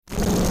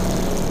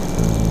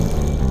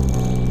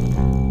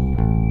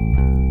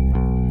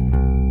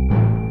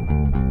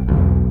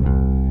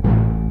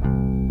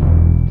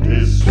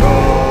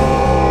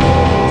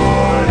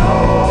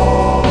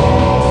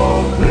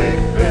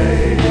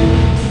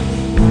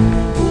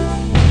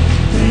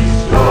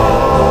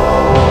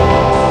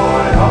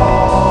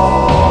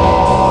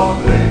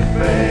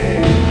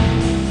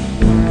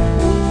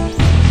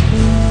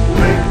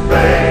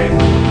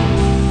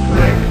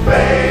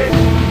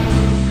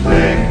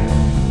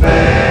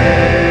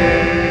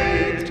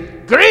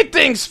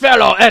Greetings,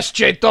 fellow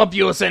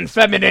SJWs and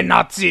feminine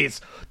Nazis!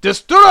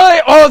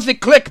 Destroy all the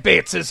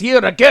clickbaits is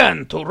here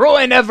again to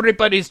ruin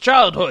everybody's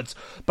childhoods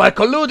by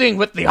colluding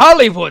with the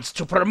Hollywoods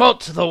to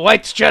promote the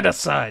white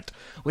genocide.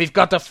 We've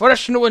got a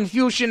fresh new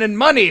infusion in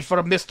money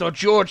from Mr.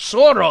 George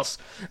Soros,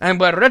 and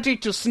we're ready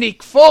to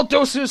sneak full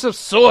doses of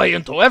soy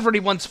into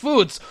everyone's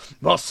foods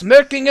while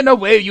smirking in a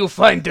way you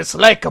find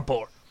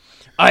dislikable.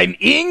 I'm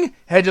Ing,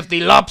 head of the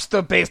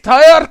lobster-based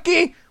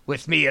hierarchy.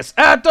 With me is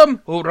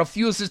Adam, who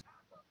refuses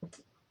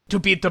to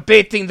be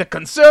debating the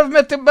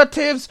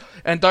conservatives,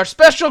 and our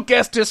special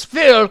guest is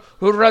Phil,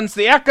 who runs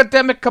the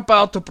academic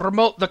cabal to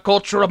promote the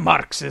culture of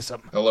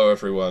Marxism. Hello,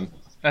 everyone.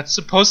 That's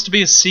supposed to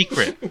be a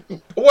secret.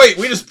 Wait,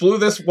 we just blew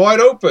this wide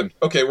open.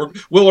 Okay,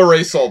 we'll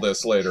erase all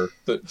this later,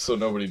 so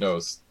nobody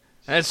knows.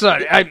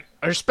 Sorry, I'm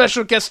our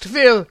special guest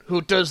Phil,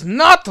 who does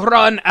not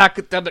run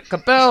academic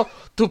cabal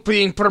to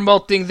being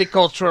promoting the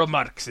culture of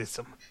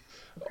Marxism.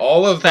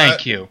 All of that.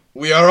 Thank you.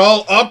 We are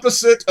all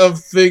opposite of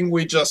thing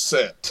we just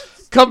said.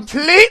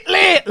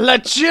 Completely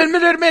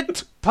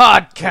legitimate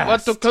podcast.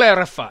 But to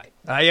clarify,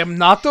 I am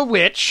not a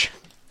witch.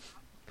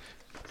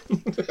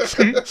 That's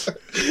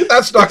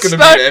not going to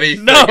mean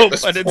anything. No,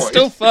 but it's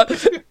still fun.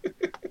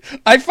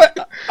 I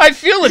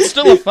feel it's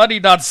still a funny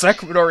non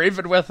sequitur,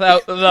 even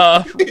without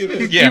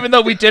the. Yeah. Even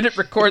though we didn't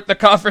record the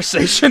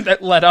conversation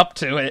that led up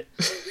to it.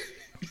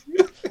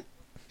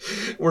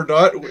 We're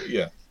not.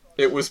 Yeah.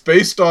 It was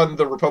based on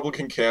the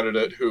Republican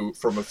candidate who,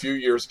 from a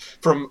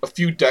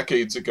few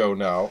decades ago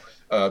now,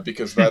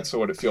 because that's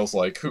what it feels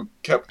like, who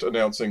kept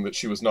announcing that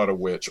she was not a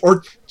witch.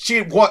 Or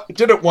she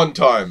did it one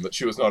time that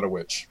she was not a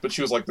witch, but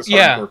she was like this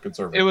hardcore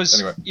conservative. It was,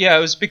 anyway. Yeah, it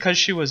was because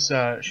she was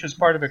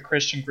part of a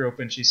Christian group,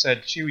 and she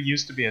said she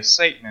used to be a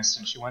Satanist,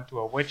 and she went to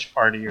a witch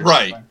party or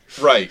something.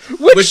 Right.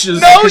 Which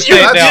is they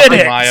didn't.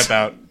 often lie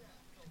about.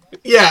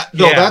 Yeah,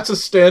 that's a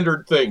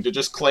standard thing, to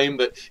just claim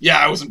that,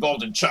 I was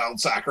involved in child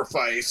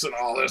sacrifice and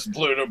all this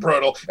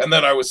brutal, and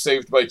then I was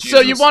saved by Jesus. So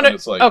you want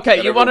to,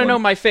 like, you want to know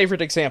my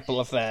favorite example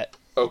of that?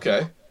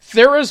 Okay.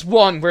 There is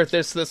one where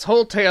there's this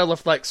whole tale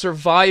of, like,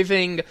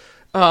 surviving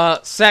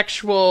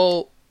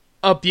sexual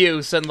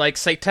abuse and, like,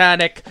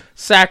 satanic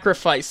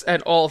sacrifice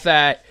and all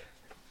that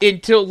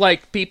until,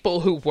 like,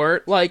 people who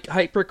weren't, like,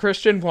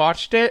 hyper-Christian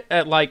watched it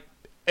and, like,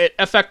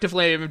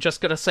 effectively, I'm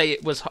just gonna say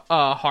it was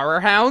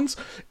Horror Hounds,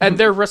 and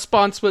their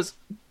response was,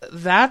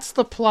 that's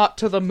the plot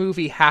to the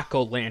movie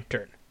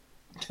Hack-O-Lantern.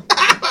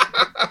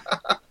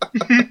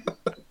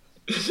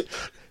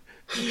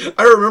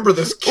 I remember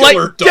this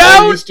killer like,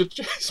 dog used to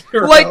chase me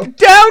around. Like,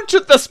 down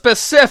to the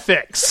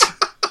specifics.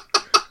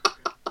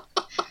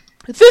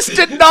 This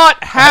did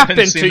not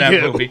happen to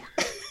you. Movie.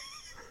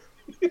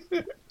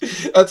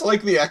 That's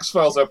like the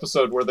X-Files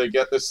episode where they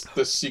get this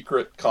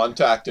secret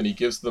contact and he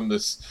gives them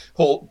this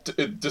whole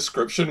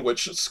description,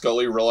 which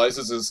Scully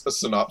realizes is a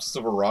synopsis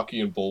of a Rocky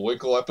and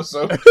Bullwinkle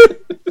episode.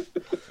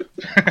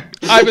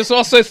 I was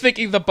also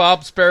thinking the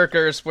Bob's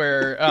Burgers,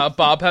 where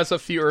Bob has a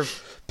fear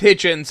of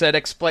pigeons and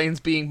explains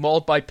being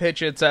mauled by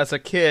pigeons as a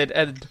kid,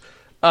 and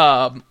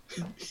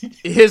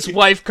his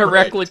wife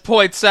correctly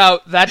points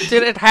out, that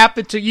didn't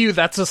happen to you,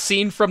 that's a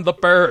scene from The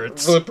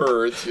Birds. The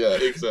Birds, yeah,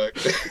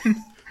 exactly.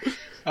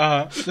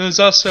 There was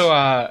also,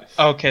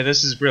 okay,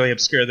 this is really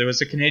obscure. There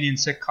was a Canadian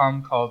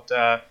sitcom called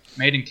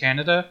Made in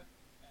Canada,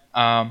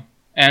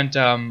 and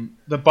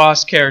the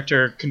boss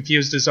character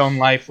confused his own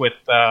life with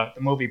the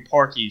movie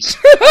Porky's.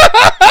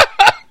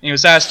 He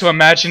was asked to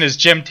imagine his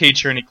gym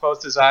teacher, and he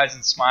closed his eyes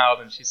and smiled,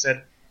 and she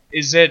said,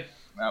 is it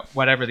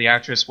whatever the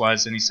actress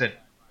was? And he said,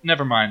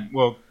 never mind,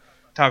 we'll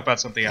talk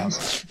about something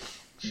else.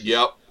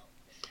 Yep.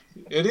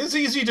 It is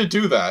easy to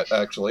do that,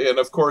 actually, and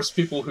of course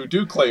people who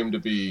do claim to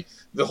be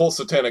the whole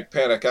satanic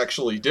panic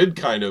actually did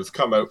kind of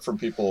come out from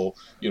people,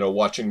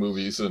 watching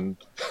movies and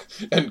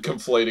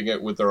conflating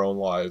it with their own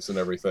lives and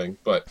everything.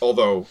 But but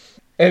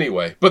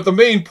the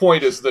main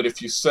point is that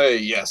if you say,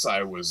 yes,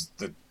 I was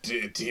the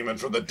demon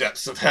from the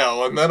depths of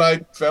hell, and then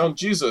I found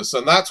Jesus,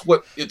 and that's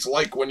what it's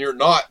like when you're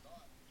not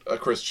a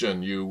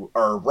Christian. You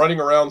are running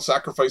around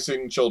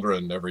sacrificing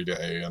children every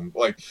day, and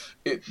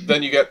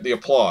then you get the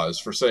applause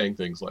for saying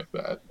things like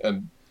that.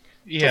 And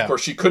of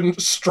course, she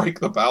couldn't strike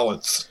the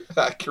balance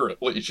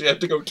accurately. She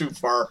had to go too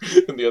far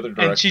in the other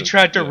direction. And she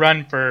tried to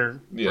run for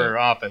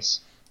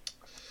office.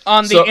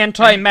 On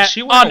the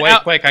she went away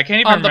quick. I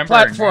can't even remember on the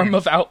platform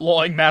of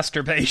outlawing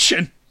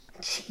masturbation.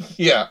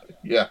 Yeah.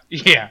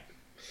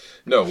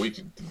 No, we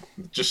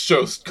just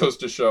goes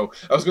to show.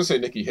 I was going to say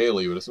Nikki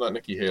Haley, but it's not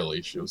Nikki Haley.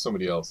 It was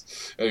somebody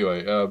else.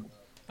 Anyway.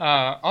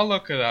 I'll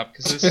look it up,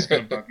 because this is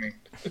going to bug me.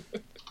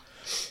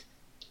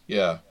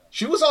 Yeah.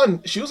 She was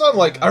on,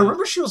 I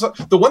remember she was on,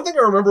 the one thing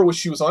I remember was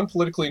she was on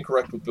Politically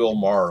Incorrect with Bill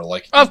Maher,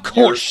 Of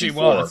course she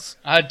was.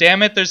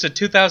 Damn it, there's a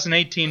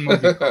 2018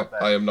 movie called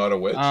that. I Am Not a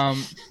Witch.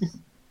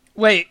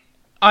 Wait,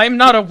 I'm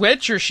Not a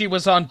Witch, or she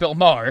was on Bill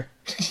Maher?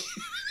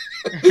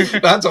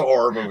 That's a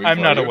horror movie.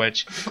 I'm Not a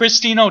Witch.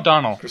 Christine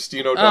O'Donnell.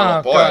 Christine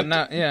O'Donnell. Oh, God,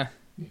 no, yeah.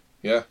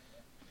 Yeah.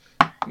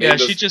 Yeah,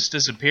 she just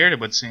disappeared, it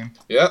would seem.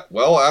 Yeah,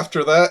 well,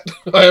 after that,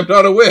 I am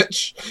not a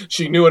witch.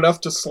 She knew enough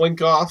to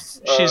slink off.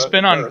 She's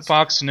been on Paris.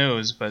 Fox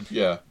News, but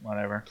Yeah.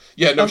 whatever.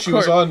 Yeah, no, Of she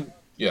was course. on...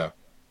 Yeah,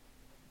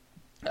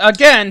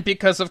 Again,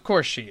 because of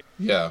course she.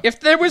 yeah.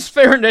 If there was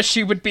fairness,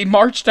 she would be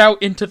marched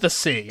out into the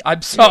sea.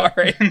 I'm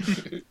sorry.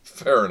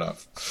 Fair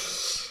enough.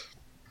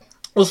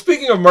 Well,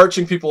 speaking of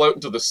marching people out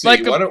into the sea,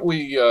 Like a- why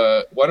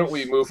don't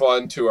we move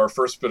on to our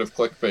first bit of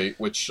clickbait,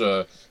 which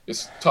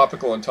is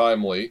topical and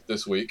timely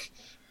this week.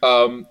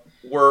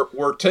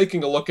 We're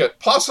taking a look at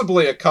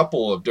possibly a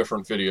couple of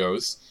different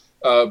videos,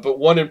 but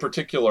one in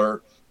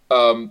particular.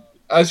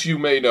 As you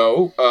may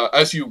know,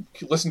 as you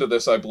listen to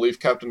this, I believe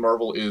Captain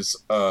Marvel is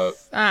fuck.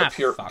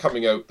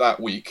 coming out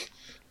that week.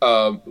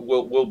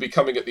 Will be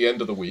coming at the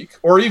end of the week,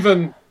 or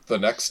even the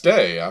next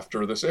day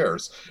after this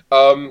airs.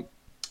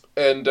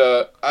 And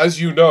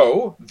as you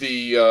know,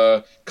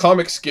 the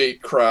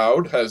Comicsgate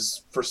crowd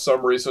has, for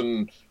some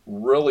reason,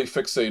 really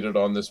fixated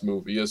on this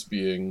movie as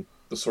being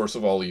the source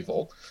of all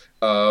evil.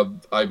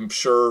 I'm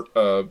sure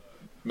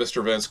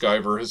Mr. Van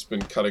Sciver has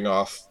been cutting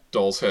off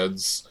dolls'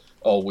 heads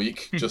all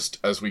week, just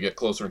as we get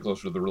closer and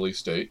closer to the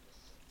release date.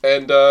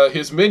 And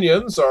his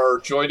minions are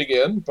joining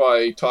in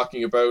by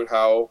talking about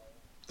how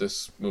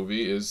this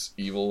movie is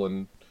evil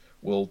and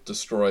will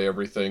destroy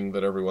everything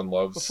that everyone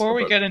loves. Before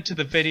we get into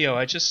the video,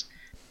 it's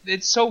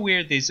so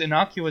weird, these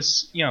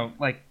innocuous,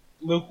 like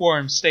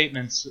lukewarm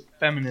statements,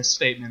 feminist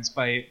statements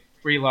by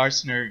Brie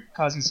Larson are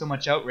causing so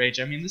much outrage.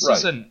 I mean, this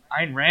is an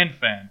Ayn Rand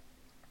fan.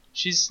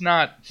 She's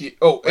not Brie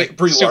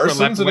super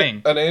Larson's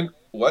left-wing.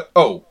 what?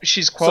 Oh,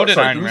 She's quoted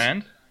sorry, Ayn who's-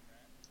 Rand.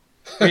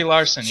 Brie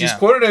Larson, she's yeah.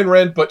 quoted Ayn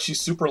Rand, but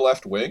she's super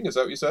left wing. Is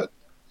that what you said?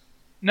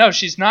 No,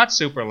 she's not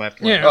super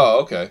left-wing. Yeah. Oh,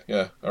 okay,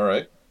 yeah, all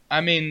right.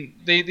 I mean,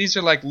 these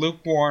are like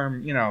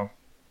lukewarm,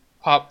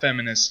 pop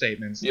feminist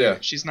statements. Yeah.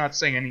 She's not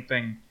saying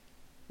anything.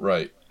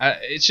 Right.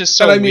 It's just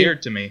so And I mean-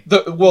 weird to me.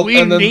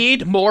 We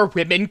need more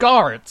women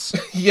guards.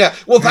 Yeah,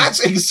 well, that's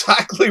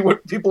exactly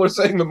what people are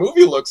saying the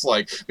movie looks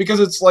like, because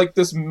it's like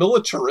this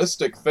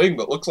militaristic thing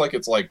that looks like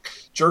it's like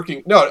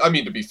jerking. No, I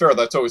mean, to be fair,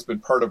 that's always been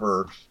part of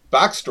her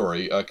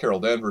backstory, Carol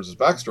Danvers'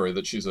 backstory,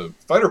 that she's a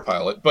fighter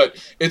pilot, but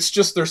it's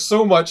just there's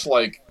so much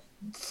like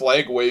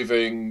flag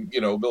waving,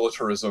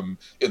 militarism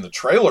in the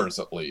trailers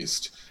at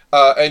least,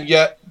 and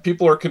yet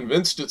people are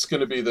convinced it's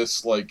going to be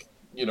this like,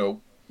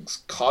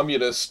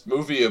 communist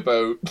movie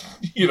about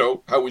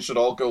how we should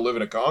all go live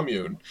in a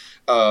commune,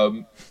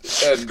 and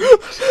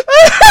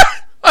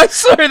I'm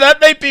sorry, that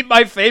may be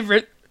my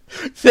favorite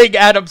thing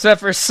Adam's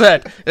ever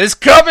said. This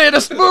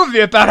communist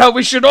movie about how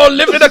we should all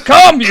live in a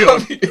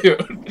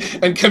commune.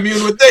 and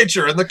commune with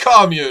nature in the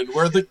commune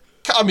where the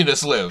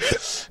communists live.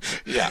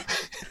 Yeah,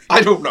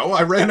 I don't know,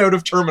 I ran out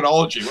of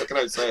terminology. What can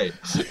I say?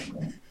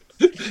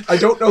 I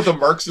don't know the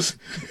Marxist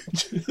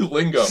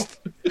lingo.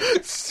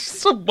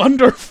 It's a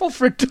wonderful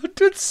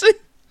redundancy.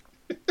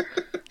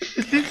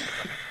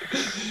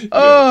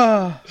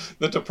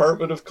 The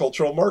Department of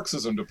Cultural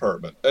Marxism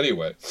department.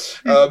 Anyway,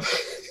 but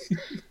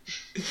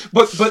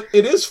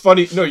it is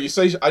funny. No, you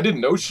say I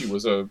didn't know she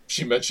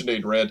mentioned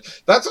Ayn Rand.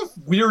 That's a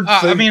weird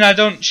thing. I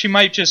mean, she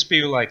might just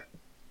be like,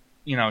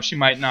 she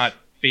might not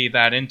be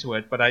that into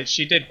it, but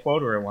she did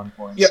quote her at one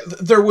point. Yeah,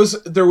 there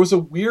was a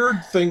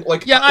weird thing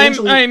like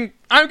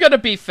I'm gonna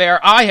be fair.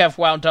 I have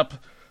wound up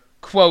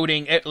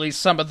quoting at least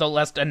some of the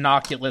less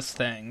innocuous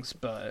things,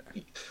 but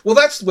well,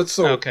 that's what's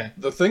so Okay.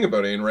 the thing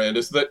about Ayn Rand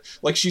is that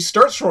like she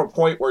starts from a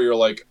point where you're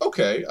like,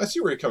 okay, I see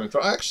where you're coming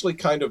from. I actually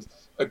kind of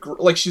agree.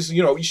 Like she's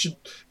you should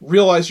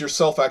realize your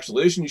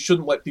self-actualization. You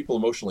shouldn't let people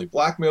emotionally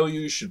blackmail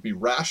you. You should be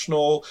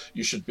rational.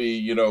 You should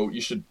be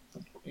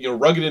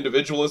rugged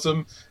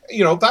individualism,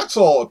 that's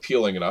all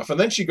appealing enough. And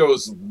then she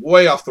goes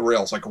way off the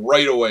rails, like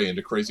right away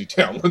into Crazy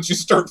Town once you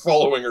start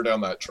following her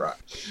down that track.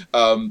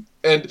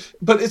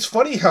 But it's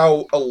funny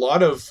how a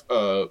lot of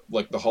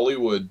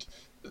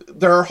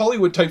there are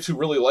Hollywood types who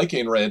really like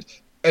Ayn Rand,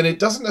 and it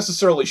doesn't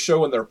necessarily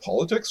show in their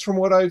politics from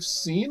what I've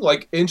seen.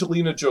 Like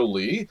Angelina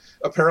Jolie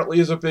apparently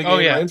is a big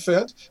Ayn Rand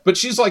fan, but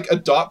she's like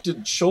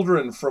adopted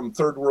children from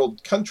third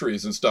world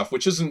countries and stuff,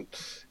 which isn't,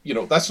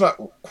 that's not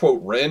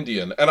quote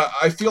Randian. And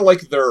I feel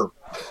like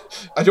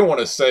I don't want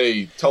to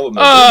say tell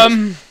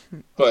them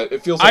but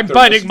it feels like I'm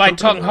biting my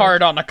tongue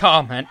hard on a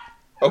comment.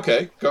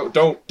 Okay, go.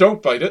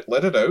 Don't bite it.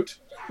 Let it out.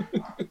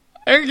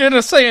 I'm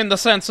gonna say in the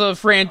sense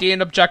of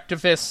Randian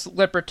objectivist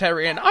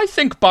libertarian, I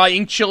think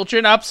buying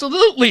children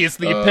absolutely is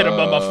the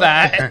epitome of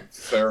that.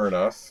 Fair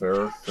enough.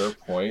 Fair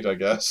point, I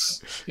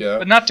guess. Yeah,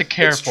 But not to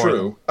care it's for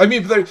true. them.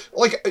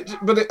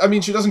 I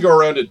mean, she doesn't go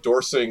around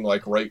endorsing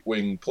like right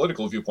wing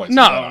political viewpoints.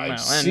 No, that I've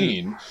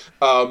seen.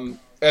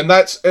 And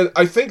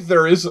I think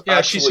there is. Yeah,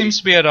 actually, she seems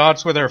to be at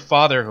odds with her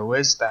father, who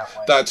is that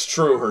way. That's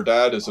true. Her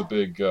dad is a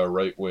big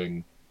right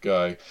wing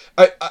guy.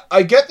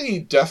 I get the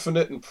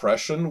definite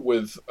impression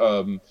with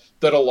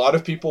that a lot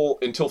of people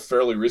until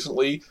fairly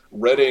recently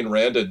read Ayn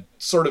Rand and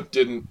sort of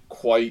didn't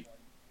quite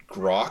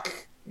grok,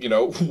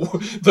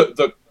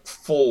 the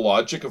full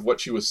logic of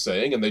what she was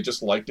saying, and they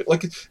just liked it.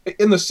 Like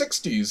in the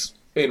 60s,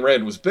 Ayn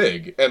Rand was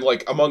big, and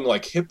like among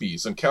like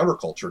hippies and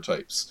counterculture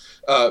types.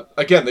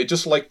 Again, they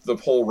just liked the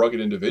whole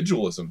rugged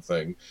individualism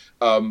thing.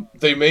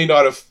 They may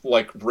not have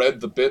like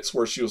read the bits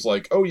where she was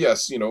like, "Oh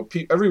yes, you know,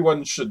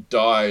 everyone should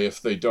die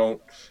if they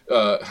don't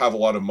have a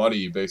lot of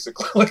money,"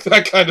 basically, like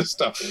that kind of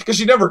stuff. Because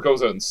she never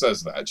goes out and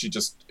says that; she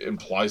just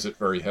implies it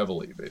very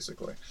heavily,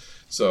 basically.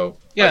 So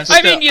Yeah,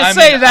 I mean, you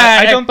say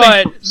that, I don't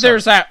but think,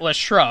 there's Atlas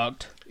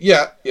Shrugged.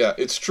 yeah,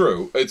 it's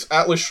true. It's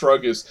Atlas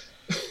Shrugged is.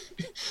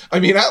 I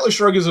mean, Atlas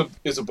Shrugged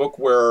is a book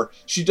where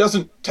she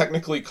doesn't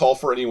technically call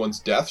for anyone's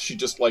death. She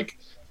just like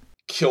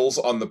kills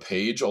on the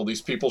page all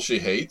these people she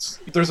hates.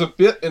 There's a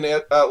bit in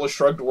Atlas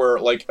Shrugged where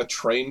like a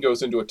train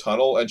goes into a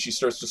tunnel and she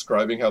starts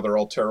describing how they're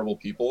all terrible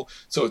people,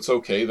 so it's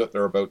okay that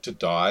they're about to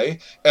die.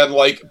 And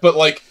like, but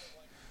like.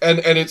 And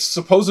it's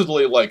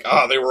supposedly like,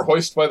 they were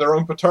hoisted by their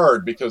own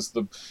petard because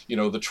the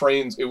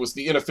trains, it was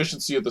the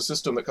inefficiency of the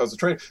system that caused the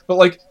train. But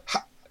like,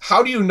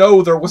 how do you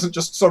know there wasn't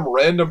just some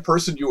random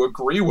person you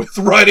agree with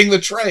riding the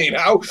train?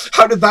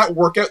 How did that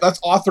work out? That's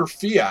author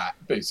fiat,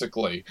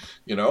 basically.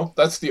 You know,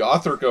 that's the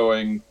author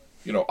going,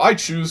 you know, I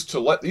choose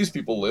to let these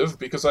people live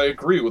because I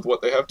agree with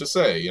what they have to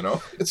say. You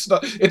know,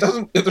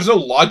 there's no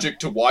logic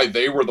to why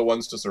they were the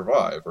ones to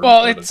survive.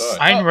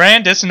 Ayn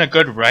Rand isn't a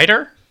good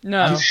writer?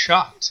 No. I'm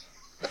shocked.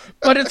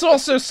 But it's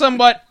also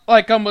somewhat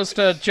like almost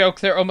a joke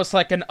there, almost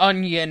like an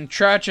Onion.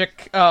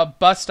 Tragic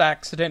bus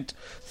accident,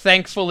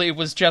 thankfully,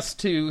 was just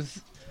to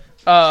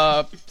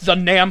the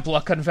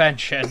NAMBLA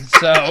convention,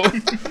 so...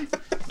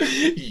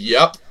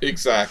 Yep,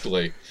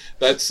 exactly.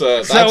 That's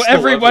so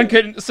everyone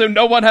can... So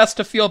no one has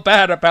to feel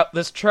bad about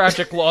this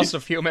tragic loss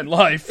of human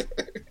life.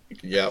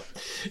 Yep,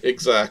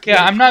 exactly.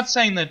 Yeah, I'm not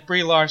saying that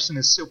Brie Larson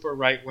is super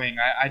right-wing.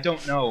 I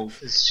don't know,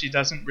 because she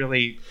doesn't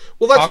really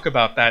talk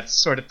about that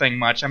sort of thing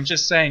much. I'm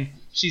just saying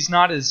she's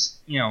not as,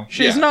 you know...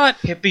 She's not...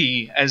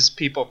 hippie as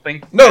people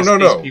think...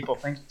 No. people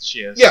think she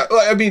is. Yeah,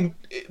 I mean,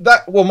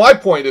 my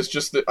point is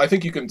just that I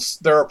think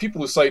there are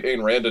people who cite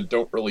Ayn Rand and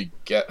don't really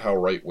get how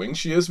right-wing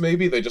she is,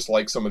 maybe. They just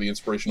like some of the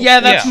inspirational... Yeah,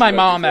 that's my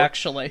mom,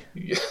 actually.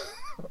 Yeah.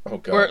 Oh,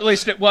 God. Or at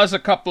least it was a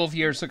couple of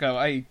years ago.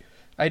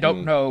 I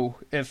don't know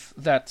if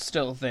that's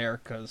still there,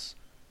 because...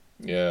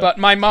 Yeah. But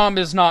my mom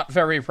is not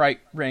very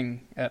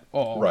right-wing at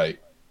all. Right.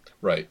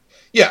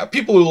 Yeah,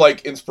 people who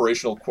like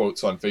inspirational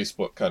quotes on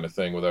Facebook kind of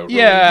thing without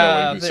really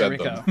knowing who said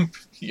them.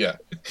 Yeah.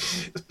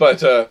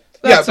 But,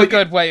 That's a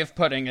good way of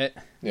putting it.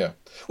 Yeah.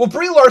 Well,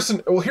 Brie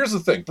Larson... Well, here's the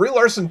thing. Brie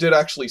Larson did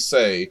actually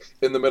say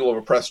in the middle of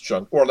a press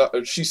junket... Or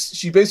not,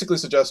 she basically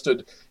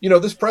suggested, you know,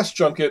 this press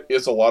junket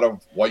is a lot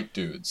of white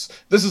dudes.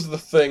 This is the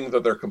thing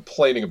that they're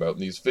complaining about in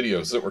these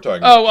videos that we're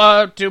talking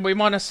about. Do we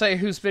want to say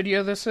whose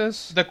video this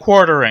is? The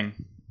Quartering.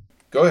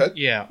 Go ahead.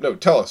 Yeah. No,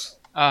 tell us.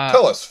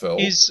 Tell us, Phil.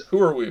 Who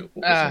are we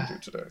listening to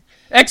today?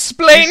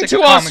 Explain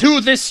to us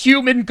who this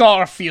human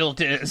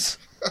Garfield is.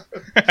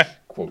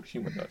 Quote,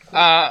 human, not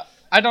quote.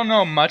 I don't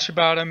know much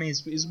about him.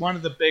 He's one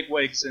of the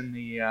bigwigs in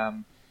the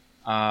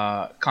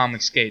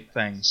Comicsgate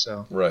thing,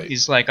 so right.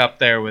 He's like up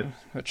there with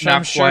which not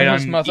I'm sure quite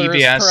his on mother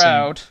EVS. Is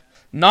proud.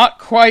 Not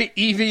quite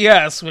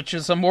EVS, which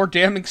is a more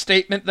damning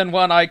statement than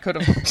one I could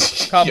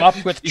have come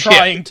up with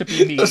trying to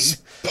be me.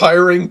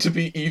 Aspiring to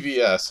be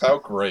EVS, how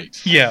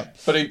great! Yeah,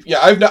 but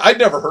I'd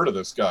never heard of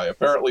this guy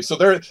apparently. So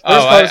there's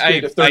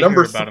if they're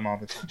number about him all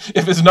the time.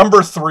 If his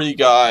number 3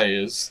 guy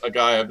is a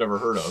guy I've never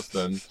heard of,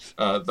 then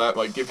that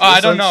might give you. I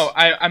don't know.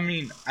 I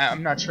mean,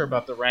 I'm not sure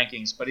about the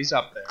rankings, but he's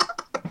up there.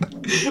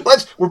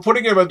 We're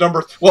putting him at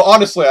number... Well,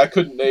 honestly, I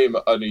couldn't name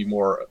any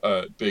more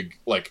big,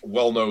 like,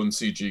 well-known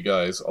CG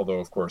guys, although,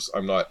 of course,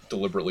 I'm not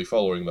deliberately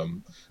following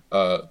them.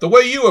 The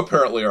way you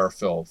apparently are,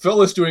 Phil.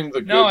 Phil is doing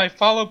the good... No, I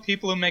follow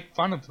people who make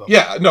fun of them.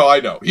 Yeah, no, I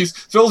know.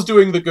 Phil's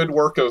doing the good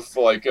work of,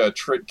 like,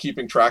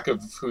 keeping track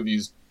of who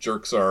these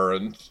jerks are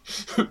and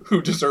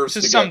who deserves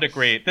to some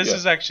degree. This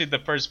is actually the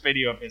first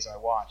video of his I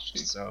watched,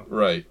 so...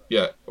 Right,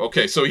 yeah.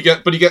 Okay, so he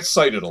gets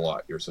cited a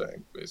lot, you're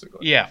saying,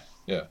 basically. Yeah.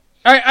 Yeah.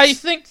 I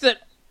think that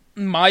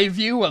my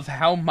view of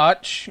how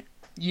much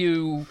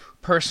you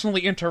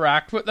personally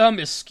interact with them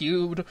is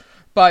skewed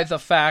by the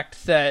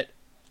fact that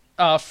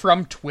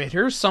from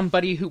Twitter,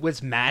 somebody who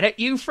was mad at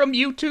you from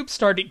YouTube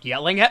started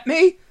yelling at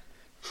me.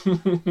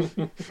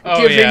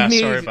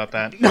 Sorry about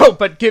that. No,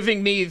 but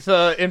giving me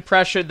the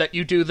impression that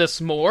you do this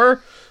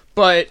more.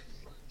 But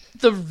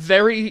the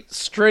very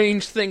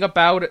strange thing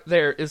about it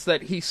there is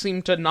that he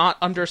seemed to not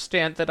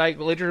understand that I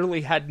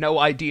literally had no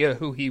idea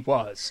who he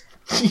was.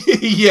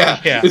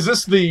 Yeah. Is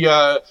this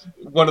the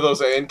one of those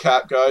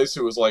ANCAP guys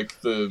who was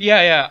like the...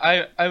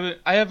 Yeah.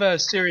 I have a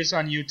series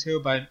on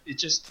YouTube.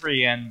 It's just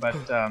 3N, but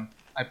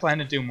I plan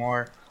to do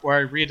more where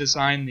I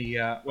redesign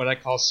the what I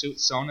call suit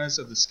sonas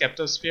of the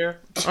Skeptosphere.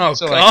 Oh,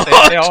 so God.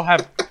 Like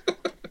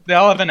they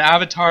all have an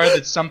avatar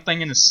that's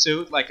something in a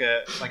suit, like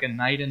a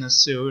knight in a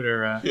suit,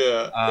 or a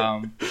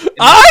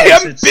I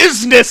am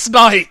Business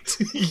Knight.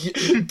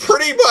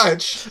 Pretty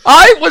much.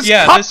 I was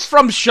cut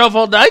from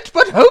Shovel Knight,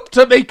 but hope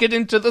to make it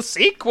into the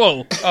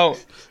sequel. Oh,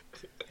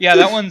 yeah,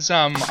 that one's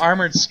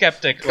Armored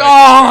Skeptic.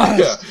 God.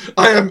 Yeah.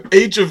 I am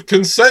Age of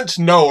Consent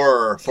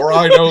knower, for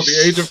I know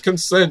the age of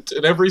consent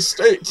in every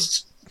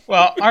state.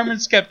 Well, Armin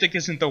Skeptic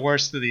isn't the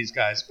worst of these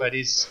guys, but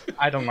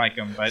I don't like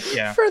him, but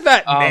yeah. For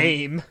that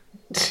name.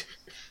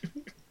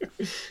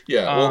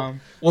 Yeah,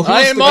 well,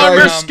 I who's am the guy?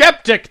 Armor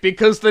Skeptic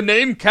because the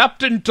name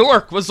Captain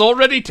Dork was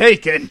already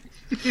taken.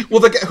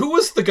 Well, who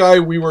was the guy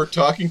we were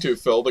talking to,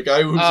 Phil? The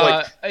guy who's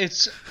like...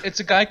 It's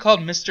a guy called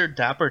Mr.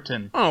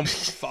 Dapperton. Oh,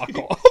 fuck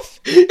off.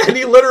 And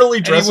he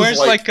literally dresses and he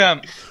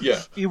wears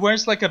yeah. He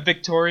wears like a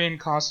Victorian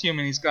costume,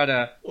 and he's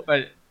got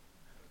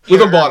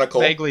with a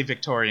monocle. Vaguely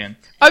Victorian.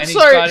 I'm and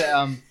sorry, he's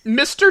got,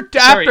 Mr.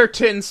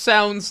 Dapperton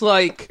sounds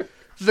like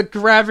the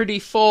Gravity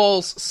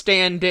Falls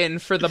stand-in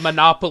for the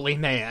Monopoly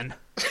Man.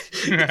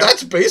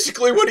 That's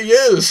basically what he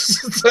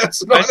is.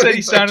 That's not I said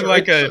he sounded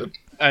like exaggeration.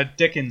 a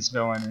Dickens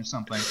villain or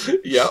something.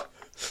 Yep.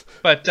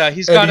 But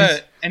he's got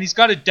a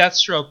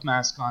Deathstroke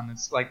mask on.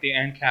 It's like the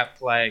ANCAP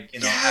flag,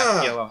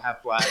 half yellow,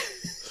 half black.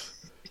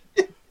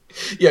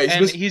 Yeah,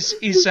 he's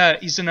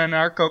an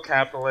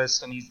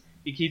anarcho-capitalist, and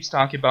he keeps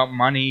talking about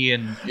money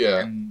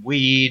and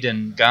weed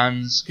and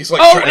guns. He's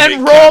like,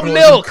 and raw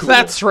milk. Cool.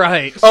 That's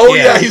right. Oh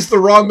yeah, he's the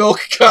raw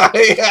milk guy.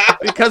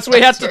 Because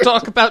we have to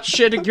talk about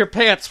shitting your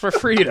pants for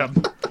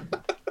freedom.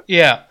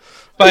 Yeah,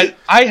 but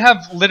I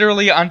have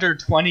literally under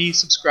 20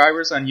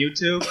 subscribers on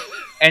YouTube,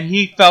 and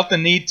he felt the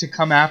need to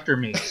come after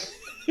me.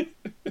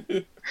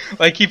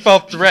 Like he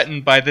felt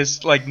threatened by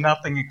this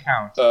nothing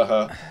account.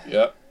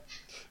 Yeah.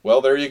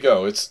 Well, there you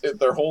go.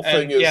 Their whole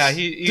thing is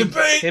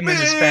him and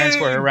his fans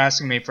were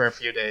harassing me for a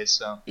few days.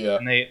 So yeah,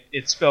 and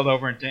it spilled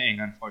over into Ing,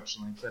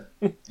 unfortunately.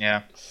 But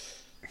yeah,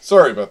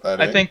 sorry about that.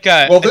 I think.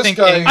 I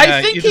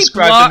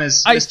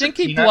think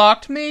he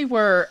blocked me.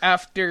 Where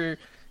after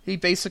he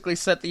basically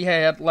said he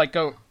had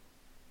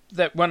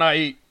that when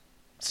I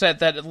said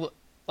that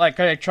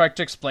I tried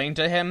to explain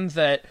to him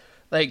that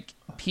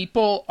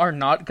people are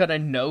not gonna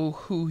know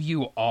who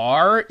you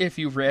are if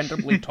you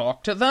randomly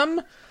talk to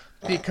them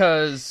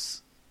because.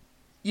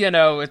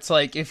 It's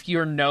like, if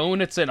you're known,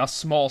 it's in a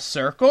small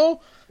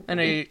circle, and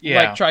he,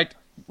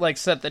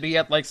 said that he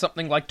had,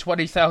 something like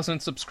 20,000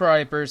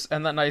 subscribers,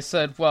 and then I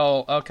said,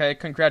 well, okay,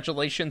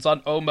 congratulations on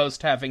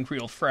almost having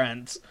real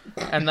friends,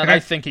 and then I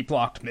think he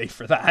blocked me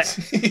for that.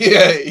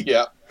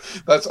 yeah.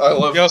 I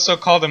love... You also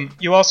called him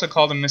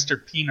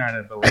Mr. Peanut,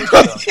 I believe,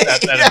 so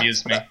that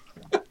amused me.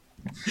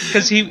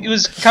 Because he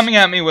was coming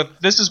at me with,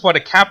 this is what a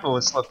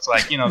capitalist looks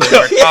like, they wear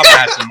top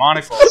hats and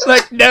monocles.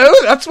 No,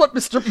 that's what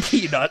Mr.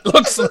 Peanut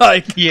looks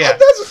like. Yeah. And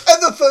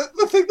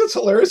the thing that's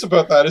hilarious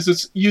about that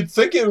is you'd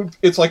think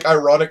it's like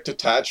ironic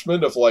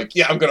detachment of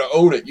I'm going to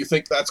own it. You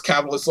think that's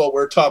capitalists all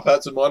wear top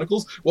hats and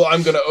monocles? Well,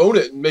 I'm going to own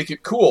it and make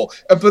it cool.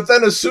 But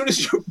then as soon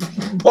as you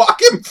mock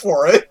him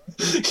for it,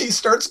 he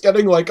starts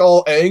getting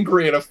all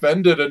angry and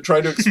offended and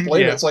trying to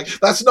explain it. It's like,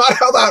 that's not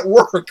how that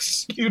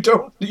works. You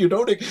don't.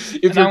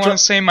 If I want to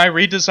say my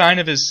redesign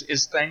of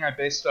his thing I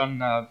based on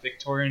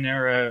Victorian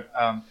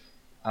era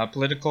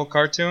political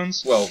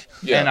cartoons. Well,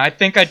 yeah. And I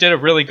think I did a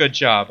really good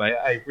job.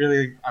 I'm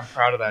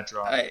proud of that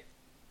drawing.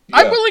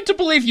 I'm willing to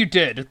believe you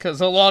did, because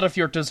a lot of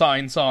your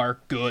designs are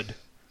good.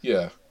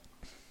 Yeah.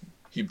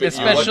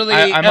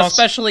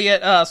 Especially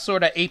at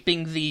sort of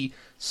aping the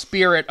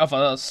spirit of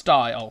a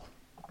style.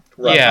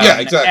 Right. Yeah,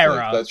 exactly.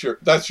 Era.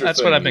 That's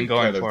thing. What I've been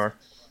going for.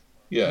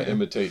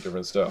 Imitate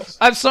different styles.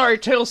 I'm sorry,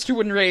 Tales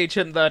to Enrage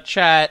in the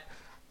chat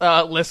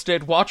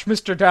listed, watch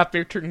Mr.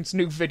 Dapperton's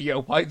new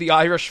video, Why the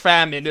Irish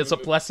Famine is a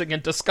Blessing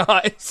in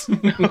Disguise.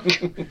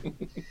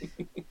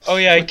 Oh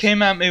yeah, he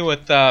came at me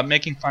with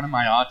making fun of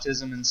my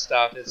autism and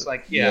stuff. It's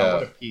like,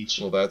 what a peach.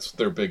 Well, that's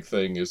their big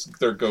thing, is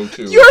their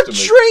go-to. You're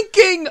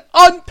drinking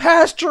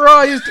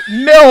unpasteurized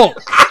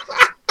milk!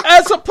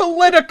 As a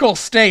political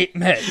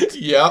statement.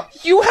 Yeah.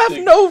 You have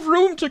no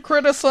room to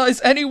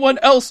criticize anyone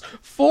else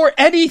for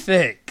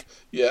anything.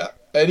 Yeah.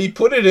 And he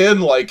put it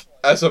in,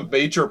 as a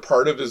major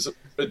part of his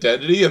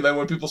identity, and then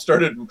when people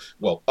started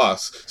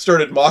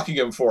mocking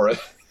him for it,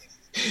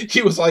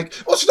 he was like,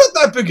 well, it's not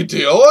that big a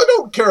deal. I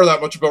don't care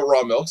that much about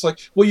raw milk. It's like,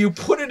 well, you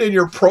put it in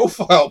your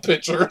profile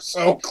picture,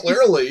 so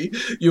clearly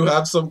you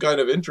have some kind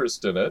of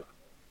interest in it.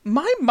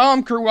 My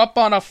mom grew up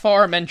on a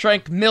farm and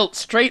drank milk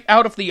straight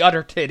out of the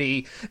udder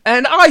titty,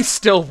 and I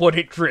still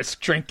wouldn't risk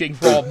drinking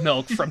raw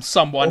milk from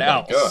someone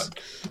else. Oh my God.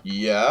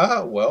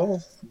 Yeah,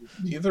 well,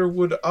 neither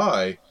would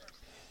I.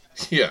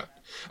 Yeah.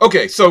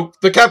 Okay, so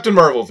the Captain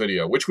Marvel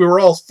video, which we were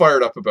all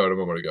fired up about a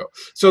moment ago.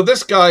 So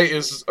this guy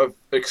is an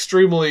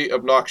extremely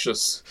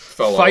obnoxious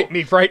fellow. Fight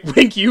me,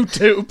 right-wing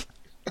YouTube.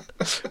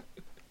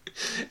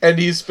 And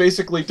he's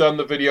basically done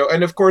the video,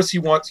 and of course he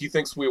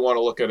thinks we want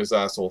to look at his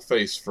asshole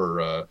face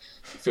for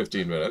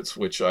 15 minutes,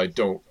 which I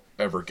don't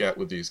ever get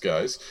with these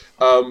guys.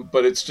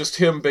 But it's just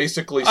him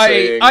basically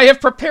saying... I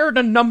have prepared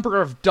a number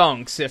of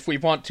dunks if we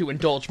want to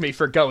indulge me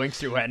for going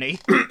through any.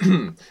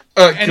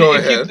 Go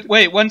ahead.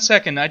 Wait, 1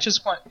 second. I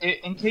just want...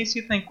 In case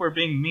you think we're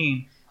being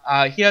mean,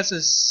 he has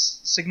a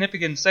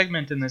significant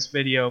segment in this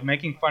video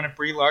making fun of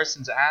Brie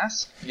Larson's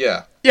ass.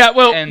 Yeah. Yeah,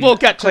 well, we'll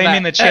get to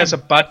claiming that she has a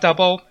butt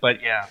double,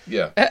 but yeah.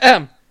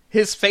 Yeah.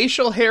 His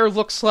facial hair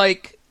looks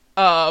like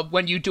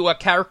when you do a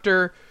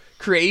character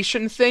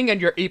creation thing, and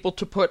you're able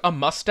to put a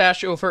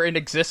mustache over an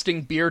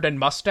existing beard and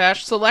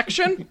mustache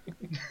selection.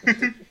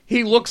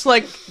 He looks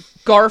like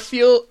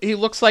Garfield. He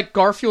looks like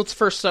Garfield's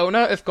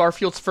fursona if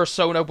Garfield's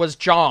fursona was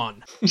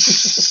John.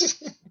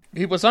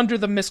 He was under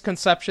the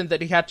misconception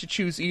that he had to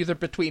choose either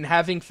between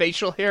having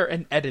facial hair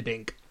and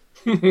editing.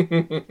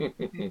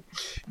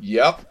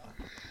 Yep.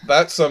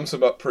 That sums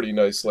him up pretty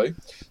nicely.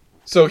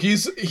 So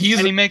he's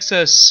and he makes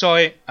a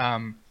soy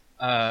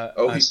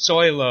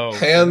Soilo,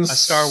 Han a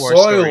Star Wars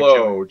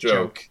Solo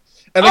joke.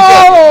 And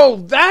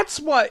again, that's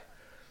what.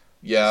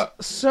 Yeah.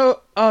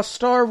 So,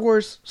 Star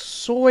Wars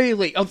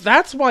Soily. Oh,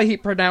 that's why he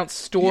pronounced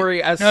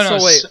story as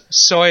soy.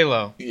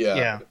 Soilo.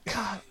 Yeah.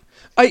 God,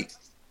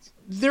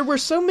 there were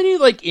so many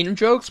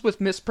in-jokes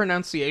with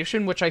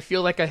mispronunciation, which I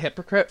feel like a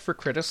hypocrite for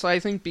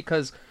criticizing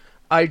because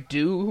I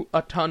do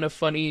a ton of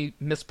funny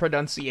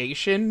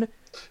mispronunciation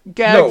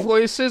gag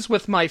voices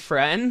with my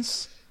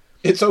friends.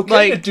 It's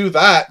okay to do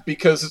that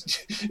because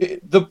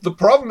the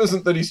problem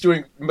isn't that he's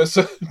doing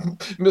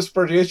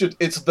mispronunciation.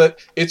 It's that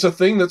it's a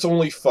thing that's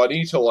only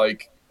funny to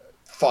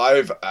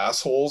 5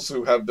 assholes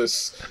who have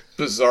this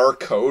bizarre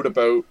code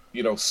about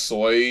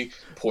soy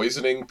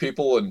poisoning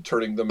people and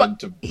turning them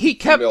into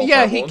female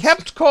hormones. He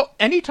kept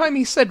anytime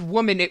he said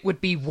woman, it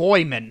would be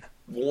woman.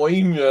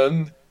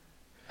 Woman.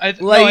 I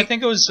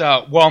think it was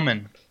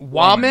woman.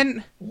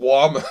 Woman?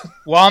 Woman.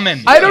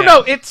 I don't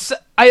know.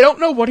 I don't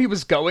know what he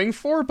was going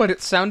for, but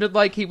it sounded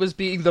like he was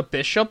being the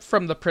bishop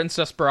from The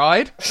Princess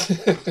Bride.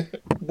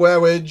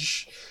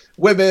 Wewage,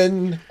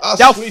 women,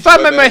 thou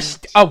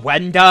feminist,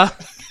 Awenda.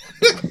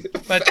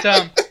 But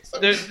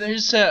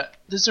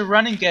there's a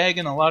running gag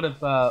in a lot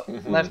of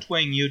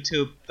left-wing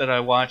YouTube that I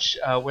watch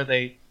where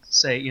they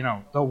say,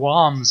 the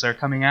WOMs are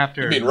coming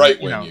after. You mean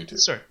right-wing YouTube?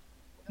 Sorry.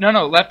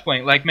 No,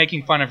 left-wing, like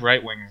making fun of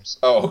right-wingers.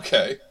 Oh,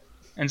 okay.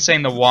 And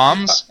saying the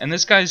WOMs, and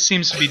this guy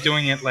seems to be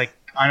doing it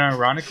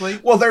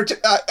unironically. Well,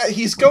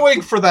 he's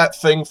going for that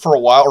thing for a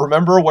while.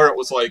 Remember where it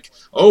was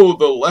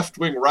the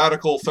left-wing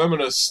radical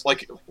feminists,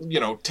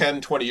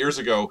 10, 20 years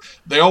ago,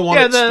 they all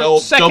want it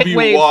spelled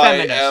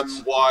W-Y-M-Y-N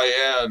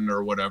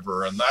or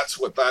whatever, and that's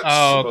what that's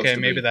supposed to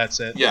be. Maybe that's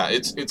it. Yeah,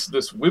 it's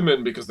this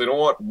women because they don't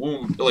want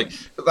womb,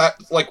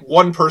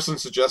 one person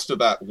suggested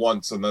that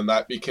once, and then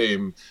that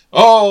became,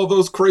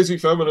 those crazy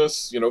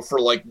feminists, for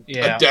a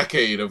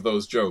decade of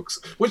those jokes,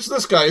 which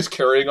this guy is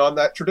carrying on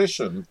that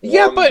tradition.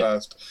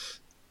 Past.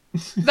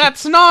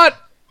 That's not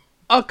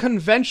a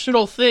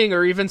conventional thing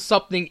or even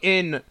something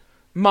in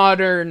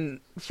modern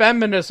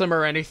feminism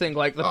or anything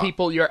like the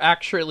people you're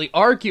actually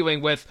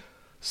arguing with.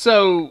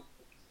 So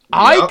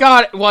I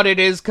got what it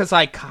is because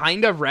I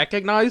kind of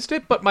recognized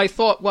it, but my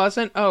thought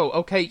wasn't,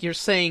 you're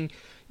saying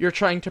you're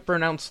trying to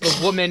pronounce the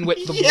woman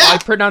with the Y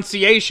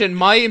pronunciation.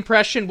 My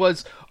impression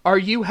was, are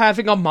you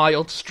having a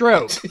mild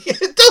stroke?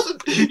 It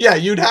doesn't. Yeah,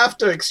 you'd have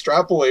to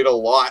extrapolate a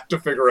lot to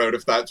figure out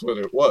if that's what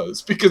it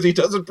was, because he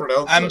doesn't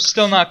pronounce it. I'm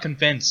still not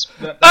convinced.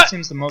 That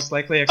seems the most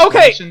likely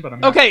explanation, but I'm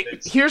not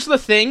convinced. Here's the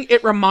thing.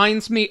 It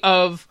reminds me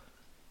of...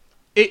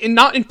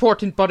 not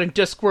important, but in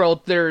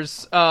Discworld,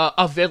 there's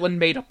a villain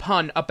made a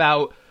pun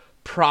about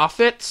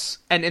prophets,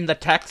 and in the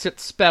text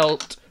it's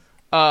spelt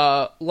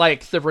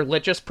the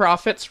religious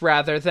prophets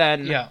rather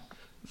than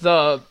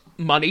the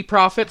money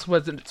profits,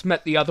 when it's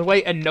meant the other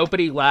way, and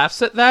nobody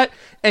laughs at that,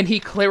 and he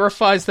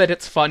clarifies that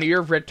it's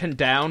funnier written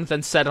down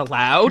than said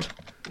aloud.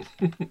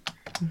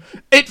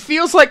 It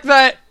feels like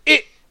that,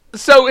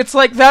 so it's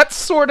that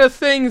sort of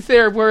thing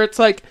there, where it's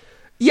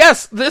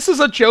yes, this is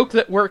a joke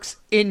that works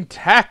in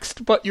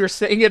text, but you're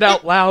saying it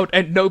out loud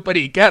and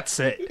nobody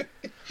gets it.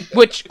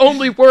 Which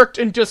only worked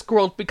in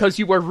Discworld because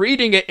you were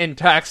reading it in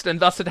text, and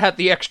thus it had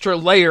the extra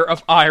layer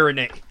of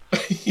irony.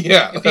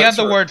 Yeah, if you had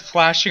the word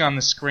flashing on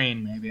the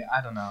screen, maybe,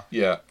 I don't know.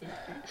 Yeah,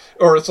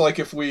 or it's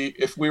if we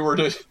were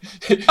to.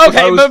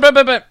 Okay,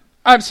 but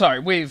I'm sorry,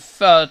 we've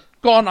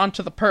gone on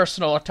to the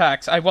personal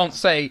attacks. I won't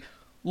say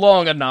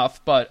long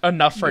enough, but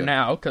enough for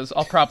now, because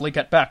I'll probably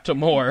get back to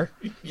more.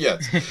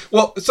 Yes.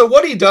 Well, so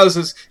what he does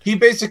is he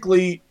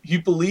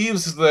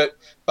believes that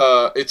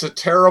it's a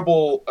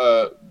terrible,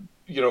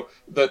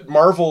 that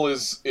Marvel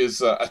is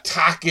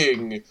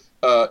attacking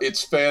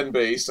its fan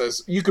base,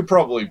 as you could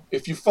probably,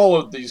 if you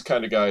followed these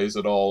kind of guys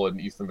at all, and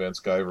Ethan Van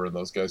Sciver and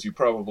those guys, you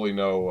probably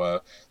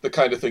know the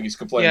kind of thing he's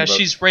complaining about. Yeah,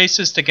 she's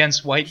racist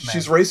against white men.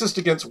 She's racist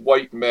against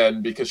white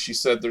men because she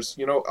said there's,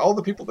 all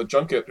the people at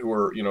Junket who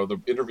are,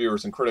 the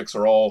interviewers and critics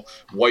are all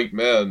white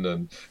men.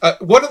 And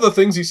one of the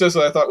things he says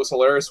that I thought was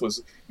hilarious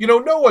was,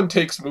 no one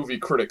takes movie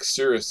critics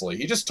seriously.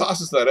 He just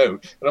tosses that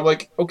out. And I'm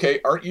like, okay,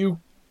 aren't you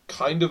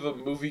kind of a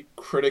movie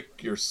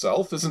critic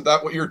yourself? Isn't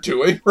that what you're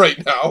doing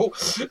right now?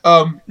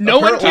 No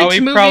one takes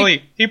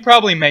he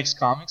probably makes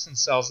comics and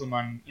sells them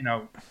on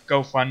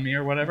GoFundMe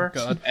or whatever,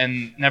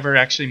 and never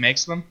actually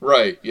makes them.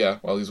 Right? Yeah.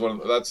 Well, he's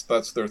one of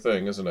that's their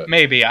thing, isn't it?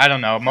 Maybe, I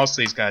don't know. Most of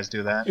these guys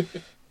do that.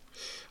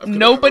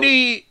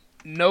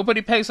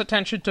 Nobody pays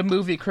attention to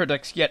movie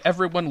critics, yet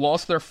everyone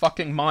lost their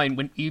fucking mind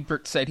when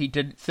Ebert said he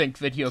didn't think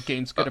video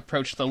games could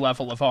approach the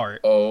level of art.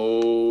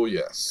 Oh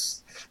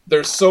yes,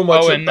 there's so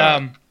much.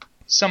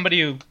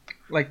 Somebody who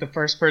like the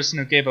first person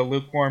who gave a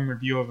lukewarm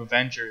review of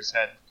Avengers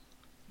had,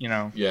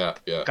 Yeah.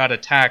 got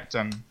attacked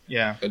on.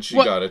 Yeah. And she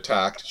got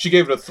attacked. She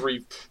gave it a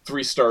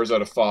three stars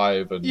out of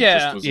 5, and Yeah.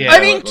 just was Yeah. I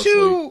mean,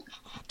 relentlessly-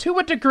 to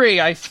a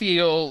degree, I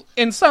feel,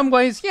 in some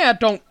ways,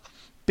 don't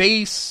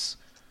base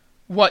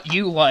what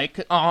you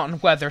like on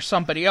whether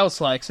somebody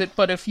else likes it,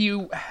 but if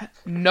you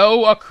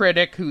know a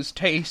critic whose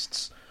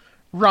tastes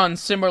run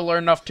similar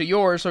enough to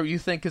yours, or you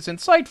think is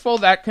insightful,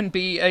 that can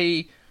be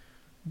a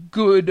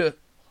good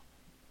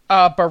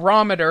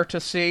barometer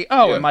to see,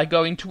 am I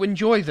going to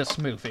enjoy this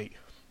movie?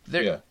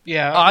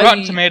 Yeah, I-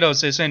 Rotten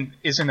Tomatoes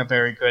isn't a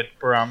very good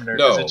barometer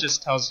because No. it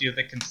just tells you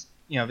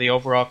the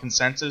overall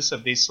consensus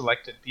of these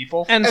selected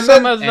people. And And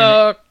some then- of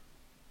the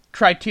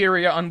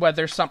criteria on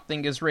whether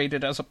something is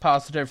rated as a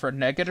positive or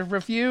negative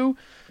review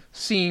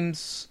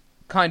seems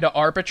kind of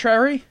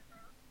arbitrary.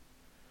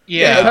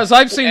 Yeah, Because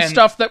I've seen and-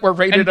 stuff that were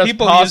rated and as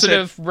people use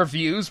positive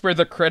reviews where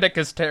the critic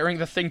is tearing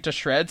the thing to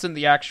shreds in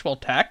the actual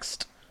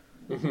text.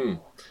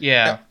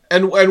 yeah,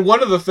 And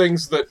one of the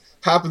things that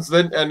happens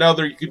then, and now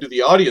there you can do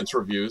the audience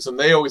reviews, and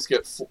they always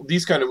get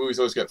these kind of movies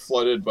always get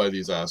flooded by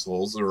these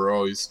assholes who are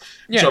always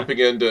jumping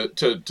in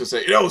to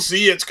say,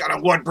 see, it's got a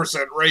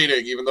 1%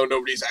 rating, even though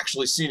nobody's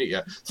actually seen it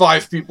yet.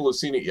 5 people have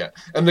seen it yet.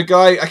 And the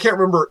guy, I can't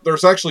remember,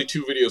 there's actually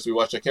 2 videos we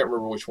watched, I can't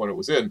remember which one it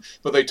was in,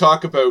 but they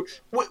talk about,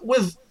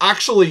 with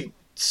actually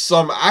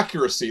some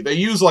accuracy, they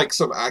use like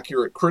some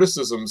accurate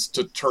criticisms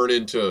to turn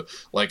into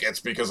like it's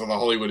because of the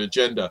Hollywood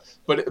agenda,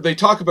 but they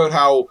talk about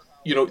how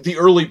the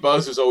early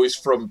buzz is always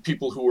from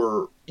people who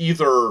are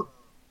either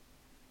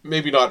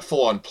maybe not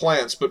full-on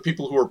plants, but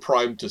people who are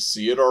primed to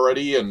see it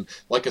already, and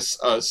like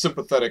a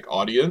sympathetic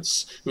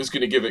audience who's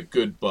going to give it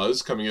good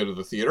buzz coming out of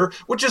the theater,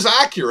 which is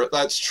accurate.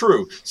 That's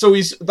true. So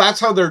that's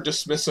how they're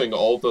dismissing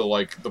all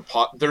the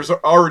there's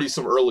already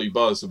some early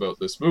buzz about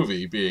this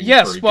movie being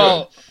very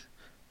good.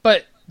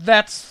 But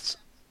that's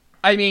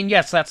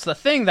the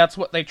thing. That's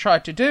what they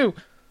tried to do.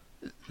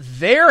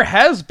 There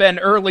has been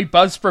early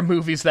buzz for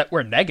movies that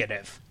were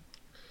negative.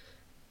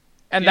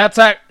 And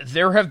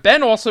there have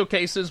been also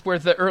cases where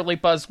the early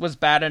buzz was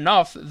bad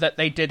enough that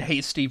they did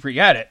hasty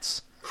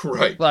re-edits.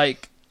 Right.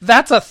 Like,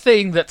 that's a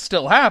thing that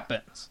still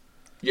happens.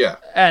 Yeah.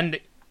 And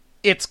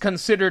it's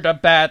considered a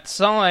bad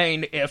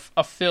sign if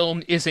a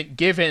film isn't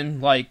given,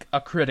 like, a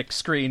critic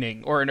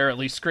screening or an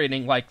early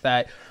screening like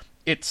that.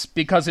 It's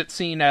because it's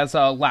seen as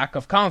a lack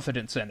of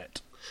confidence in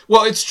it.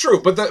 Well, it's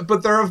true,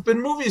 but there have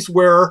been movies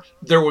where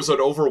there was an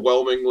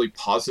overwhelmingly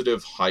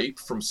positive hype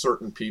from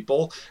certain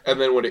people,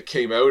 and then when it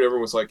came out,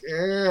 everyone was like,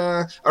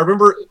 I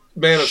remember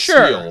Man of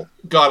Steel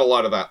got a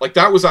lot of that. Like,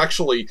 that was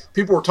actually,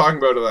 people were talking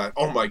about that,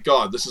 oh my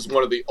god, this is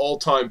one of the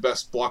all-time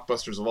best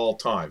blockbusters of all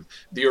time,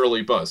 the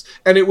early buzz.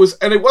 And it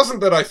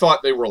wasn't that I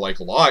thought they were, like,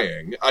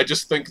 lying. I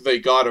just think they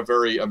got a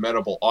very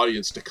amenable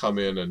audience to come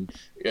in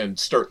and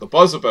start the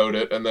buzz about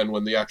it, and then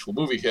when the actual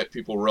movie hit,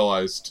 people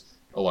realized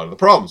a lot of the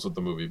problems with the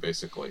movie,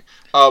 basically.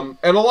 And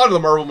a lot of the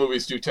Marvel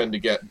movies do tend to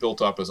get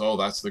built up as,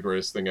 that's the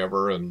greatest thing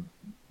ever, and,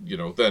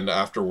 then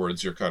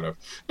afterwards you're kind of...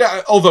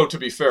 although, to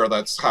be fair,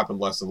 that's happened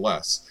less and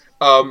less.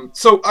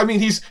 So, I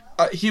mean,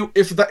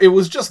 if it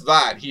was just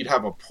that, he'd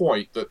have a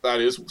point that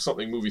is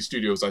something movie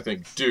studios, I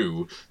think,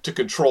 do to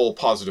control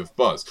positive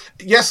buzz.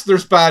 Yes,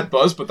 there's bad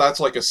buzz, but that's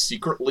like a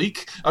secret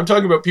leak. I'm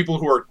talking about people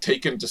who are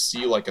taken to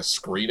see, like, a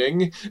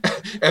screening,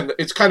 and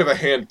it's kind of a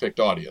hand-picked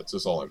audience,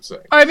 is all I'm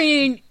saying. I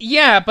mean,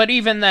 yeah, but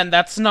even then,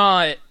 that's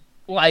not,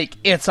 like,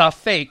 it's a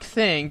fake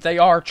thing. They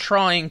are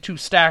trying to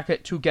stack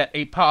it to get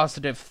a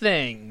positive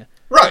thing.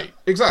 Right,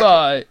 exactly.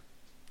 But...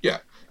 yeah,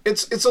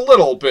 it's a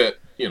little bit...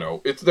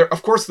 it's there.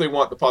 Of course, they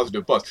want the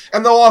positive buzz,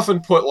 and they'll often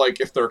put like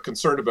if they're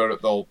concerned about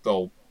it, the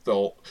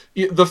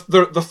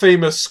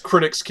famous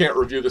critics can't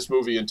review this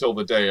movie until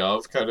the day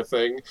of kind of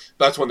thing.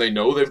 That's when they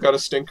know they've got a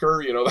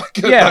stinker,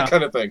 that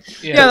kind of thing.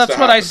 Yeah, that's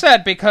what I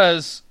said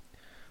because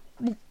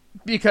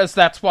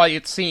that's why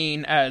it's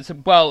seen as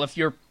well. If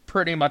you're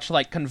pretty much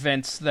like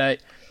convinced that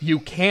you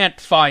can't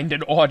find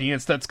an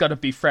audience that's going to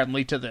be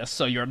friendly to this,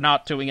 so you're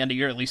not doing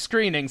any early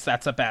screenings,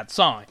 that's a bad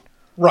sign.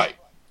 Right.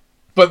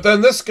 But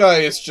then this guy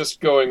is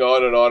just going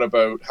on and on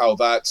about how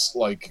that's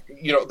like,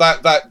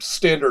 that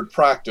standard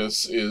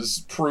practice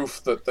is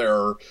proof that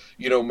they're,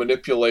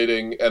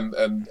 manipulating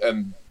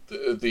and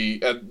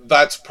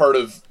that's part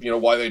of,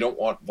 why they don't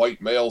want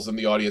white males in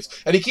the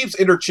audience. And he keeps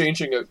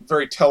interchanging it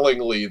very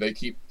tellingly. They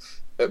keep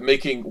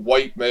making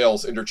white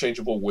males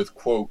interchangeable with,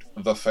 quote,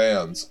 the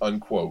fans,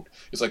 unquote.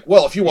 It's like,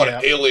 well, if you want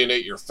to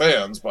alienate your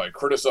fans by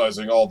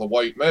criticizing all the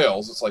white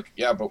males, it's like,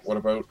 yeah, but what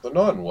about the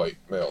non-white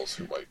males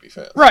who might be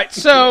fans? Right,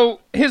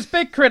 so his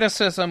big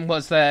criticism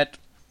was that,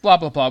 blah,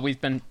 blah, blah, we've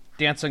been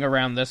dancing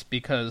around this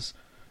because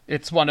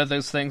it's one of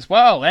those things,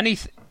 well,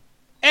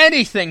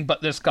 anything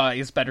but this guy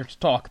is better to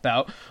talk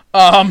about.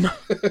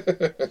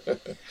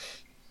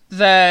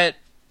 That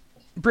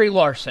Brie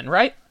Larson,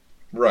 right?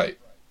 Right.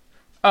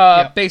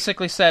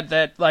 Basically said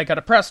that, like, at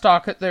a press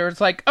talk, there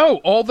was like,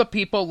 all the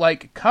people,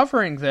 like,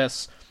 covering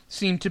this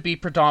seem to be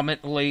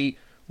predominantly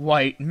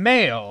white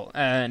male,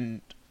 and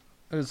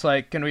it was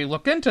like, can we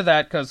look into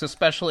that? Because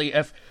especially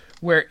if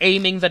we're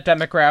aiming the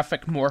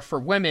demographic more for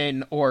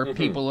women or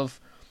people of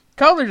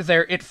color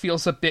there, it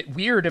feels a bit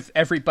weird if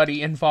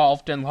everybody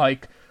involved in,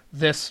 like,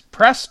 this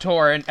press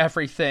tour and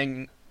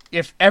everything,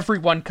 if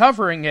everyone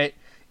covering it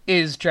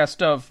is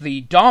just of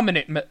the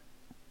dominant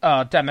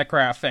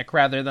demographic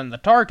rather than the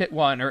target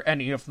one or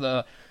any of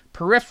the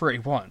periphery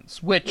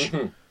ones, which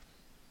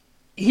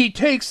he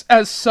takes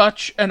as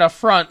such an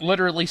affront,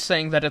 literally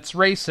saying that it's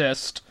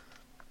racist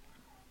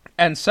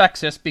and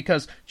sexist,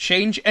 because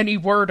change any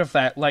word of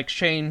that, like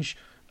change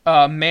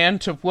man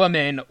to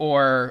woman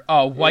or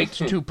white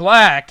to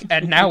black,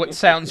 and now it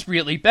sounds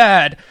really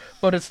bad,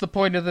 but it's the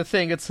point of the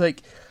thing. It's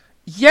like,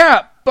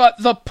 yeah, but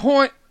the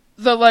point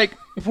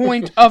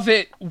of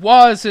it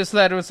is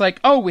that it was like,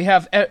 oh, we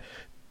have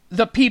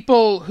the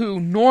people who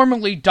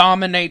normally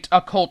dominate a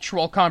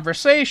cultural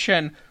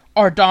conversation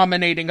are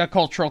dominating a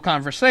cultural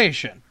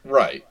conversation.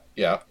 Right,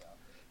 yeah.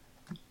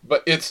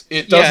 But it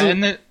doesn't...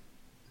 Yeah,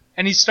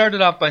 and he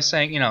started off by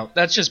saying,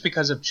 that's just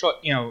because of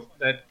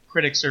that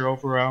critics are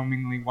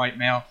overwhelmingly white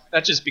male.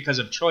 That's just because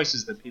of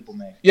choices that people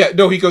make. Yeah,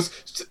 no, he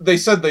goes, they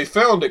said they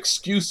found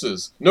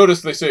excuses.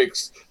 Notice they say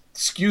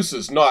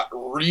excuses, not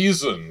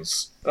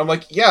reasons. And I'm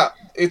like, yeah,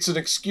 it's an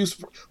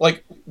excuse.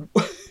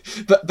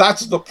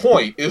 That's the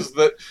point, is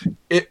that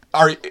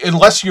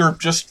unless you're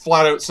just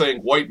flat out saying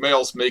white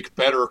males make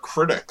better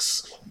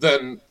critics,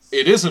 then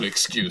it is an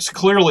excuse.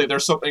 Clearly,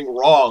 there's something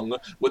wrong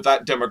with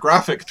that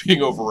demographic being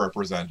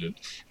overrepresented,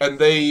 and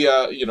they,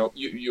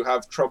 you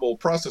have trouble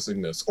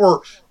processing this,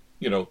 or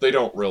they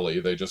don't really.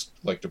 They just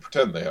like to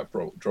pretend they have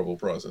trouble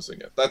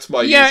processing it. That's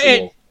my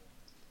usual.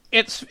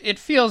 It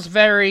feels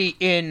very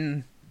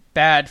in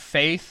bad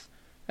faith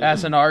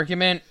as an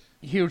argument.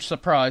 Huge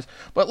surprise.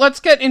 But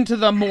let's get into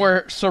the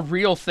more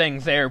surreal thing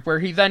there, where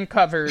he then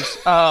covers,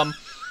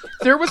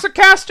 there was a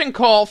casting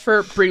call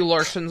for Brie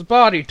Larson's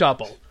body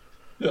double.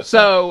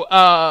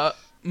 So,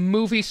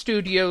 movie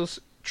studios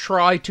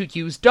try to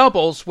use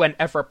doubles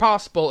whenever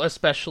possible,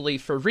 especially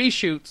for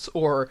reshoots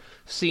or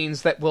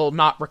scenes that will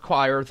not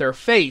require their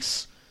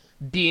face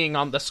being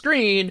on the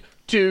screen,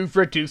 to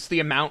reduce the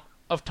amount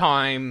of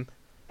time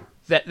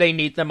that they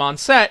need them on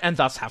set and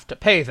thus have to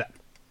pay them.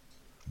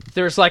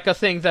 There's like a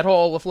thing that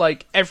all of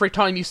like, every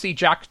time you see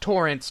Jack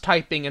Torrance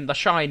typing in The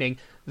Shining,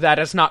 that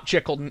is not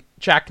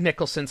Jack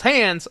Nicholson's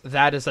hands,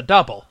 that is a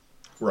double.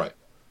 Right.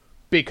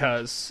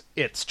 Because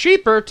it's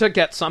cheaper to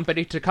get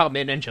somebody to come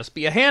in and just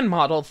be a hand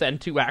model than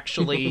to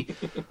actually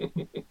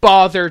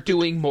bother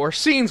doing more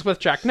scenes with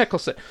Jack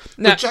Nicholson.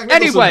 Now, but Jack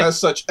Nicholson has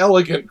such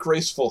elegant,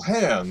 graceful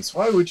hands.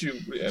 Why would you...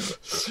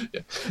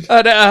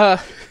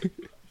 Yeah.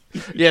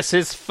 Yes,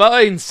 his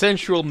fine,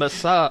 sensual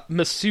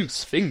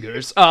masseuse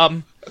fingers.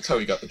 That's how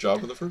he got the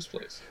job in the first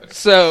place.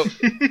 So,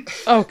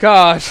 oh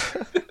god.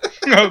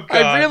 Oh god.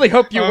 I really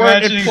hope you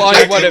weren't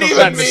implying what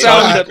it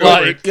sounded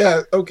like.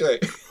 Yeah, okay.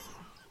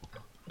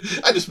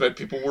 I just meant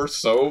people were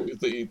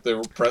they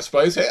were pressed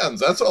by his hands.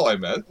 That's all I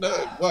meant. No,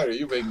 why are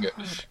you making it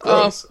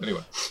gross?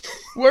 Anyway.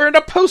 We're in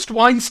a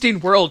post-Weinstein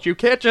world. You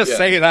can't just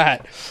say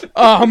that.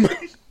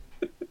 I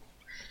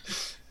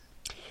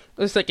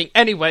was thinking,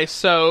 anyway,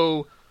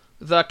 so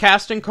the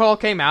casting call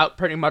came out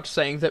pretty much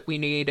saying that we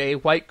need a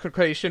white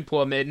Caucasian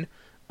woman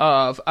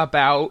of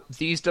about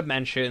these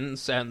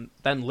dimensions, and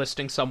then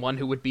listing someone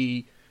who would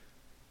be,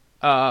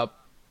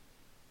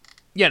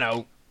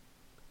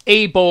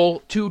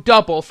 able to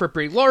double for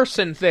Brie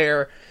Larson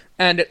there,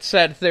 and it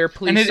said there,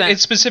 please... And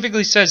it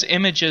specifically says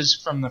images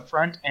from the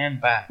front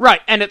and back. Right,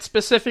 and it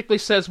specifically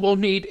says we'll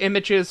need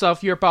images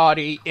of your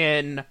body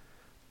in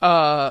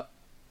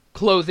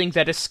clothing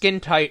that is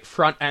skin-tight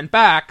front and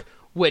back,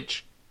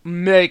 which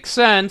makes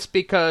sense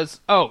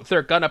because,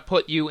 they're gonna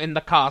put you in the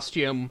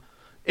costume,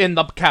 in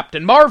the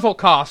Captain Marvel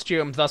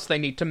costume, thus they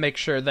need to make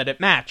sure that it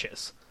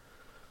matches.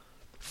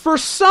 For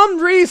some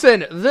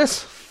reason,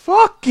 this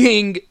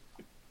fucking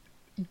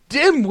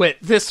dimwit,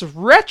 this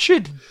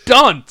wretched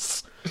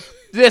dunce,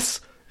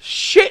 this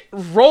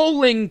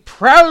shit-rolling,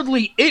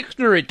 proudly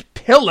ignorant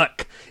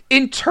pillock,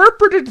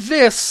 interpreted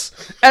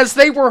this as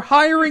they were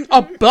hiring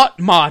a butt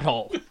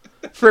model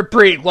for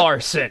Brie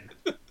Larson.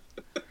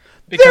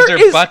 Because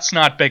their butt's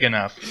not big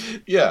enough.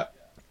 Yeah.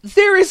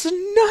 There is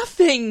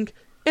nothing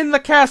in the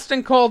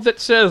casting call that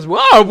says,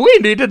 wow, we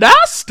need an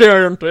ass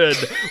stamping.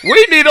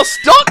 We need a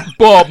stunt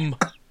bum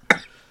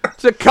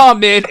to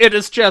come in. It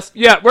is just,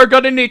 we're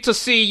going to need to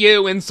see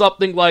you in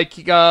something like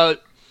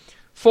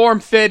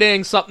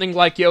form-fitting, something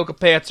like yoga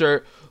pants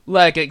or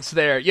leggings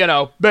there.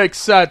 Makes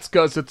sense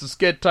because it's a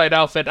skin-tight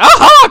outfit.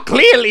 Aha!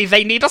 Clearly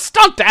they need a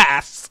stunt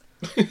ass!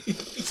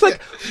 It's like,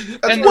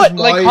 and what?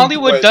 Like,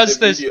 Hollywood does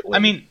this. I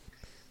mean,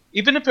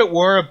 even if it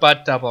were a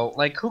butt double,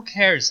 like, who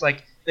cares?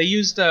 Like, they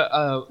used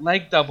a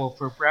leg double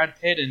for Brad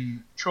Pitt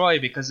and Troy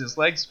because his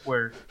legs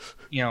were,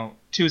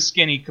 too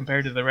skinny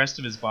compared to the rest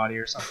of his body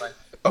or something.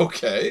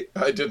 Okay,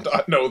 I did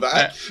not know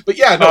that. But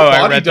yeah, no, I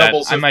body read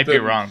doubles. that. I might be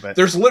wrong, but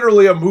there's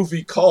literally a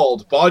movie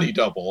called Body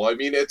Double. I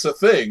mean, it's a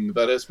thing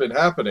that has been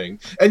happening.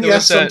 And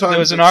yes, sometimes there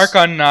was an arc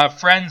on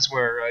Friends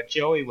where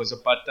Joey was a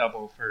butt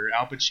double for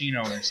Al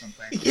Pacino or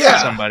something.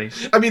 Yeah, somebody.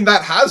 I mean,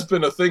 that has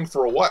been a thing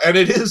for a while, and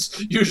it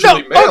is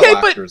usually male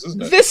actors,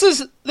 isn't it? This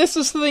is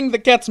the thing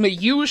that gets me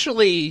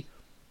usually.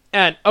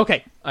 And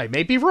okay, I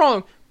may be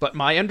wrong, but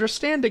my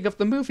understanding of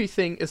the movie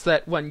thing is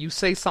that when you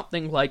say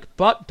something like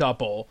butt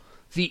double,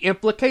 the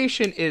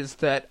implication is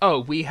that,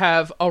 oh, we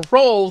have a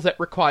role that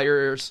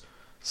requires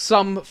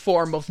some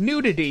form of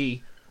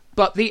nudity,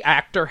 but the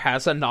actor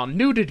has a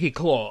non-nudity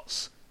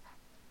clause.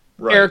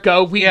 Right.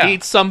 Ergo, we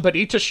need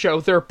somebody to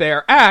show their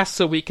bare ass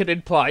so we can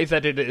imply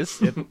that it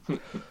is,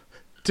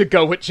 to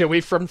go with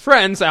Joey from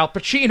Friends, Al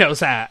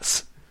Pacino's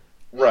ass.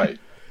 Right.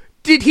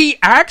 Did he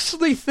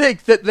actually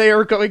think that they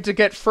are going to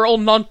get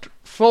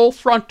full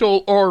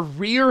frontal or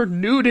rear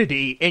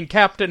nudity in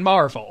Captain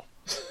Marvel?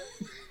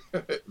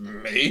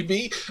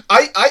 Maybe.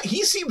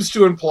 He seems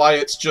to imply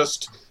it's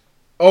just,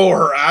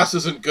 her ass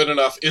isn't good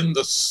enough in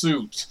the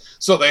suit,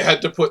 so they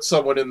had to put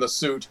someone in the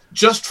suit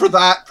just for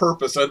that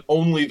purpose and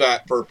only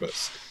that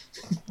purpose.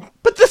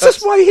 But this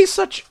is why he's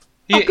such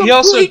he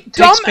also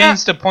takes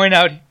pains to point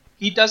out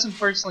he doesn't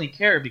personally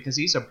care because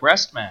he's a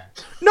breast man.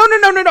 No.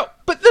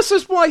 But this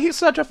is why he's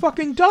such a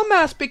fucking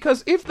dumbass,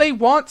 because if they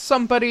want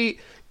somebody,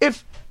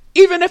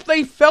 even if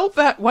they felt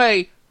that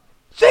way,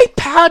 they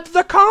pad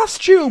the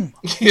costume.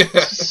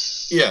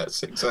 Yes,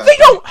 exactly. They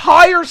don't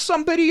hire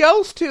somebody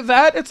else to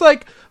that. It's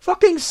like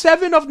fucking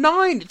 7 of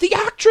 9. The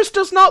actress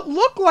does not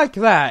look like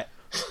that.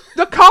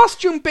 The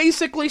costume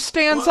basically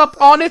stands up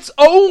on its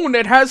own.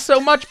 It has so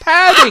much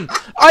padding.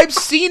 I've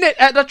seen it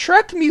at a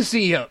Trek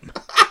museum.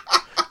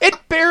 It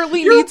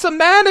barely needs a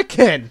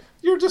mannequin.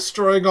 You're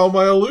destroying all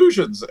my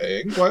illusions,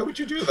 Aang. Why would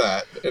you do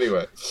that?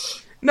 Anyway.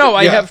 No,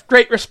 I have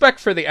great respect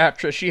for the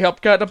actress. She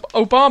helped get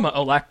Obama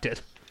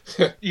elected.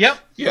 Yep.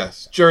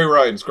 Yes, Jerry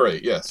Ryan's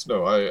great. Yes,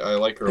 no, I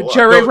like her a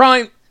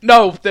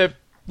lot.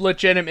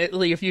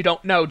 Legitimately, if you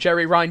don't know,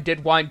 Jerry Ryan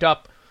did wind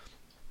up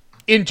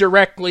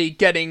indirectly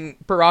getting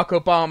Barack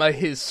Obama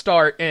his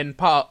start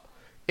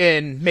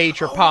in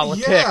major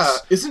politics. Yeah.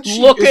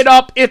 It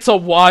up. It's a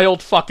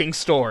wild fucking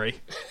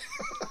story.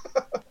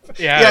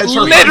 Yeah,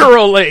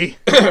 literally.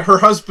 Her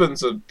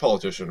husband's a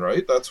politician,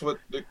 right? That's what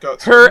it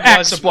got. Her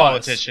ex was a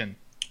politician,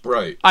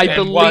 right? I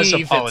believe was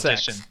a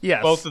politician.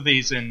 Yes, both of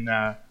these in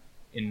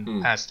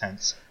past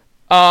tense.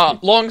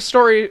 Long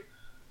story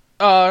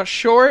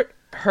short,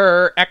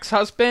 her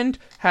ex-husband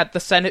had the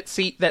Senate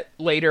seat that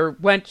later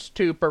went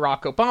to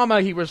Barack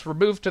Obama. He was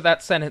removed to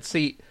that Senate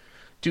seat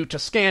due to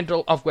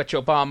scandal, of which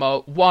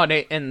Obama won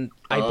it, and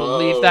I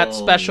believe that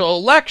special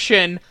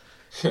election.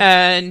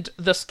 And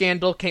the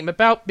scandal came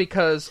about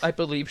because I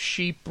believe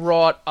she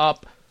brought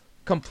up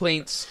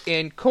complaints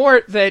in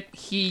court that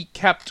he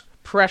kept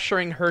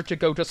pressuring her to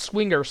go to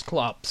swingers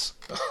clubs.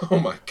 Oh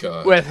my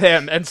god. With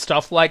him and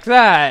stuff like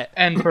that.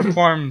 And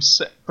perform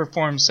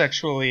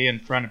sexually in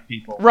front of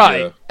people.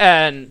 Right. Yeah.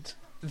 And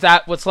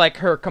that was like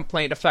her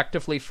complaint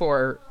effectively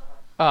for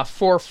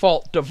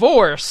fault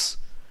divorce.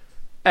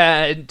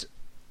 And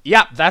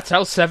yeah, that's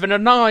how 7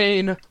 of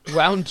 9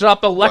 wound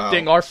up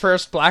electing our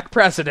first black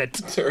president.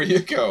 There you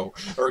go.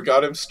 Or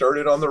got him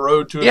started on the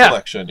road to an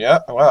election. Yeah,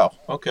 wow.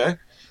 Okay.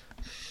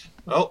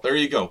 Well, there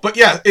you go. But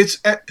yeah, it's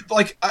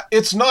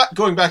it's not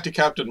going back to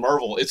Captain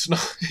Marvel. It's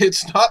not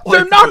like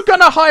they're not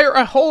going to hire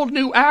a whole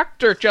new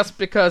actor just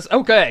because,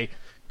 cut,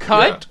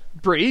 yeah.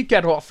 Brie,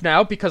 get off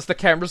now because the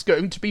camera's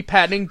going to be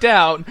panning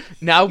down.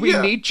 Now we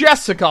need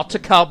Jessica to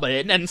come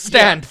in and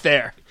stand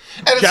there.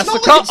 And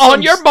Jessica,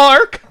 on your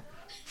mark.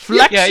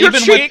 Flex your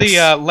even cheeks. with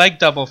the leg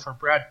double for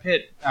Brad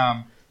Pitt,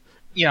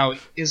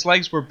 his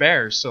legs were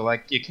bare, so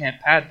you can't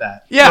pad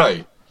that. Yeah,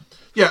 right.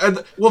 Yeah, and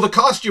the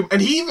costume,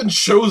 and he even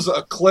shows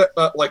a clip,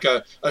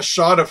 a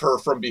shot of her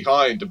from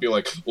behind to be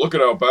like, look at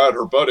how bad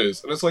her butt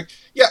is, and it's like,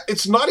 yeah,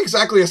 it's not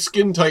exactly a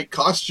skin tight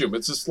costume.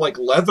 It's this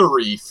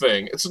leathery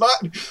thing. It's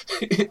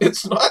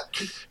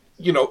not.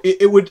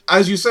 It would,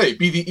 as you say,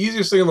 be the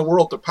easiest thing in the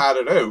world to pad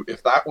it out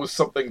if that was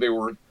something they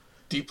were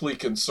deeply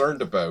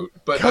concerned about,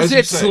 but because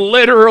it's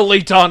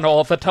literally done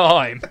all the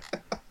time.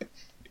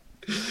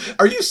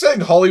 Are you saying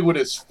Hollywood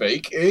is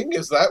fake, Ing?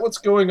 Is that what's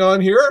going on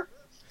here?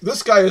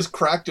 This guy has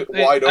cracked it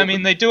wide open. I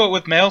mean, they do it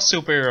with male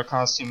superhero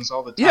costumes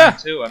all the time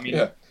too. I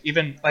mean,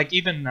 even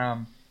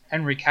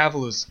Henry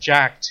Cavill is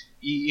jacked.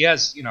 He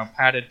has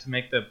padded to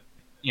make the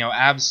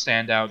abs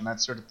stand out and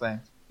that sort of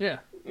thing. Yeah.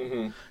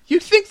 Mm-hmm. You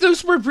think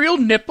those were real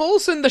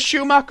nipples in the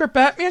Schumacher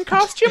Batman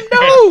costume?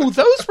 No,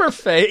 those were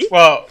fake.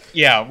 Well,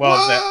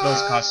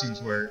 those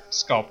costumes were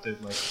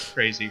sculpted like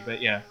crazy, but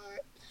yeah.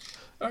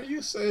 Are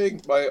you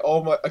saying my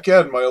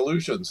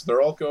illusions? They're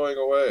all going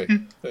away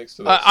thanks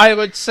to this. I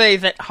would say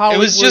that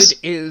Hollywood is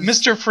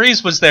Mr.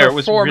 Freeze was there. It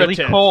was really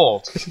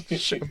cold.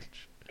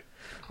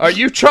 Are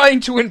you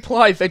trying to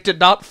imply they did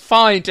not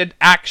find an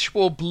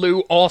actual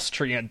blue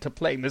Austrian to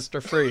play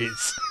Mr.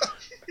 Freeze?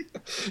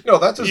 No,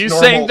 that's his You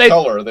normal saying they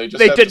color. They just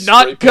they had to did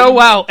not spray go paint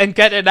him. out and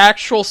get an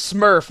actual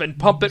Smurf and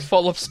pump it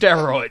full of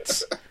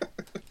steroids.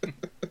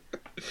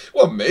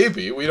 Well,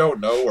 maybe. We don't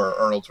know where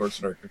Arnold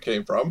Schwarzenegger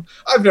came from.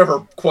 I've never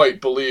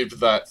quite believed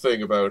that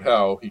thing about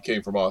how he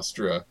came from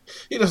Austria.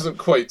 He doesn't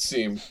quite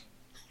seem...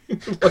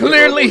 like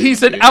Clearly, a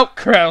he's an human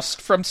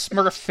outcast from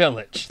Smurf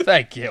Village.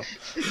 Thank you.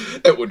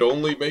 being. It would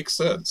only make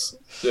sense.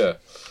 Yeah.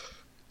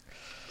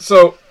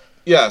 So,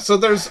 yeah, so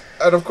there's...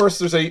 And of course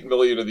there's 8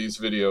 million of these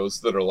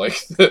videos that are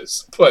like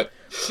this, but...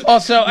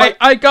 Also,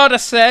 I gotta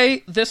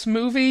say, this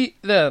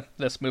video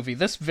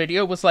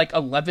was like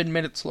 11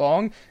 minutes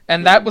long,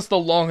 and that was the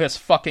longest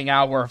fucking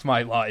hour of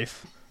my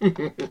life.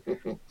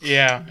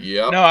 Yeah.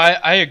 Yep. No,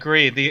 I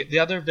agree. The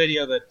other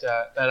video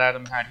that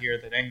Adam had here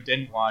that Eng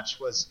didn't watch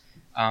was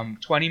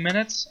 20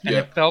 minutes, and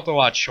Yeah. it felt a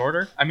lot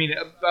shorter. I mean,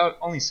 about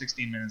only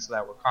 16 minutes of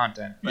that were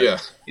content, but Yeah.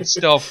 it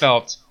still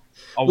felt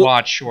a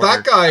lot shorter.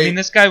 that guy- I mean,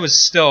 this guy was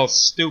still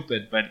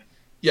stupid, but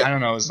Yeah. I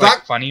don't know, it was That-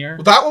 like funnier.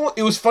 That one,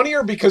 it was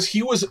funnier because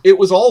it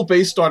was all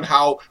based on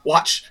how,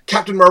 watch,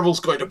 Captain Marvel's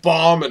going to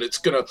bomb and it's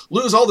going to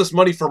lose all this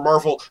money for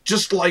Marvel,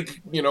 just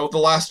like, The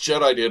Last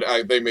Jedi did.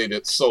 They made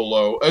it so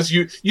low. As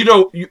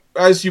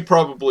as you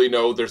probably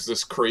know, there's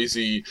this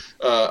crazy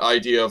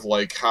idea of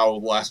like how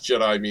Last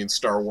Jedi means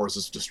Star Wars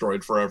is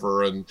destroyed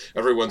forever, and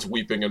everyone's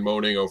weeping and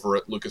moaning over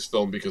at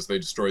Lucasfilm because they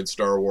destroyed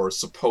Star Wars,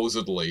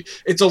 supposedly.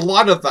 It's a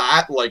lot of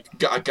that, like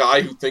a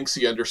guy who thinks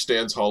he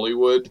understands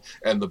Hollywood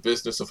and the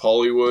business of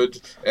Hollywood,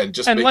 and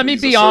just And making let me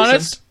these be assertions.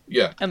 honest.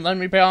 Yeah, And let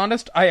me be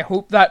honest, I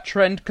hope that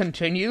trend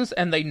continues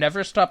and they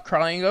never stop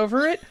crying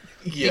over it.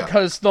 yeah,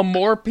 Because the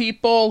more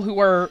people who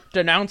are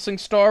denouncing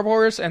Star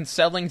Wars and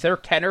selling their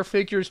Kenner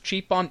figures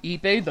cheap on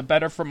eBay, the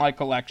better for my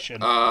collection.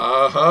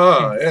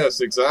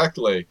 yes,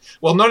 exactly.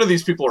 Well, none of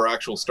these people are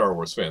actual Star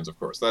Wars fans, of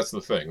course. That's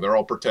the thing. They're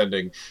all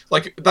pretending.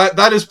 Like,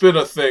 that has been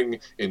a thing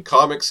in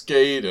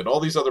Comicsgate and all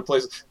these other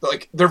places.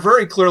 Like, they're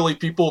very clearly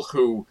people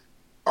who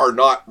are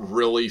not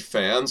really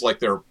fans, like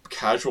they're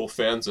casual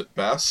fans at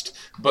best,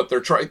 but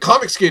they're trying.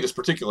 Comicsgate is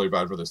particularly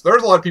bad for this.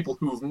 There's a lot of people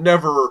who've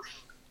never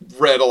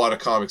read a lot of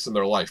comics in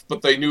their life,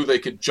 but they knew they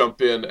could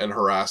jump in and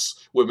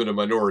harass women and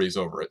minorities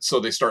over it. So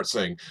they start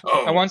saying,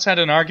 "Oh, I once had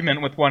an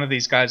argument with one of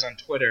these guys on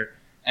Twitter,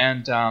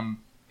 and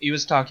he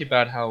was talking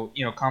about how,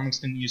 comics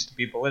didn't used to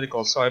be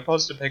political, so I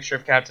posted a picture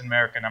of Captain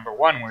America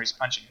 #1 where he's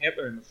punching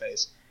Hitler in the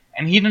face,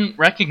 and he didn't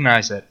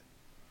recognize it.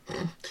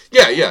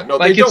 yeah, no,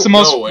 Like, they it's don't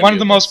know one any of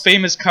the most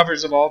famous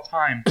covers of all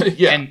time.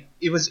 Yeah. And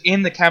it was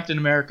in the Captain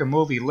America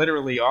movie,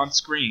 literally on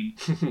screen,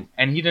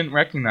 and he didn't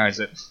recognize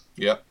it.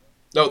 Yeah.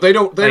 No, they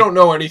don't. They Like- don't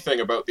know anything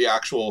about the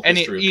actual And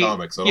history he- of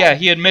comics at yeah, all.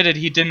 he admitted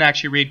he didn't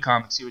actually read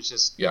comics. He was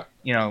just, Yeah.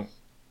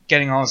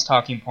 getting all his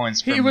talking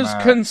points from... He was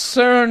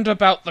concerned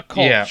about the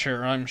yeah.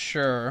 culture, I'm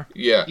sure.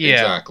 Yeah, Yeah.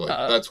 exactly.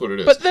 That's what it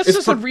is. But this It's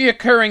is a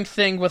reoccurring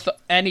thing with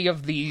any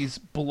of these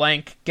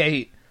blank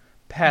gate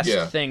pest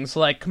Yeah. things,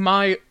 like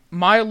Milo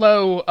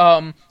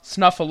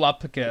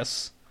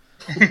Snuffleupagus.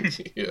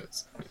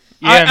 yes.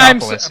 Yeah, I'm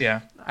Annapolis, so-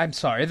 yeah. I'm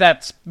sorry,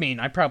 that's mean.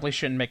 I probably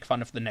shouldn't make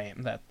fun of the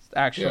name. That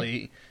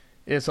actually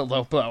is a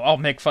low blow. I'll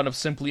make fun of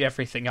simply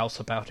everything else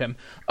about him.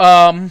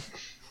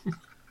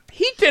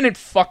 He didn't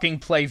fucking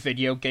play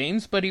video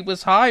games, but he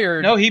was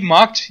hired. No, he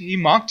mocked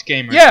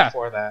gamers Yeah,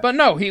 before that. but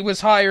no, he was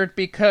hired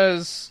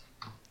because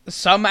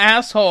some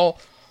asshole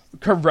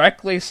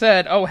correctly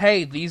said, "Oh,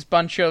 hey, these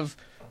bunch of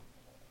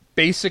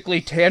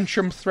basically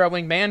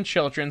tantrum-throwing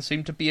man-children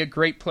seem to be a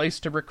great place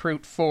to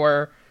recruit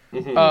for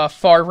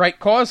far-right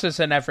causes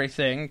and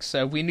everything,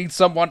 so we need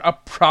someone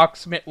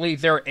approximately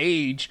their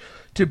age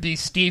to be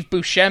Steve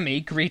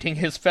Buscemi greeting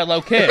his fellow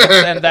kids,"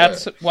 and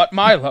that's what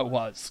Milo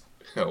was.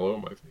 Hello,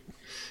 my friend.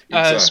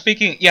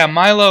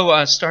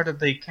 Milo started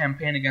the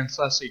campaign against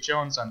Leslie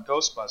Jones on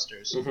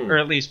Ghostbusters, Mm-hmm. or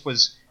at least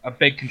was a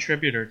big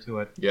contributor to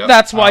it. Yeah.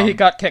 That's why he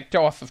got kicked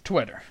off of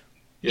Twitter.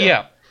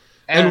 Yeah.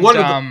 And And, one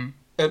of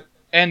the-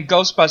 and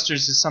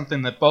Ghostbusters is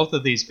something that both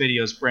of these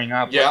videos bring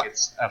up. Yeah. Like,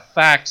 it's a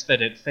fact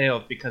that it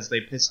failed because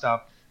they pissed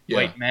off Yeah.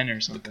 white men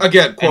or something.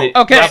 Again, And quote, it,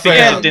 Okay, not because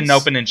fans. it didn't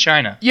open in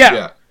China.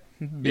 Yeah,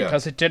 Yeah.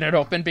 because it didn't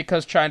open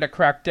because China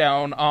cracked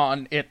down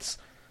on its,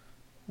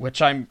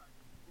 which I'm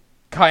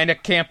kind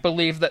of can't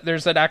believe that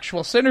there's an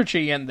actual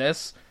synergy in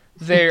this.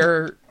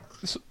 Their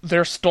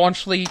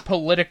staunchly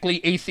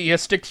politically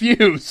atheistic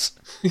views.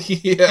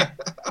 yeah.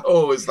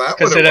 Oh, is that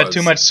Because what it it had was?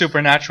 too much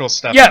supernatural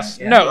stuff. Yes,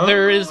 in it. no,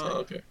 there is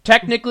Okay.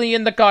 technically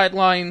in the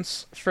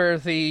guidelines for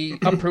the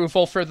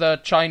approval for the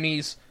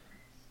Chinese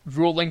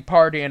ruling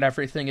party and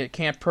everything, it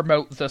can't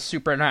promote the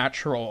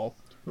supernatural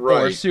or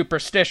Right.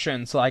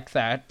 superstitions like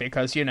that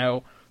because,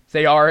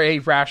 they are a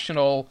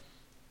rational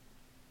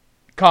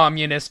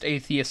communist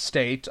atheist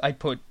state. I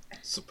put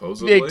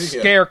Supposedly. big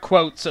scare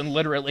quotes in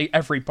literally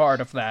every part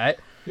of that.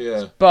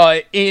 Yeah.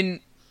 But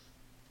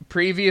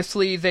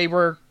previously they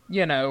were,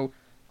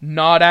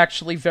 not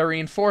actually very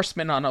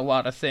enforcement on a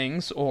lot of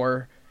things,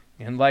 or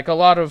in like a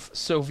lot of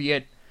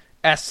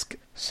Soviet-esque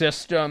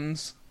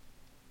systems,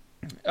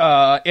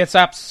 it's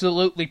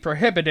absolutely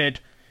prohibited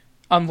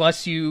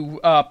unless you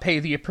pay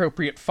the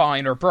appropriate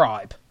fine or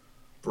bribe.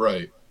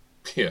 Right.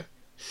 Yeah.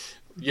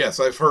 Yes,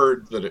 I've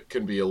heard that it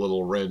can be a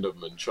little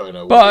random in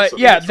China. But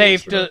yeah,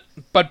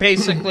 but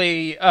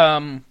basically,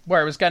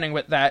 where I was getting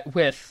with that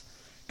with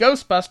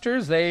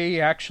Ghostbusters, they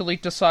actually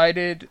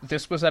decided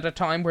this was at a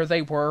time where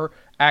they were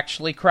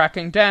actually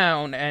cracking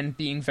down and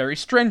being very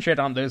stringent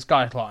on those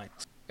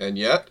guidelines. And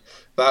yet,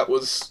 that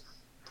was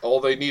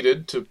all they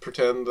needed to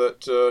pretend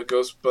that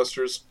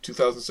Ghostbusters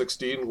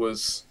 2016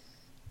 was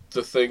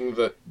the thing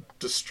that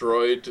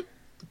destroyed,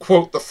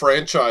 quote, the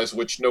franchise,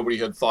 which nobody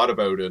had thought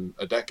about in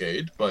a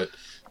decade, but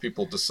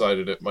people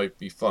decided it might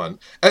be fun.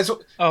 And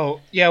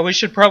so, we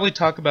should probably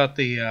talk about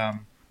the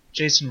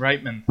Jason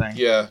Reitman thing.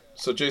 Yeah,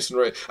 so Jason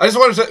Reitman. I just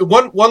want to say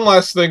one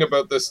last thing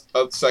about this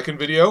second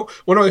video.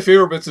 One of my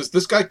favorite bits is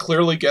this guy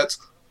clearly gets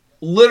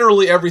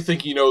literally everything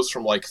he knows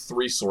from like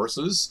 3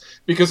 sources,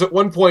 because at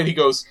one point he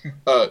goes,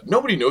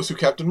 nobody knows who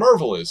Captain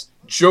Marvel is.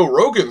 Joe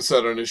Rogan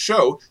said on his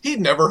show he'd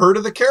never heard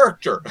of the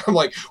character. I'm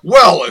like,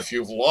 well, if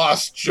you've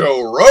lost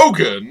Joe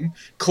Rogan,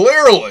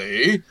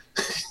 clearly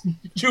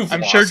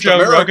I'm sure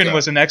Joe Rogan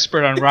was an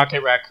expert on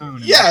Rocket Raccoon,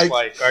 and yeah, that's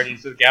why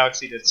Guardians of the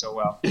Galaxy did so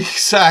well.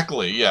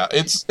 Exactly, yeah.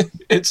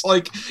 It's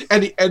like,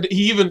 and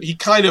he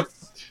kind of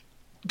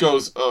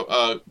goes,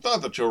 not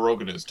that Joe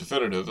Rogan is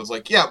definitive. It's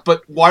like, yeah,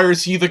 but why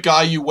is he the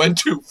guy you went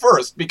to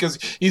first? Because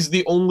he's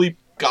the only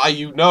guy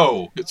you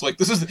know. It's like,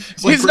 it's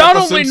like he's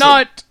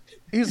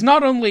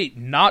not only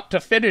not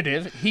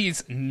definitive,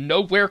 he's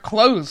nowhere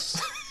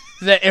close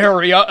the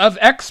area of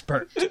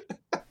expert.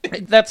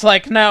 That's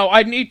like, now,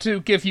 I need to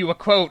give you a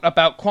quote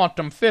about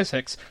quantum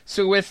physics,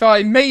 so if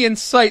I may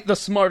incite the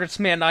smartest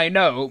man I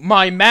know,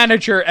 my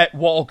manager at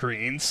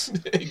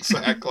Walgreens.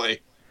 Exactly.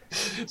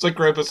 It's like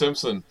Grandpa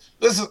Simpson.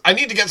 I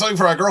need to get something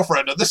for my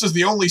girlfriend, and this is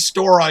the only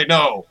store I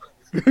know.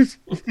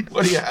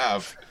 What do you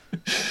have?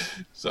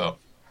 So,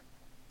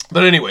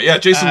 but anyway, yeah,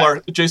 Jason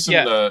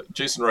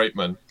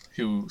Reitman,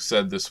 who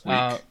said this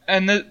week,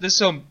 and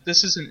this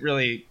isn't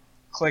really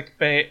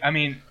clickbait. I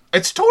mean,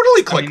 it's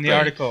totally clickbait. The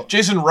article.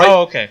 Jason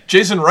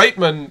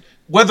Reitman,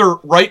 whether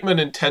Reitman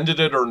intended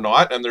it or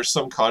not, and there's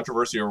some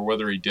controversy over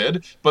whether he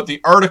did, but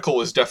the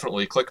article is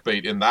definitely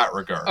clickbait in that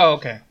regard. Oh,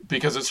 okay.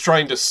 Because it's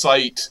trying to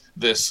cite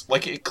this,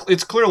 like,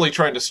 it's clearly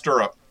trying to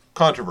stir up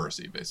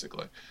controversy,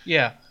 basically.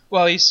 Yeah.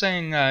 Well, he's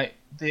saying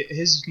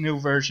his new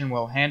version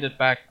will hand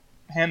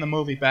the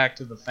movie back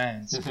to the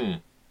fans,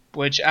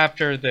 which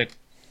after the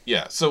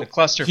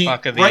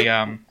clusterfuck of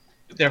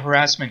the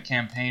harassment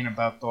campaign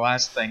about the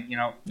last thing,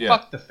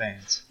 fuck the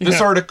fans.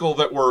 This article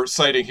that we're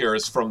citing here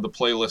is from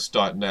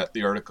theplaylist.net.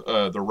 The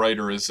article, the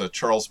writer is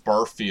Charles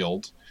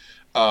Barfield,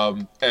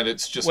 and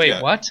it's just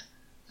what?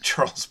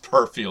 Charles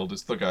Barfield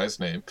is the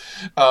guy's name.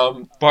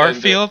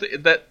 Barfield?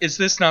 Is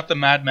this not the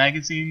Mad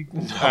Magazine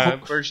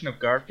version of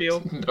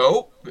Garfield?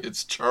 Nope,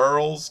 it's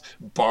Charles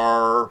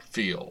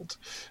Barfield,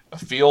 a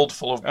field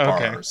full of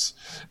bars.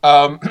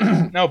 No,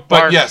 Barf.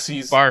 But yes,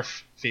 he's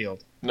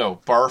Barfield. No,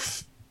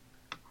 Barf.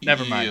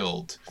 Never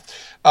mind.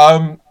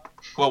 Well,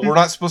 we're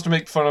not supposed to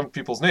make fun of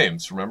people's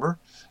names, remember?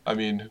 I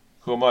mean,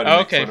 who am I to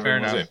make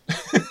fun of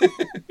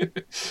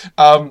people's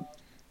names?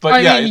 But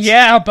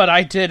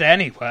I did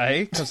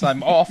anyway, because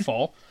I'm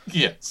awful.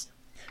 Yes.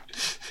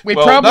 We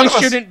probably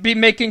shouldn't be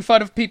making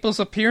fun of people's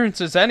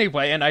appearances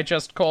anyway, and I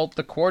just called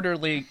the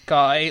Quarterly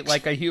guy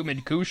like a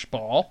human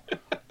gooseball.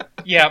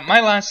 Yeah,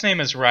 my last name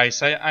is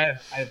Rice. I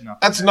have nothing.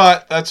 That's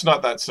not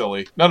that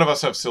silly. None of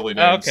us have silly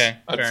names,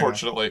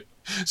 unfortunately.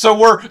 So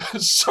we're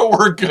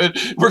good.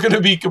 We're going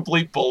to be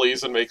complete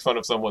bullies and make fun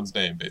of someone's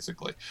name,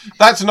 basically.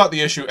 That's not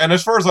the issue. And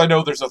as far as I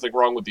know, there's nothing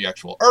wrong with the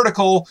actual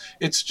article.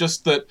 It's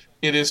just that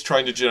it is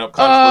trying to gin up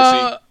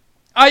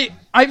controversy.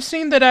 I've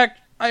seen that.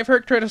 I've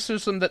heard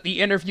criticism that the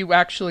interview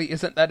actually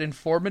isn't that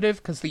informative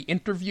because the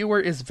interviewer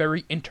is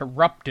very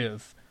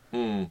interruptive.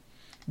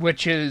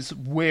 Which is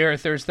where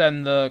there's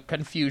then the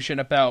confusion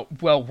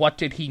about, well, what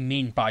did he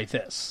mean by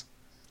this?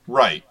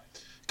 Right.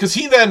 Because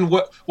he then,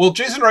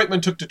 Jason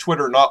Reitman took to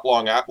Twitter not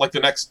long after, like the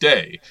next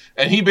day,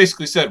 and he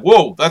basically said,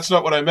 whoa, that's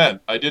not what I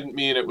meant. I didn't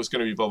mean it was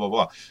going to be blah, blah,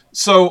 blah.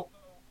 So,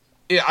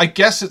 I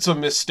guess it's a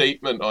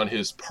misstatement on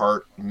his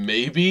part,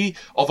 maybe,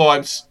 although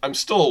I'm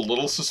still a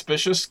little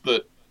suspicious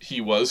that he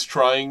was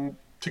trying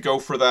to go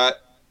for that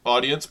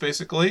audience,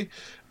 basically.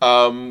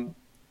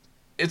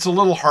 It's a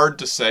little hard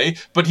to say,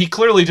 but he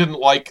clearly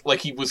didn't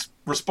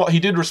he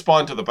did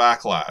respond to the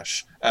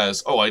backlash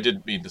as, I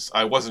didn't mean to,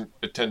 I wasn't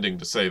intending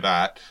to say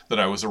that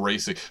I was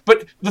erasing.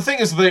 But the thing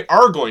is, they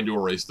are going to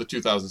erase the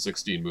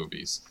 2016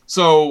 movies.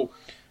 So,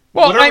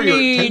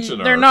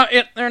 they're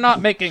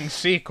not making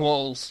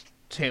sequels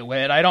to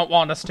it. I don't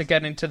want us to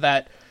get into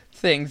that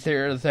thing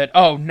there that,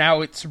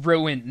 now it's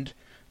ruined.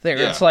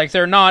 It's like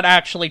they're not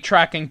actually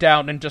tracking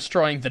down and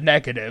destroying the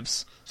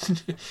negatives.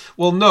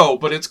 Well, no,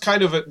 but it's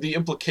kind of the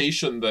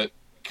implication that,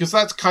 because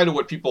that's kind of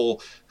what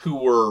people who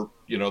were,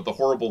 the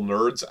horrible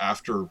nerds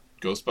after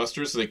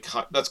Ghostbusters,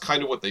 that's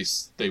kind of what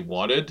they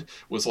wanted,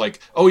 was like,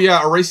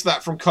 erase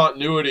that from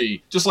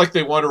continuity, just like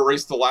they want to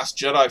erase The Last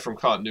Jedi from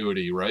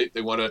continuity, right?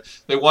 They want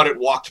it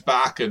walked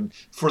back, and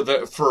for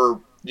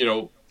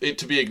it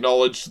to be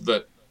acknowledged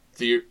that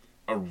the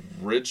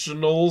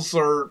originals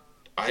are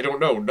I don't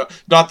know.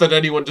 Not that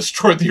anyone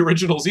destroyed the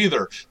originals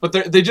either, but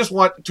they just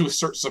want to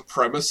assert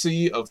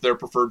supremacy of their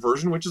preferred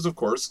version, which is, of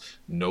course,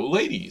 no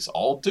ladies,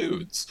 all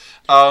dudes.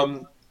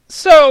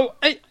 So,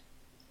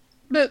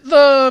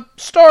 the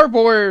Star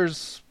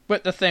Wars,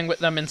 with the thing with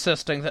them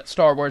insisting that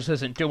Star Wars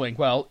isn't doing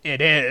well,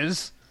 it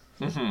is.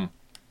 Mm-hmm.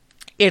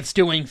 It's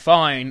doing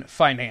fine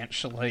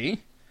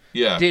financially.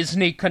 Yeah.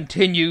 Disney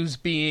continues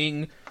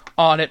being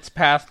on its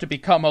path to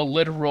become a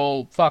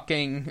literal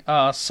fucking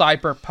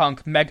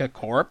cyberpunk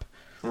megacorp.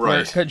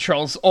 Where it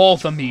controls all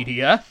the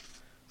media.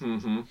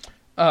 Mm-hmm.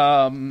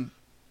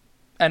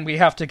 And we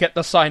have to get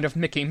the sign of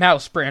Mickey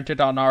Mouse branded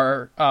on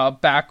our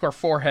back or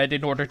forehead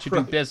in order to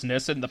do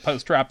business in the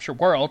post-Rapture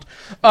world.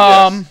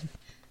 Yes.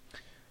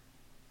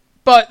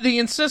 But the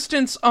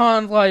insistence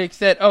on, like,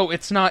 that,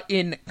 it's not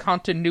in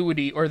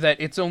continuity, or that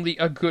it's only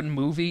a good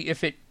movie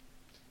if it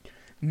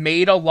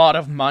made a lot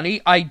of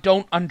money, I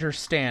don't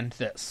understand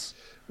this.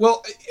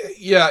 Well,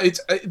 yeah,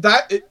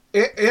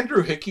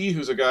 Andrew Hickey,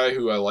 who's a guy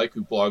who I like,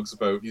 he's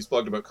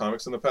blogged about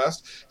comics in the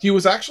past. He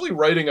was actually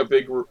writing a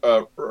big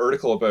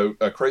article about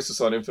Crisis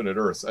on Infinite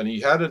Earths, and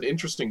he had an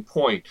interesting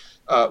point,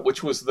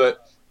 which was that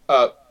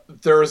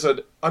there is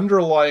an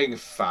underlying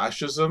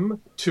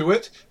fascism to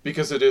it,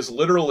 because it is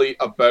literally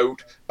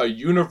about a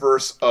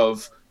universe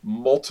of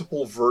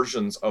multiple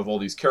versions of all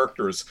these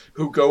characters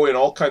who go in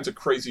all kinds of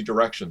crazy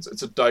directions.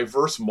 It's a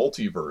diverse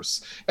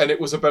multiverse. And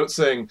it was about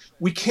saying,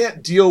 we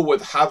can't deal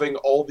with having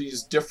all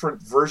these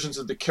different versions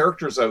of the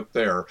characters out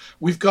there.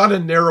 We've got to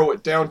narrow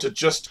it down to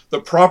just the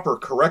proper,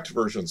 correct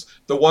versions,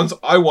 the ones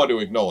I want to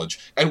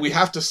acknowledge. And we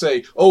have to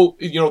say,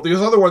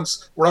 these other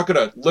ones, we're not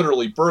going to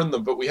literally burn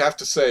them, but we have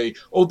to say,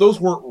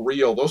 those weren't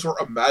real. Those were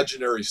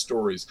imaginary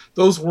stories.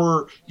 Those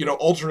were,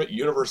 alternate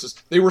universes.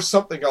 They were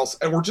something else.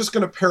 And we're just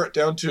going to pare it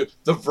down to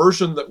the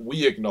version that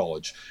we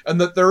acknowledge. And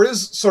that there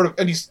is sort of,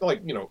 and he's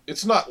like,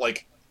 it's not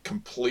like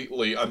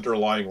completely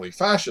underlyingly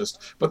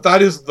fascist, but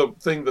that is the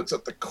thing that's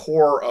at the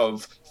core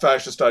of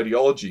fascist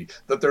ideology,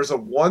 that there's a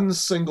one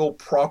single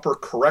proper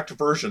correct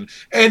version.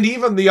 And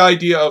even the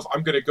idea of,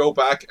 I'm going to go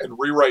back and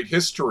rewrite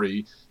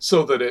history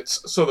so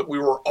that we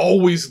were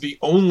always the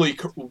only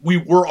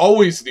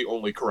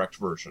correct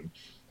version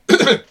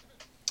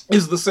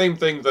is the same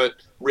thing that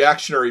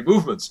reactionary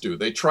movements do.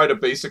 They try to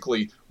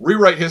basically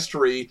rewrite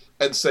history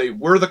and say,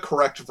 we're the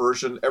correct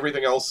version,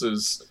 everything else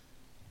is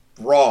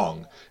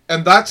wrong.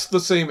 And that's the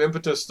same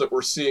impetus that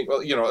we're seeing. Well,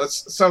 that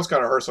sounds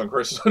kind of harsh on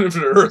Crisis on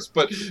Infinite Earths,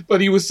 but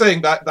he was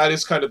saying that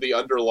is kind of the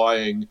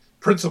underlying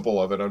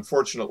principle of it,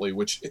 unfortunately,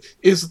 which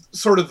is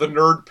sort of the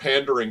nerd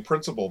pandering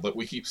principle that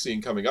we keep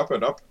seeing coming up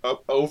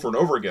over and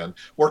over again,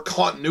 where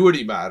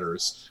continuity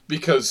matters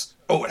because,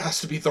 it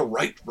has to be the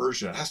right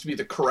version. It has to be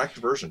the correct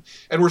version.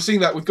 And we're seeing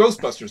that with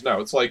Ghostbusters now.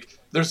 It's like,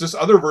 there's this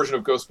other version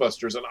of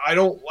Ghostbusters, and I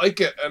don't like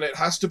it, and it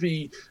has to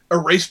be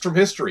erased from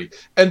history.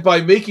 And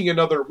by making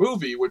another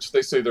movie, which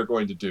they say they're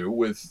going to do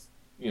with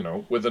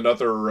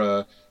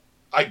another...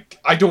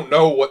 I don't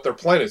know what their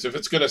plan is. If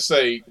it's going to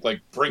say,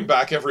 like, bring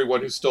back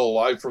everyone who's still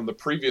alive from the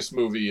previous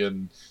movie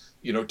and,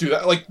 do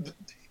that. Like,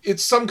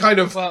 it's some kind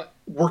of...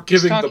 we're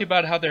giving talking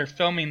about how they're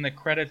filming the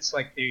credits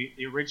like the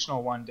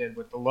original one did,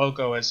 with the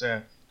logo as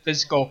a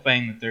physical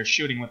thing that they're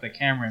shooting with a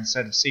camera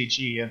instead of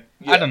CG. And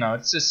I don't know,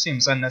 it just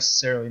seems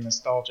unnecessarily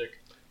nostalgic.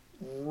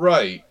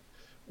 Right.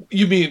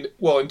 You mean,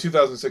 well, in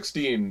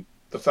 2016,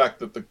 the fact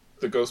that the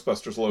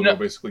Ghostbusters logo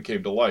basically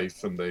came to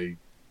life and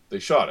they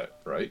shot it,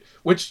 right?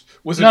 Which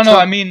was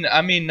I mean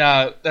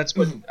that's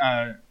what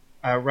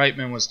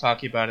Reitman was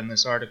talking about in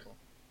this article.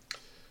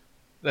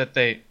 That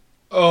they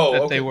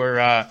they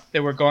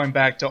were going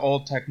back to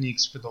old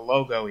techniques for the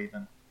logo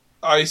even.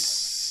 I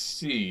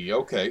see.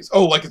 Okay.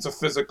 Oh, like it's a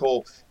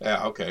physical.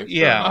 Yeah. Okay.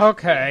 Yeah.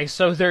 Okay.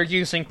 So they're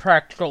using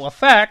practical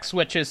effects,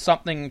 which is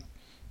something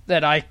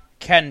that I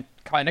can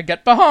kind of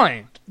get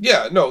behind.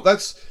 Yeah. No,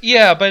 that's.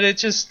 Yeah, but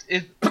it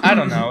I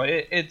don't know.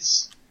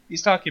 It's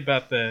he's talking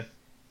about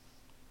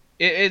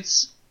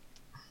it's.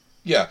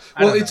 Yeah.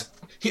 Well,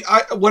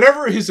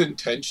 whatever his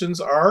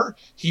intentions are,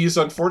 he's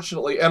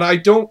unfortunately, and I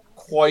don't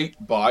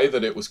quite buy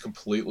that it was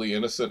completely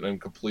innocent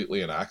and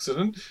completely an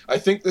accident. I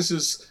think this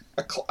is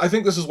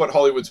what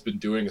Hollywood's been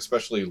doing,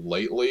 especially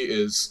lately,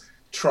 is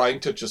trying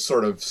to just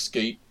sort of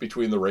skate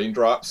between the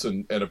raindrops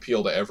and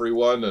appeal to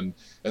everyone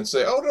and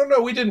say, oh,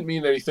 no, we didn't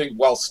mean anything,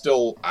 while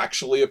still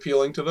actually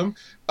appealing to them.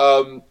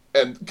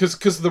 And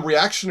because the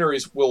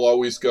reactionaries will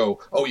always go,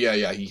 oh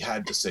yeah, he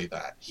had to say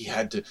that, he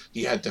had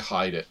to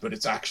hide it, but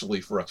it's actually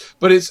for us.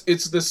 But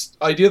it's this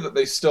idea that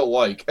they still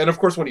like. And of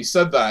course, when he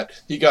said that,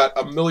 he got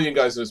a million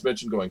guys in his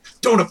mention going,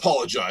 don't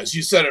apologize,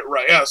 you said it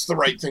right, yeah, it's the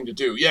right thing to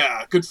do,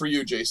 yeah, good for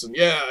you, Jason,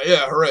 yeah,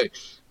 hooray.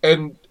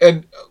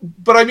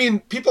 But I mean,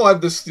 people have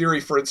this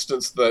theory, for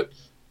instance, that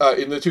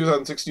in the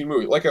 2016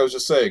 movie, like I was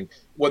just saying,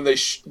 when they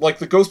like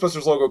the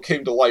Ghostbusters logo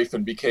came to life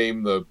and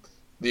became the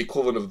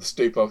equivalent of the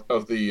Stay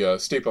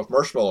Puft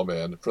Marshmallow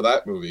Man for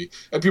that movie,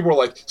 and people were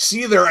like,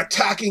 see, they're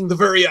attacking the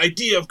very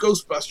idea of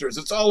Ghostbusters.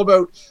 It's all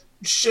about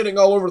shitting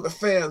all over the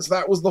fans.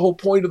 That was the whole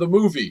point of the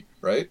movie,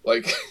 right?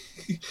 Like,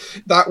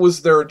 that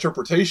was their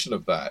interpretation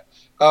of that.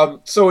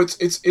 So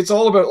it's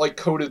all about like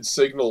coded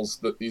signals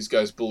that these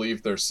guys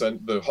believe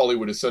the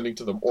Hollywood is sending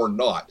to them or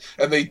not,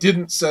 and they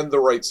didn't send the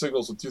right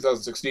signals in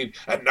 2016,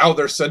 and now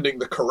they're sending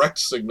the correct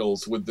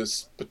signals with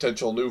this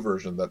potential new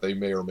version that they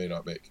may or may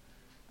not make.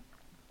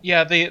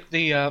 Yeah,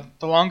 the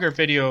longer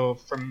video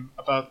from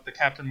about the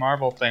Captain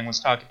Marvel thing was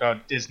talking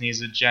about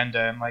Disney's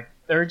agenda, and like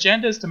their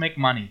agenda is to make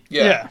money.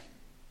 Yeah.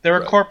 They're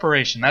a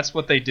corporation. That's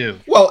what they do.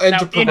 Well, and Now,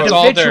 to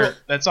promote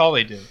That's all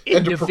they do.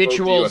 and to promote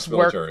the US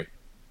military.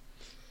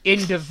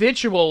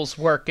 Individuals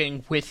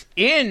working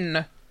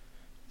within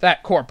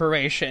that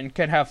corporation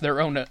can have their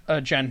own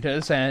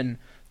agendas and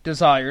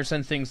desires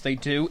and things they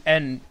do,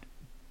 and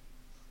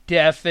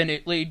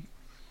definitely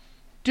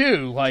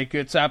do. Like,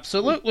 it's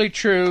absolutely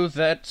true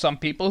that some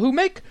people who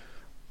make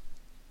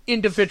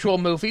individual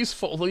movies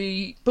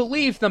fully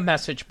believe the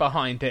message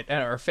behind it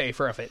and are in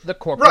favor of it. The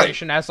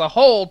corporation as a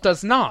whole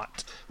does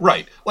not.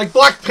 Right. Like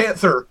Black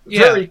Panther,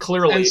 very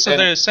clearly. And so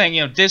they're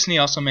saying, Disney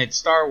also made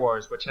Star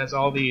Wars, which has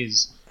all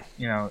these,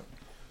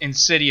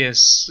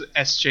 insidious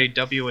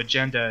SJW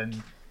agenda,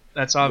 and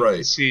that's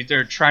obviously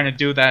they're trying to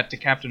do that to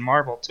Captain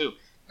Marvel too.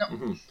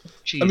 No,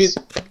 jeez. I mean,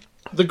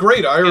 the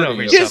great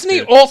irony is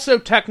Disney also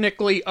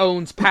technically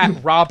owns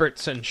Pat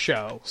Robertson's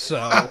show, so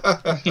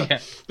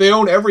they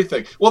own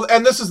everything. Well,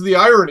 and this is the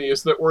irony,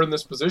 is that we're in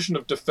this position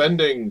of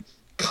defending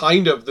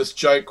kind of this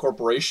giant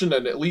corporation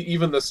and at least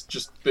even this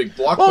just big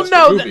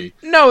blockbuster movie.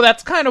 No,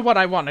 that's kind of what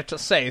I wanted to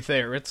say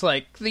there. It's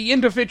like the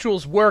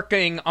individuals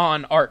working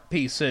on art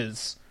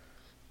pieces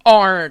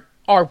are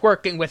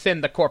working within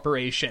the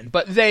corporation,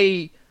 but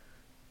they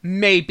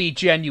may be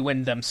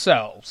genuine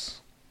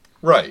themselves.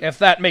 Right. If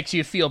that makes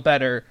you feel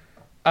better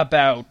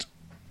about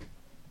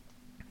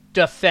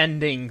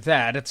defending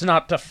that. It's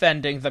not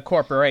defending the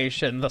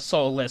corporation, the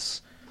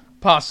soulless,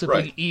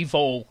 possibly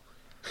evil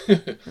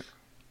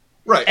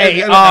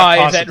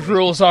AI that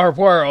rules our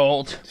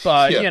world,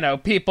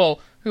 but,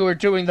 people who are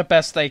doing the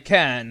best they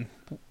can,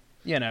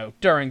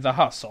 during the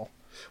hustle.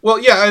 Well,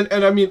 yeah,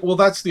 and I mean,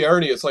 that's the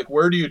irony. It's like,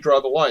 where do you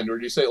draw the line? Or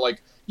do you say,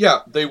 like,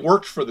 yeah, they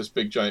worked for this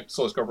big, giant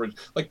soulless corporation?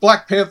 Like,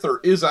 Black Panther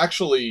is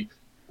actually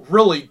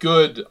really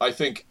good, I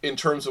think, in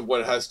terms of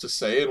what it has to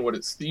say and what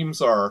its themes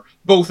are,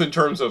 both in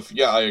terms of,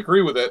 I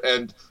agree with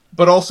it,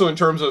 but also in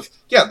terms of,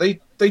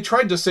 they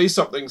tried to say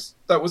something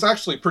that was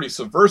actually pretty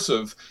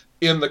subversive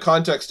in the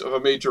context of a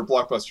major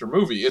blockbuster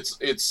movie.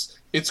 It's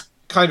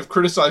kind of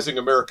criticizing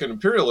American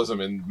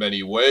imperialism in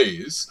many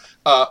ways,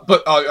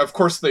 but of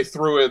course they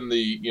threw in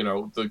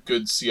the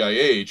good CIA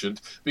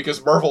agent,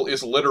 because Marvel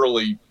is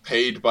literally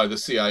paid by the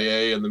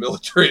CIA and the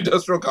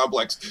military-industrial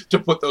complex to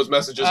put those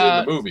messages in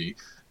the movie.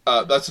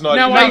 That's not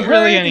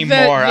really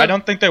anymore. I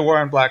don't think they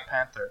were in Black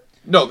Panther.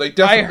 No, they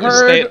definitely.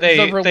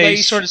 I heard they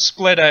sort of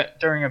split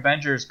during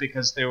Avengers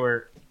because they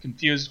were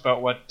confused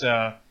about what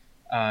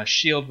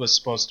S.H.I.E.L.D. was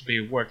supposed to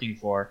be working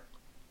for.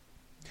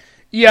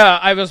 Yeah,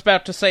 I was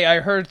about to say,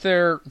 I heard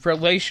their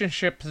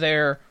relationship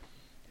there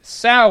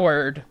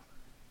soured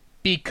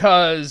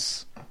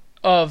because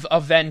of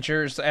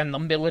Avengers, and the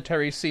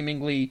military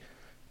seemingly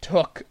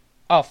took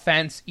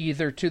offense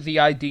either to the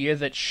idea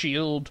that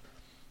S.H.I.E.L.D.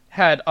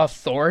 had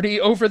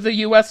authority over the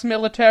U.S.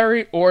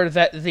 military, or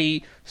that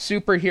the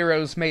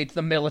superheroes made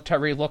the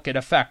military look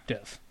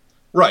ineffective.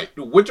 Right.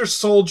 Winter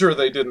Soldier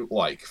they didn't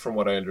like, from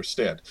what I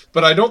understand.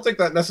 But I don't think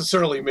that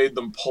necessarily made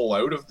them pull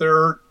out of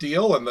their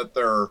deal, and that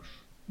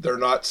they're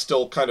not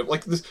still kind of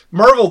like this.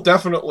 Marvel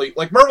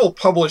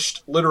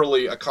published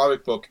literally a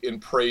comic book in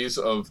praise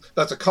of,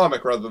 that's a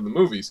comic rather than the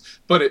movies,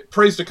 but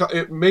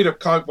it made a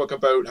comic book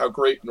about how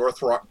great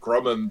Northrop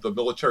Grumman, the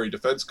military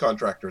defense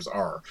contractors,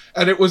 are.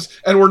 And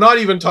we're not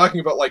even talking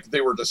about like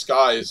they were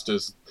disguised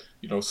as,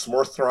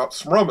 Smorthrop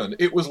Grumman.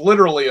 It was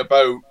literally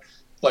about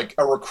like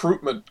a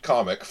recruitment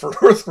comic for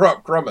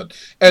Northrop Grumman.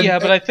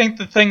 But I think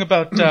the thing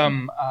about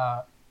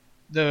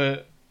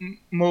the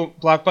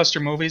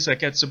blockbuster movies that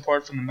get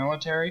support from the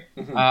military,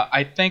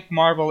 I think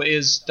Marvel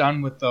is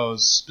done with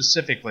those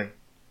specifically.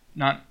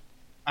 Not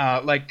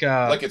like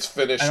it's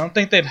finished. I don't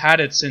think they've had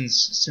it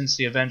since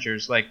the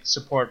Avengers, like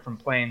support from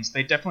planes.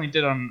 They definitely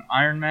did on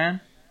Iron Man.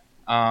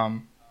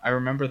 I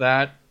remember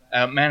that.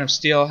 Man of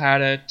Steel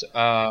had it.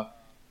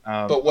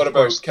 But what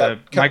about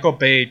Michael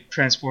Bay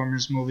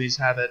Transformers movies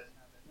have it?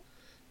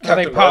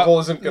 Captain Marvel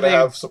isn't going to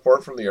have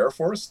support from the Air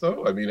Force,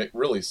 though? I mean, it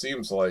really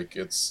seems like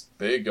it's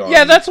big on...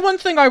 Yeah, that's one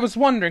thing I was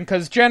wondering,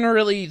 because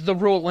generally the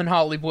rule in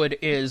Hollywood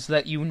is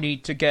that you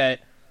need to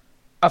get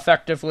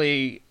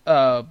effectively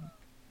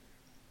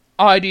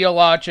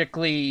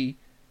ideologically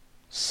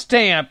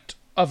stamped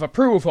of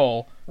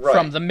approval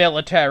from the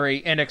military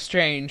in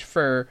exchange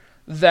for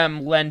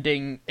them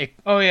lending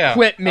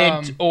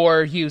equipment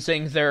or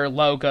using their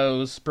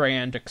logos,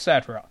 brand,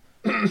 etc.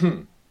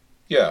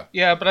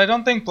 Yeah, but I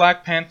don't think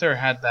Black Panther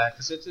had that,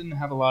 because it didn't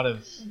have a lot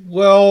of...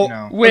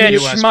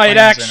 which might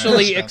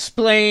actually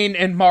explain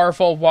in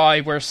Marvel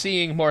why we're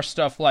seeing more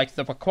stuff like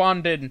the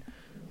Wakandan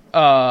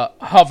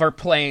hover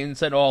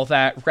planes and all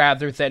that,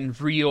 rather than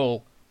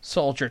real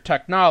soldier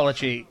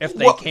technology if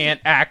they Well-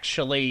 can't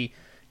actually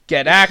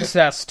get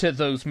access to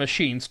those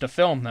machines to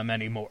film them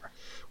anymore.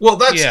 Well,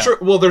 that's Yeah. true.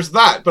 Well, there's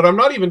that, but I'm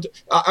not even.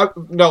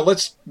 Now,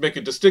 let's make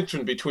a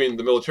distinction between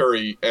the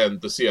military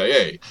and the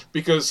CIA,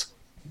 because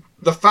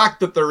the fact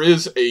that there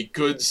is a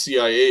good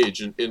CIA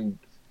agent in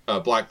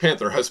Black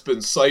Panther has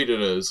been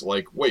cited as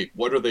like, wait,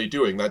 what are they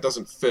doing? That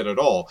doesn't fit at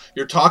all.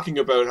 You're talking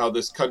about how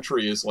this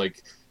country is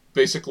like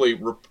basically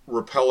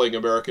repelling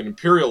American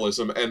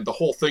imperialism, and the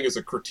whole thing is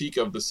a critique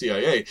of the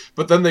CIA.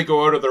 But then they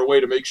go out of their way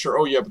to make sure,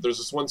 oh yeah, but there's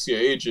this one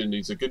CIA agent,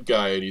 he's a good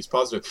guy, and he's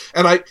positive.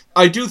 And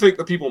I do think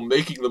the people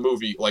making the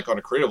movie, like on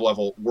a creative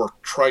level, were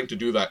trying to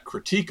do that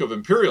critique of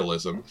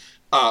imperialism.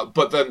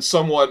 But then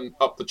someone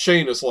up the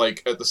chain is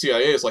like, at the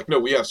CIA is like, no,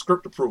 we have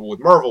script approval with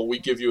Marvel, we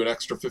give you an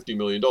extra $50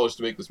 million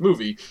to make this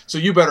movie, so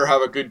you better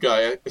have a good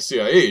guy, a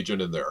CIA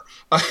agent in there.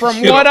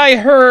 From what I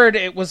heard,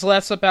 it was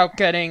less about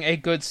getting a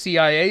good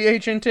CIA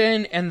agent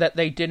in, and that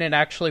they didn't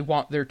actually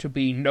want there to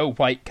be no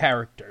white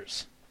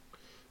characters.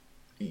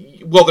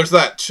 Well, there's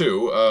that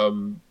too.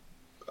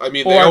 I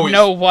mean, they Or always...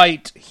 no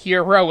white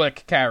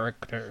heroic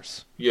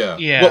characters. Yeah.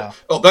 Yeah.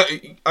 Well, that,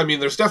 I mean,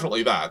 there's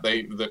definitely that.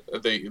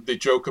 They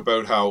joke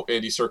about how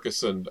Andy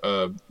Serkis and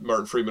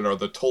Martin Freeman are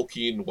the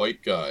Tolkien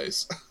white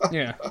guys.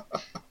 Yeah.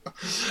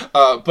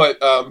 But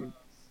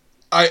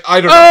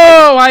I don't know.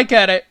 Oh, I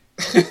get it.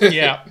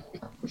 Yeah.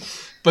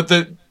 But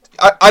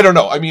I don't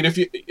know. I mean, if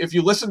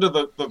you listen to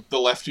the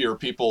leftier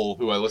people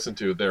who I listen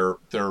to,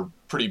 they're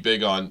pretty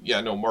big on, yeah,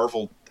 no,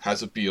 Marvel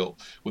has a deal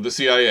with the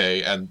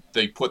CIA, and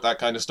they put that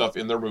kind of stuff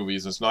in their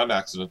movies. It's not an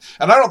accident.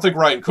 And I don't think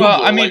Ryan Coogler...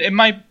 Well, I mean, it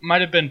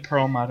might have been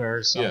Perlmutter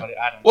or somebody.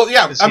 Yeah. I don't know. Well,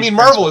 yeah, 'Cause I he's mean,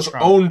 friends Marvel with is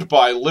Trump. owned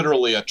by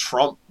literally a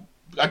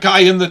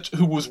guy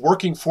who was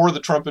working for the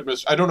Trump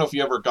administration. I don't know if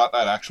he ever got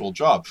that actual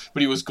job,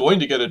 but he was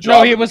going to get a job.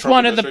 No, he in the was Trump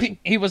one of the administration.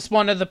 he was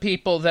one of the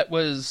people that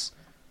was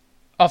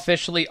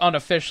officially,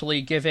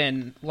 unofficially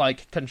given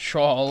like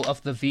control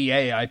of the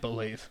VA, I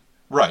believe.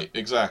 Right,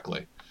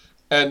 exactly.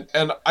 And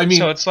I mean,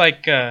 So it's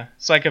like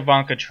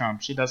Ivanka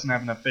Trump. She doesn't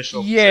have an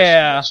official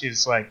Yeah. position, but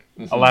she's like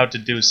allowed to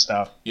do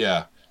stuff.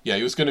 yeah,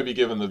 he was going to be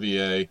given the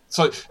VA.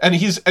 So and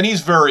he's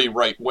very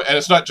right, and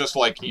it's not just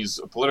like he's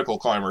a political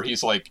climber.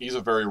 He's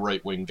a very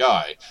right wing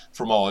guy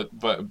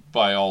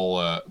by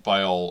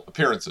all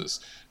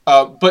appearances.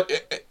 But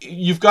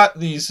you've got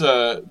these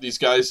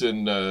guys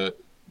in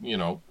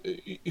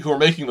who are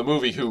making the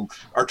movie who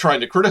are trying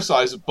to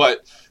criticize it,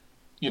 but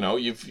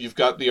you've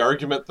got the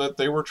argument that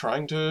they were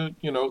trying to,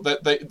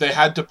 that they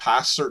had to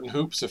pass certain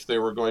hoops if they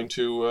were going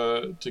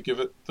to give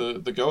it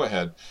the go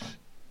ahead.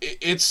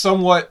 It's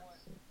somewhat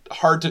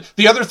hard to.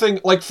 The other thing,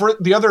 like for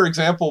the other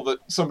example that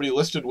somebody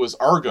listed was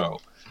Argo,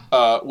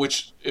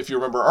 which, if you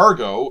remember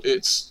Argo,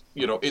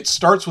 it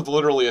starts with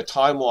literally a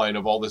timeline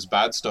of all this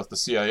bad stuff the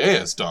CIA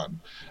has done.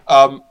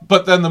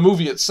 But then the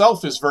movie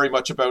itself is very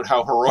much about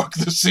how heroic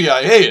the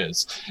CIA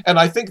is. And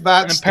I think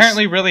that's... And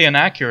apparently really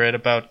inaccurate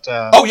about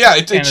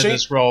it Canada's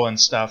changed. role and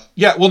stuff.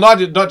 Yeah, well,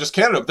 not just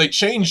Canada. They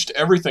changed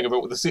everything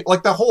about what the CIA...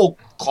 Like, the whole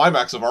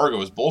climax of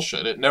Argo is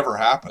bullshit. It never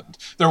happened.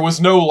 There was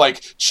no,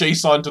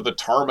 chase onto the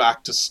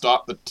tarmac to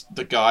stop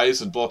the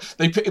guys and blow...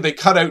 They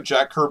cut out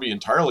Jack Kirby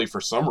entirely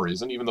for some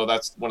reason, even though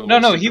that's one of the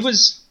No, he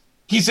was...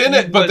 He's in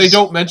it, but they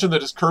don't mention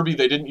that it's Kirby.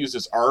 They didn't use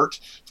his art.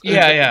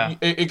 Yeah.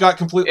 It got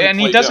completely And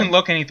he played doesn't down.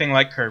 look anything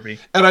like Kirby.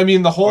 And I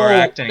mean, the whole... Or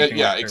act anything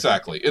like Kirby.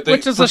 Exactly.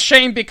 Which is a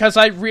shame, because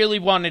I really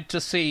wanted to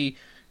see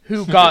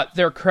who got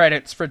their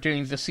credits for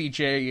doing the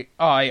CGI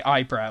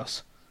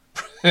eyebrows.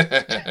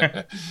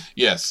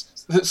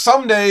 Yes.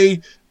 Someday,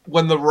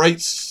 when the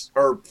rights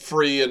are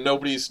free and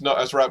nobody's not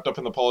as wrapped up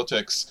in the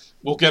politics,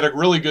 we'll get a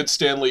really good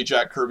Stan Lee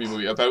Jack Kirby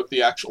movie about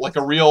the actual...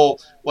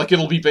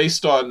 it'll be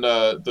based on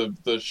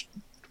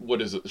what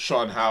is it?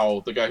 Sean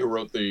Howe, the guy who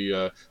wrote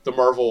the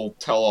Marvel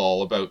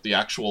tell-all about the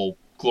actual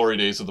glory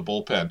days of the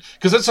bullpen,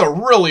 because it's a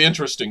really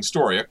interesting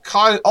story.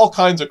 All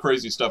kinds of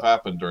crazy stuff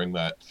happened during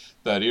that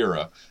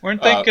era.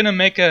 Weren't they gonna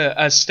make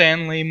a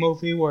Stan Lee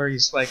movie where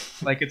he's like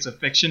it's a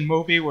fiction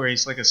movie where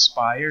he's like a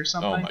spy or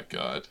something? Oh my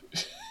god.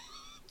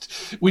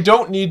 We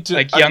don't need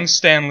to... young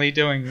Stan Lee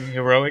doing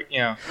heroic,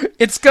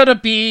 It's gonna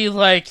be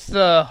like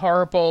the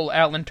horrible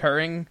Alan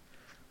Turing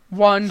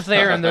one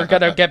there, and they're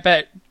gonna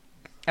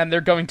and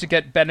they're going to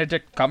get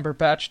Benedict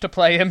Cumberbatch to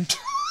play him.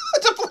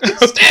 to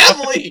play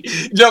Stanley.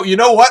 No, you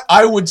know what?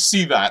 I would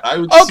see that. I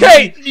would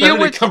Okay, see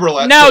Benedict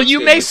Cumberbatch. now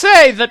you may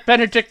say that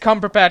Benedict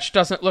Cumberbatch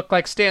doesn't look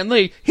like Stan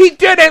Lee. He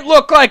didn't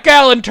look like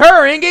Alan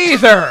Turing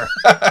either.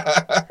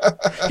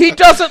 He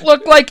doesn't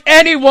look like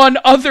anyone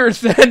other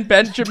than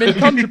Benjamin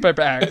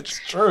Cumberbatch. It's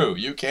true.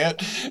 You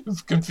can't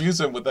confuse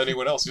him with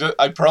anyone else. He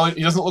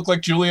doesn't look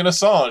like Julian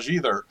Assange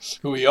either,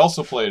 who he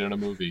also played in a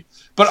movie.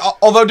 But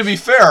although, to be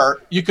fair,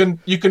 you can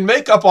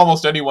make up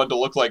almost anyone to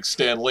look like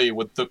Stan Lee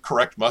with the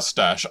correct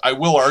mustache. I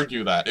will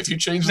argue that if you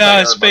change No, the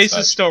his face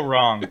is still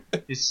wrong.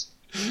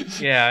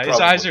 Yeah, his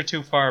Probably. eyes are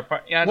too far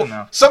apart. Yeah, I don't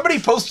know. Somebody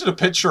posted a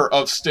picture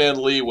of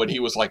Stan Lee when he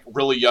was like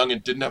really young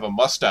and didn't have a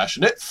mustache,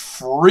 and it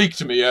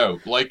freaked me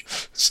out. Like,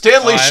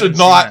 Stan Lee should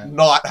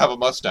not have a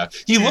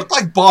mustache. He looked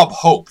like Bob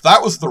Hope.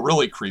 That was the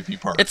really creepy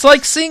part. It's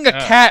like seeing a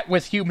cat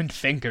with human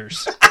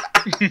fingers.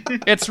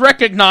 It's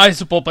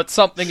recognizable, but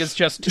something is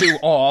just too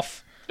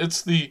off.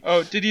 It's the...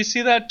 Oh, did you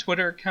see that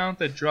Twitter account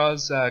that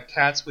draws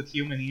cats with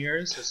human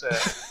ears as a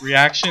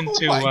reaction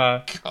to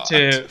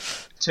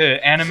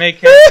anime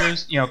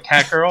characters,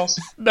 cat girls?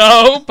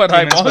 No, but I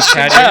Humans with must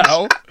cat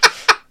now.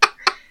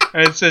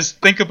 And it says,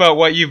 think about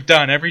what you've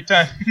done every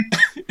time.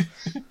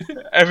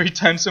 Every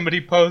time somebody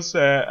posts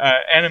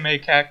a anime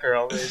cat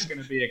girl, there's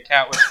going to be a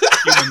cat with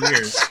human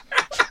ears.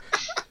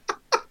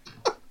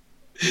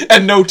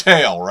 And no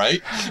tail,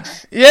 right?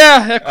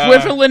 Yeah,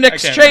 equivalent I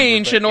can't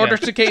exchange. remember, but In order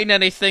yeah. to gain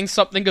anything,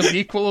 something of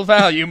equal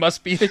value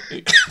must be...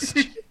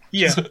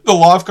 Yeah, The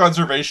law of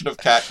conservation of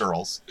cat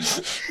girls.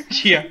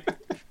 yeah.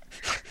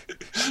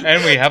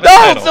 And we have a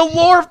No, title. the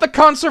lore of the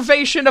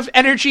conservation of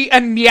energy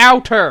and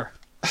Meowter.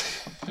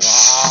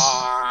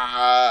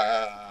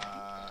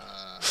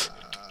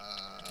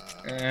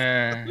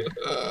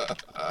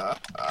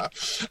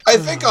 I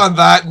think on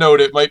that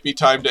note, it might be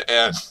time to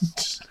end.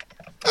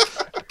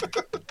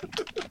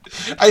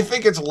 I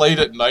think it's late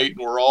at night and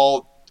we're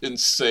all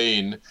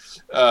insane.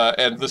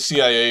 And the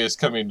CIA is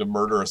coming to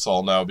murder us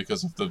all now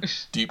because of the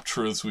deep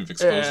truths we've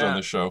exposed on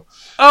the show.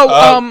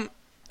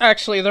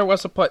 Actually, there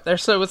was a point there.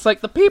 So it's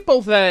like the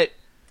people that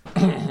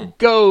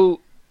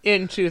go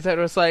into that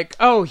was like,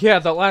 oh yeah,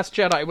 The Last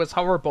Jedi was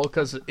horrible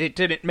because it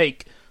didn't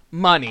make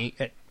money.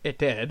 It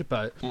did,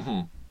 but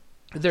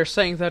they're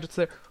saying that it's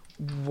there.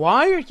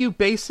 Why are you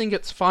basing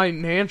its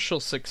financial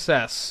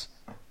success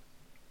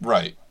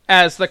Right.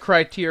 as the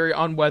criteria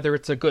on whether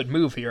it's a good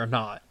movie or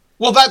not?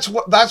 Well, that's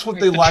what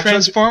they The latch on to.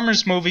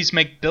 Transformers movies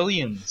make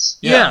billions.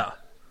 Yeah.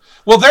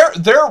 Well,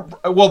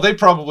 they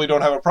probably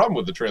don't have a problem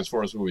with the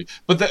Transformers movie,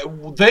 but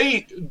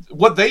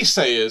what they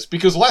say is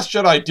because Last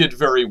Jedi did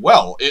very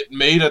well, it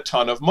made a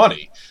ton of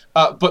money,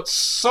 but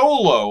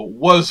Solo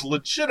was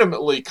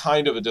legitimately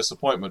kind of a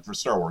disappointment for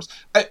Star Wars.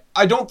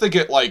 I don't think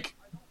it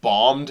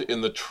bombed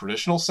in the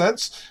traditional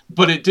sense,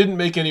 but it didn't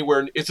make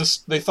anywhere.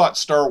 They thought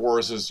Star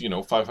Wars is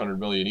 500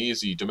 million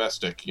easy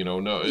domestic.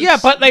 No. Yeah,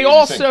 but they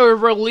also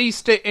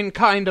released it in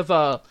kind of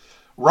a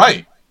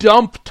right.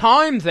 dump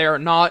time there,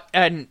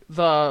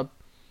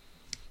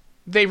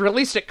 they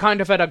released it kind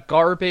of at a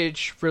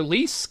garbage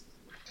release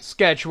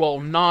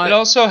schedule, not... It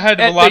also had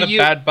a at lot the of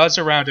bad buzz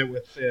around it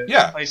with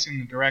replacing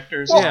the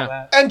directors Well, and all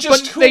that. And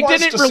just But they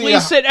didn't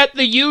release it at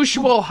the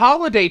usual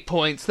holiday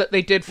points that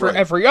they did for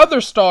every other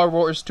Star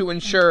Wars to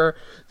ensure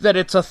that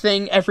it's a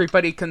thing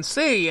everybody can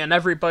see and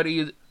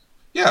everybody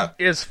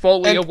is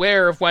fully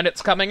aware of when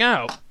it's coming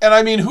out. And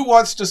I mean, who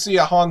wants to see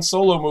a Han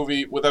Solo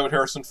movie without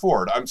Harrison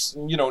Ford?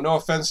 No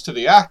offense to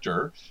the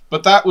actor,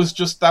 but that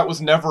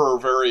was never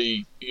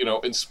very,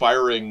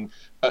 inspiring.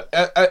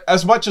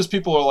 As much as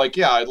people are like,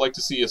 yeah, I'd like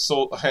to see a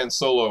Han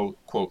Solo,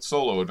 quote,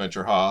 solo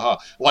adventure, ha ha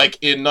ha. Like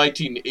in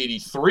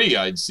 1983,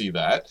 I'd see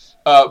that.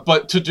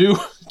 But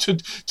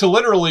to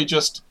literally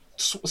just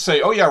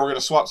say, oh yeah, we're going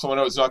to swap someone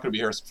out, it's not going to be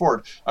Harrison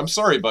Ford. I'm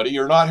sorry, buddy,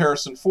 you're not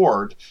Harrison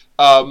Ford.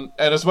 And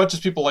as much as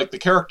people like the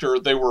character,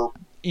 they were...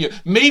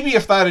 maybe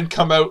if that had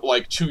come out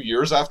 2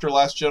 years after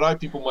Last Jedi,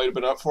 people might have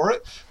been up for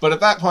it. But at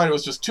that point, it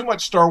was just too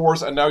much Star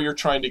Wars, and now you're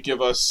trying to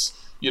give us...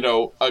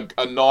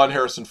 a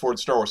non-Harrison Ford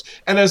Star Wars.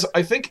 And as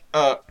I think...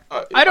 I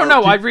don't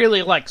know, I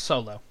really like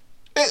Solo.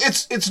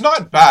 It's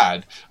not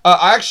bad.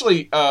 I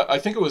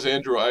think it was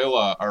Andrew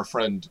Ayala, our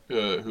friend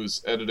who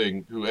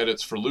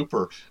edits for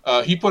Looper.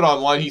 He put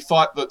online, he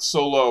thought that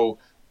Solo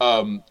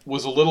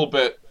was a little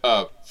bit,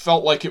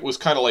 felt like it was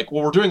kind of like,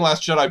 well, we're doing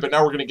Last Jedi, but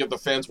now we're going to give the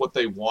fans what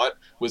they want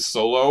with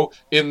Solo,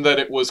 in that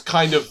it was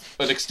kind of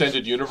an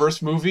extended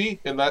universe movie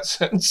in that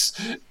sense.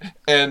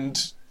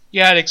 And...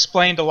 yeah, it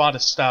explained a lot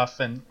of stuff,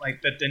 and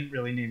that didn't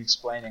really need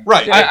explaining.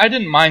 Right. I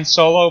didn't mind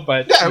Solo,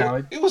 but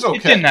it was okay.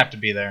 It didn't have to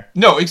be there.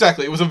 No,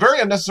 exactly. It was a very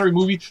unnecessary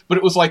movie, but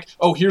it was like,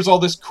 oh, here's all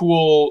this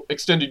cool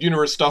extended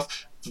universe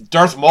stuff.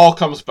 Darth Maul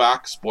comes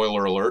back.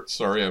 Spoiler alert.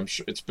 Sorry, I'm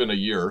sure it's been a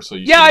year, so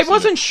you. I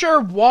wasn't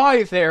sure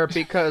why there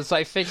because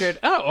I figured,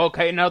 oh,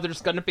 okay, now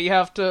there's going to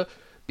have to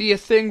be a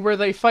thing where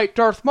they fight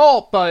Darth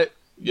Maul, but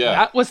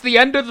that was the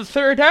end of the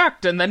third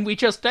act, and then we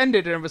just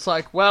ended, and it was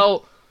like,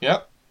 well,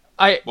 yep.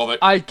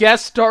 I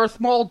guess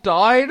Darth Maul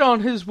died on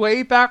his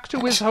way back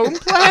to his home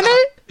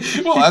planet?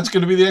 Well, that's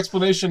going to be the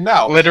explanation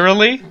now.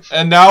 Literally?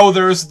 And now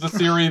there's the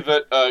theory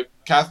that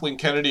Kathleen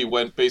Kennedy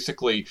went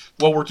basically,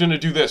 well, we're going to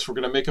do this. We're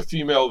going to make a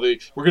female.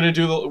 We're going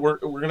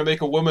to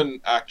make a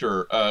woman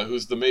actor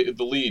who's the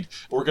lead.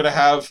 We're going to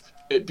have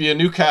it be a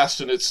new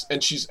cast, and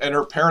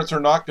her parents are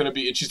not going to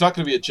be, and she's not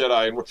going to be a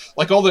Jedi.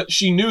 And all that,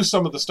 she knew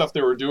some of the stuff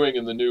they were doing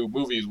in the new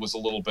movies was a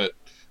little bit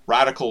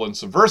radical and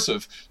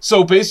subversive.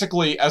 So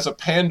basically, as a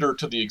pander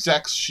to the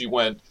execs, she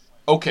went,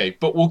 okay,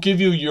 but we'll give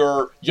you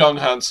your young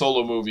Han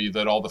Solo movie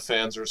that all the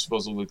fans are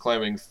supposedly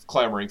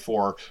clamoring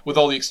for, with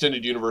all the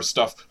extended universe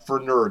stuff for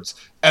nerds.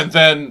 And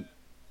then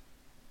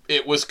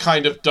it was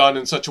kind of done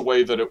in such a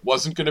way that it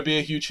wasn't going to be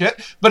a huge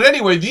hit. But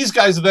anyway, these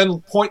guys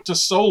then point to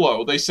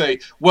Solo. They say,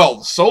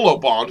 well, Solo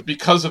bombed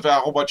because of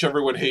how much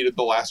everyone hated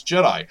The Last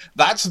Jedi.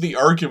 That's the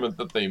argument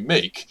that they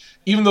make,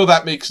 even though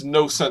that makes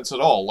no sense at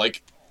all.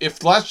 Like, if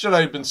The Last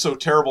Jedi had been so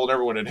terrible and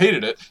everyone had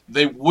hated it,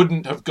 they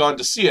wouldn't have gone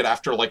to see it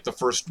after, like, the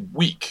first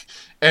week.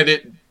 And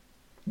it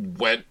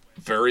went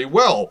very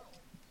well.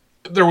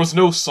 There was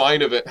no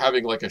sign of it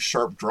having, like, a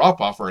sharp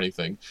drop-off or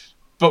anything.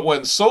 But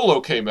when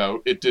Solo came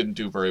out, it didn't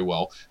do very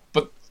well.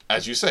 But,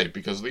 as you say,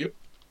 because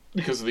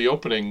of the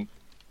opening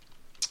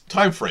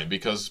time frame,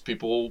 because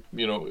people,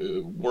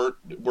 were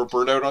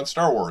burnt out on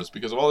Star Wars,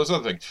 because of all this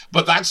other thing.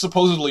 But that's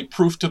supposedly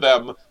proof to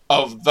them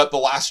of that The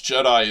Last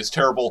Jedi is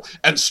terrible,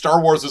 and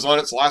Star Wars is on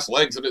its last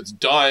legs, and it's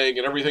dying,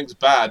 and everything's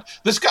bad.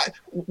 This guy,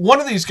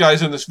 one of these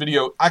guys in this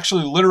video,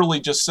 actually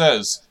literally just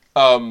says,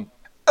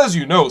 as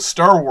you know,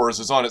 Star Wars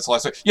is on its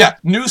last legs. Yeah,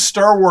 new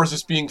Star Wars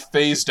is being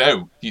phased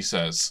out, he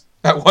says.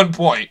 At one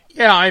point.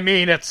 Yeah, I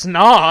mean, it's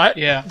not.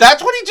 Yeah.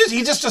 That's what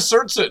he just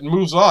asserts it and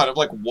moves on. I'm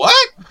like,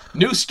 what?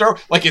 New Star...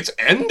 Like, it's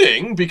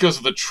ending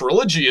because the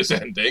trilogy is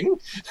ending,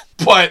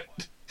 but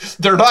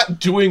they're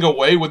not doing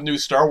away with new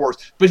Star Wars.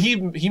 But he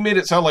made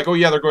it sound like, oh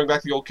yeah, they're going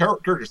back to the old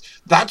characters.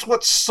 That's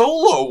what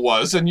Solo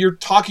was, and you're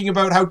talking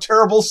about how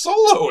terrible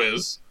Solo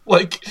is.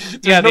 Like,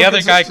 yeah, the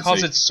other guy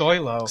calls it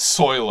Soilo.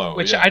 Soilo,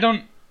 which yeah. I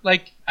don't...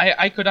 Like,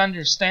 I could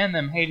understand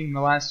them hating The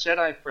Last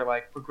Jedi for,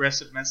 like,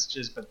 progressive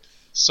messages, but...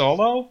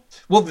 Solo?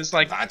 Well, it's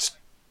like that's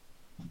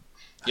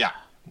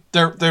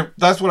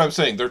that's what I'm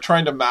saying. They're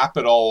trying to map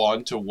it all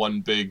onto one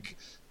big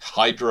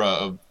hydra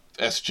of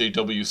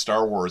SJW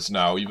Star Wars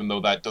now, even though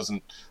that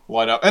doesn't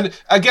line up. And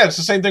again, it's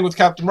the same thing with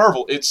Captain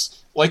Marvel.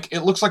 It's like it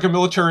looks like a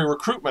military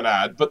recruitment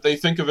ad, but they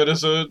think of it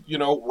as a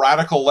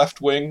radical left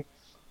wing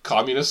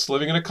communists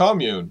living in a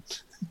commune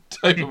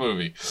type of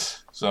movie.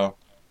 So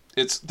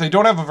they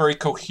don't have a very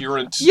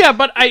coherent. Yeah,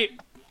 but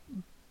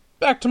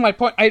back to my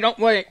point, I don't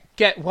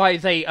get why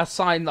they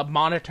assign the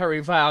monetary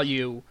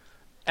value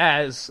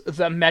as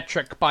the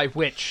metric by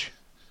which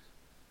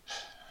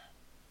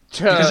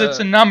because it's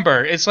a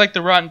number. It's like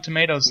the Rotten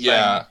Tomatoes thing.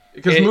 Yeah,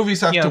 because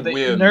movies have to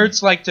win.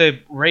 Nerds like to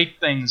rate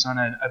things on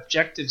an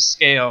objective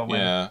scale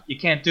when you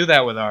can't do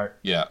that with art.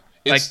 Yeah.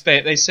 Like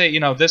they say,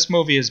 this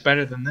movie is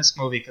better than this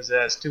movie because it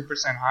has 2%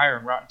 higher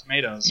in Rotten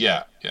Tomatoes.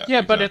 Yeah,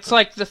 exactly. But it's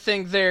like the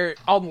thing there,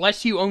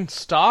 unless you own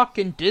stock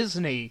in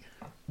Disney,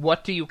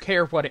 what do you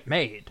care what it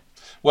made?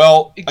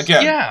 Well,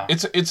 again,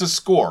 it's a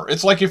score.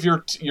 It's like if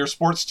your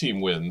sports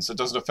team wins, it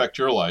doesn't affect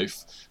your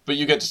life, but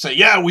you get to say,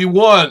 "Yeah, we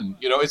won."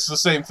 It's the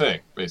same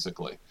thing,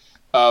 basically.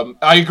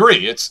 I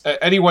agree.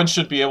 Anyone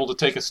should be able to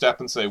take a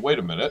step and say, "Wait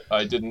a minute,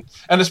 I didn't."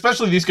 And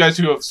especially these guys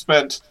who have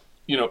spent,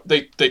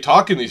 they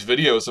talk in these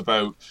videos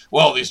about,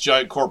 well, these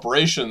giant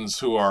corporations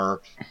who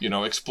are,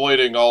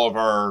 exploiting all of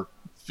our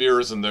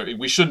fears, and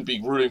we shouldn't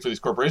be rooting for these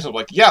corporations. I'm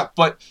like, yeah,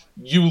 but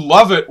you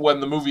love it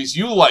when the movies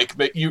you like,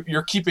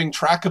 you're keeping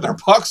track of their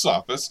box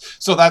office,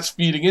 so that's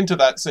feeding into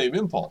that same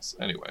impulse.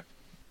 Anyway.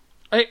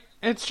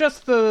 It's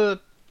just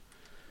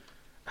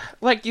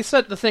like you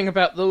said, the thing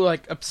about the,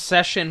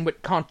 obsession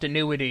with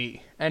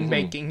continuity and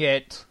making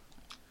it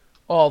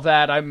all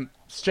that. I'm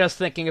just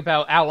thinking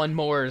about Alan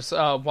Moore's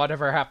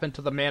Whatever Happened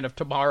to the Man of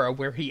Tomorrow,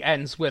 where he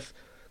ends with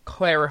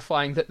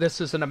clarifying that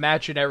this is an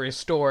imaginary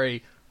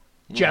story,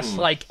 just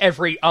like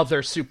every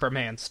other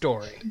Superman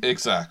story.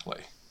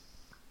 Exactly.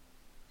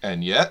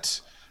 And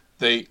yet,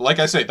 like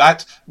I say,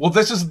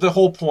 this is the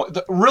whole point.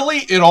 Really,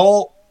 it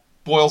all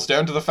boils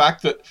down to the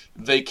fact that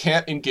they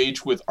can't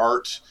engage with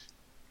art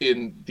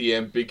in the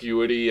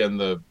ambiguity and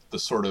the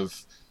sort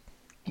of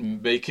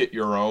make it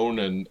your own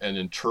and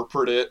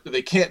interpret it.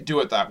 They can't do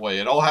it that way.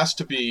 It all has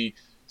to be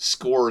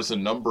scores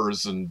and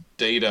numbers and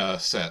data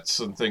sets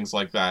and things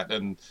like that.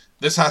 And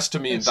this has to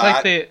mean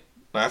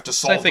I have to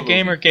solve it's like the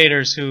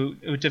Gamergaters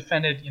who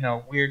defended,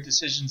 weird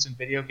decisions in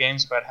video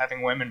games about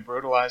having women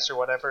brutalized or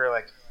whatever,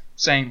 like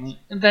saying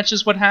that's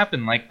just what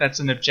happened. Like that's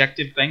an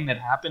objective thing that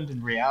happened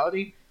in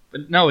reality.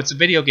 But no, it's a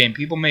video game.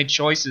 People made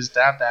choices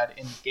to have that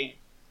in the game.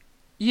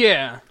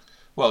 Yeah.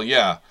 Well,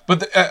 yeah,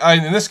 but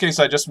in this case,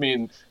 I just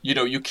mean,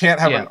 you can't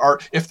have an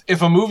art.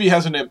 If a movie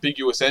has an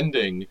ambiguous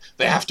ending,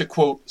 they have to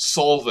quote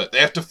solve it. They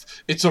have to.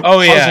 It's a puzzle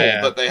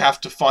that they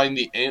have to find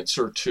the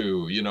answer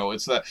to.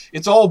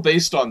 It's all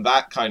based on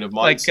that kind of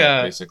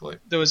mindset, basically.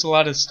 There was a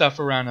lot of stuff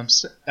around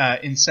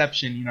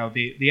Inception.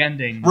 The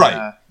ending.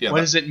 Right. What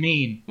does it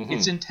mean? Mm-hmm.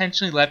 It's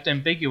intentionally left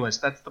ambiguous.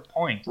 That's the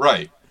point.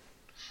 Right.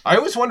 I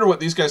always wonder what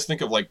these guys think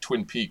of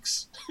Twin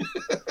Peaks.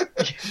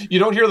 You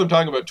don't hear them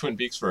talking about Twin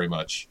Peaks very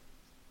much.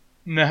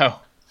 No.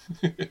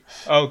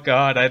 Oh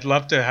God, I'd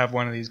love to have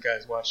one of these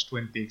guys watch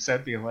Twin Peaks.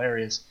 That'd be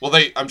hilarious. Well,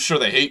 I'm sure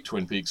they hate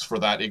Twin Peaks for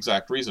that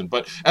exact reason,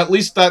 but at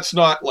least that's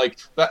not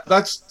that.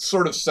 That's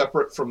sort of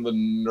separate from the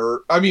nerd.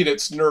 I mean,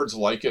 it's nerds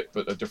like it,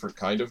 but a different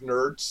kind of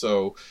nerd.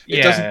 So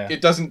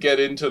it doesn't get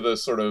into the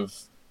sort of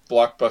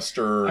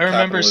blockbuster. I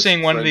remember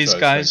seeing one of these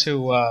guys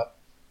who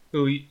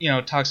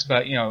talks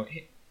about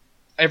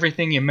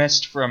everything you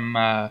missed from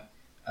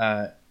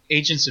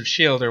Agents of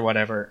S.H.I.E.L.D. or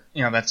whatever.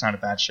 That's not a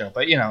bad show,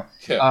 but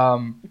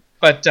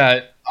But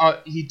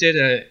he did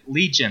a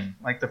Legion,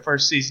 like the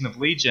first season of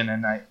Legion,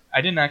 and I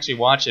didn't actually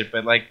watch it,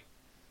 but like,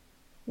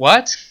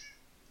 what?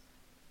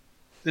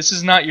 This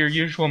is not your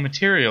usual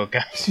material,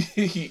 guys.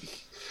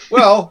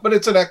 Well, but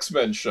it's an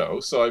X-Men show,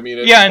 so I mean,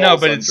 it Yeah, I know,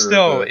 but falls it's under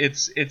still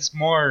the- it's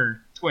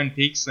more Twin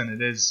Peaks than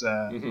it is,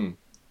 Mhm.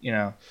 you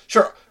know.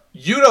 Sure,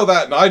 you know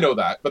that, and I know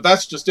that, but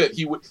that's just it.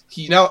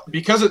 He now,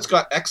 because it's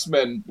got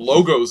X-Men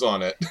logos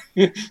on it,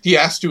 he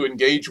has to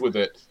engage with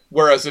it.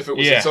 Whereas if it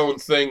was its own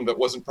thing that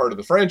wasn't part of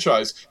the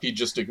franchise, he'd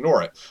just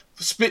ignore it.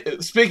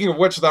 Speaking of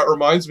which, that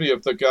reminds me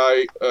of the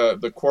guy,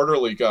 the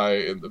Quarterly guy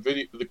in the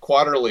video, the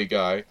Quarterly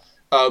guy.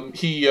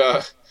 He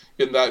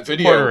in that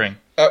video, Quartering.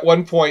 at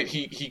one point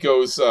he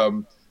goes,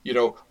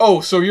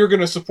 oh, so you're going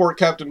to support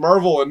Captain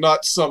Marvel and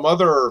not some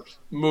other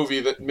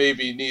movie that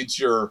maybe needs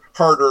your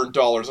hard-earned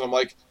dollars. And I'm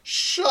like,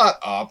 shut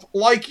up.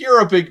 Like, you're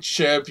a big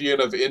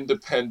champion of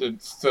independent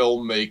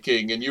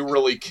filmmaking, and you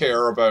really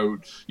care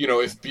about,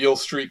 if Beale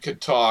Street could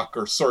talk,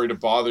 or Sorry to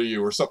Bother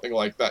You, or something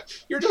like that.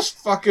 You're just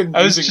fucking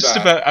I was using just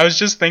that. I was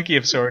just thinking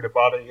of Sorry to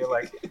Bother You,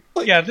 like,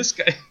 yeah, this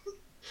guy.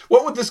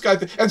 What would this guy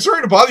think? And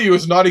Sorry to Bother You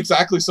is not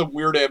exactly some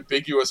weird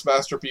ambiguous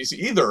masterpiece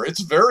either.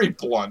 It's very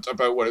blunt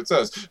about what it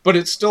says, but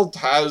it still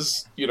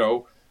has,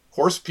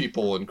 horse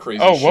people and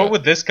crazy shit. What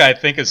would this guy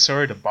think of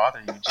Sorry to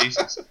Bother You?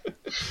 Jesus.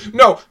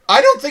 No,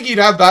 I don't think he'd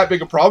have that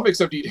big a problem,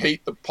 except he'd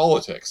hate the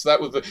politics.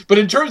 But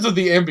in terms of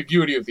the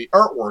ambiguity of the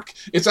artwork,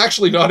 it's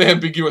actually not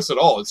ambiguous at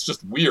all. It's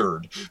just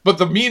weird. But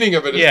the meaning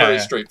of it is very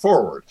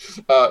straightforward.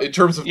 In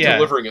terms of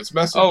delivering its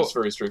message, it's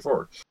very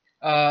straightforward.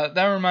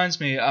 That reminds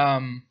me,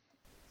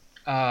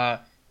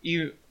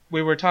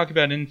 we were talking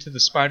about Into the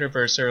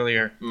Spider-Verse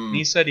earlier, and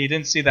he said he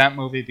didn't see that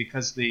movie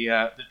because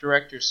the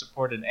director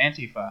supported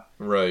Antifa,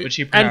 right? Which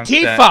he pronounced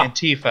Antifa.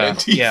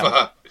 Antifa.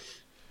 Yeah.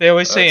 They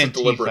always say Antifa. It's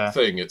a deliberate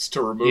thing. It's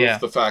to remove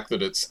the fact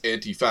that it's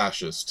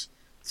anti-fascist,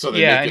 so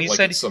they make it like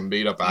it's some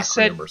made-up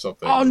acronym or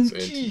something.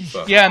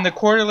 Antifa. Yeah, and the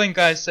Quarterling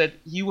guy said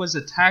he was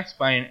attacked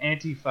by an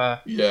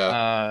Antifa.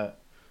 Yeah.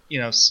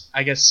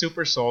 I guess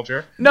super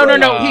soldier.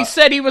 No. He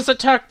said he was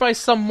attacked by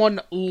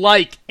someone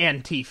like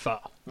Antifa.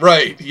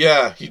 Right,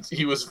 yeah, he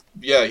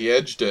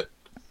edged it.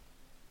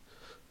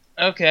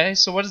 Okay,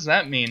 so what does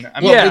that mean?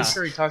 I'm not not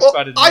sure he talks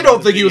about it. I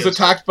don't think he was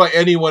attacked by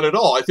anyone at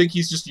all. I think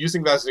he's just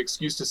using that as an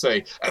excuse to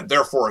say, and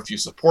therefore, if you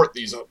support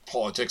these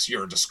politics,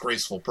 you're a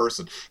disgraceful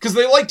person. Because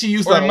they like to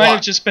use that a lot. Or it might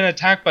have just been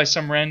attacked by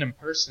some random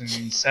person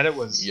and said it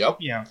was,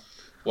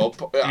 Well,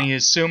 and he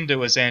assumed it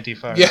was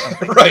Antifa or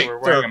something. Right. They were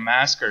wearing a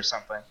mask or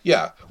something.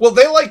 Yeah. Well,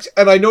 they liked,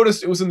 and I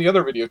noticed it was in the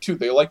other video too,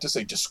 they like to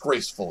say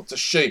disgraceful. It's a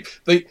shame.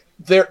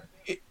 They're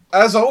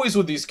as always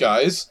with these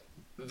guys,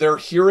 they're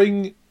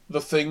hearing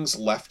the things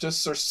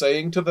leftists are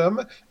saying to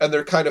them, and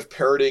they're kind of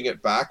parroting it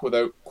back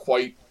without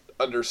quite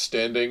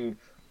understanding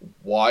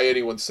why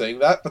anyone's saying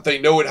that, but they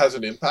know it has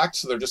an impact,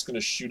 so they're just going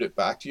to shoot it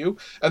back to you.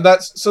 And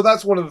that's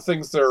one of the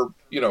things they're,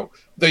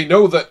 they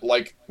know that,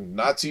 like,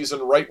 Nazis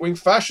and right-wing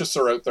fascists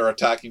are out there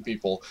attacking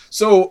people.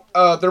 So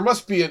there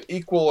must be an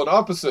equal and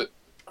opposite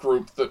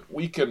group that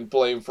we can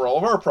blame for all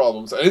of our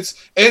problems, and it's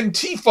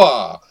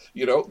Antifa.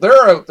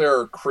 They're out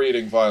there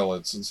creating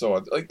violence and so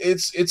on. Like,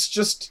 it's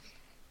just,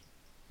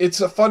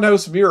 it's a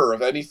funhouse mirror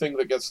of anything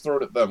that gets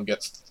thrown at them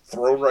gets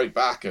thrown right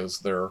back as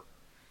their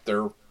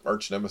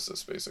arch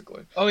nemesis,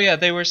 basically. Oh yeah,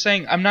 they were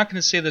saying, I'm not going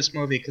to see this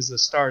movie because the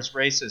star's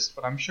racist,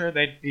 but I'm sure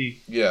they'd be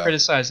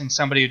criticizing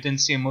somebody who didn't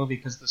see a movie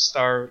because the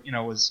star,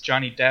 was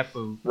Johnny Depp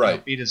who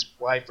beat his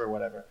wife or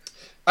whatever.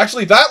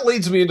 Actually, that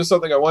leads me into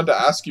something I wanted to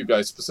ask you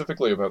guys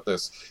specifically about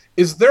this.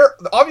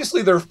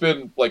 Obviously there have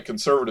been, like,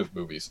 conservative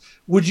movies.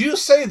 Would you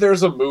say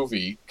there's a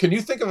movie, can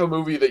you think of a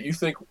movie that you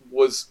think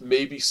was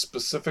maybe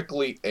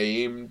specifically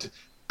aimed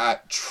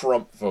at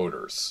Trump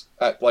voters?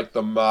 At, like,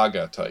 the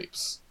MAGA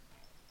types?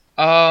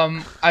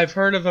 I've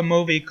heard of a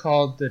movie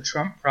called The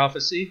Trump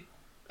Prophecy.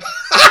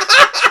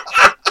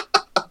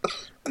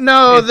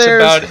 No,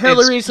 it's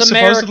Hillary's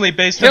America. Supposedly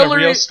based on a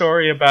real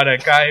story about a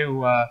guy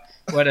who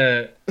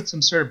had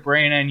some sort of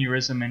brain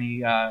aneurysm, and he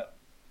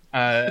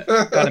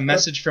got a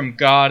message from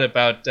God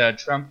about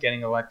Trump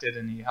getting elected,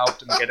 and he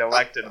helped him get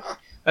elected.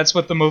 That's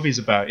what the movie's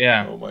about.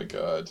 Yeah. Oh my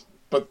God.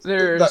 But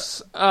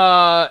there's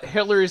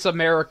Hillary's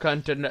America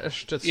and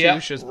Dinesh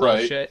D'Souza's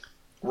bullshit.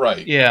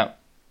 Right. Yeah.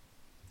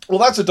 Well,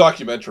 that's a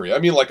documentary. I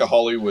mean, like a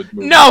Hollywood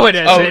movie. No, it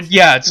isn't. Oh,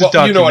 yeah, it's a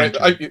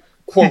documentary. You know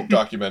quote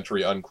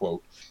documentary,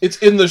 unquote. It's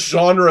in the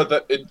genre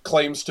that it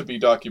claims to be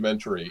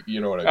documentary. You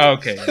know what I mean?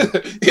 Okay.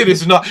 It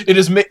is not. It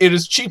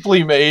is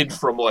cheaply made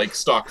from, like,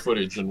 stock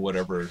footage and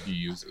whatever he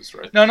uses,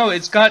 right? No,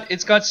 it's got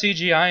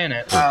CGI in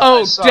it.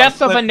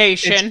 Death of a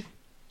Nation.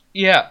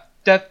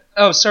 Death.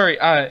 Oh, sorry.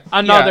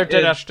 Another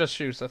Dinesh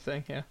D'Souza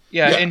thing.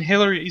 Yeah. In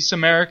Hillary's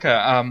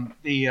America,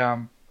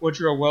 the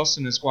Woodrow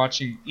Wilson is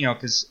watching.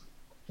 Because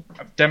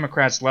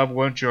Democrats love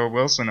Woodrow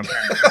Wilson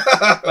apparently,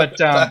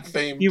 but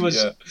famed, he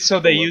was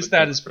they used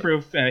that as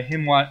proof.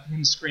 Him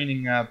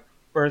screening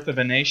 "Birth of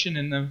a Nation"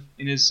 in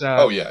his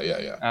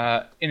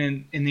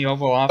in the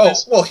Oval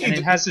Office. Oh well,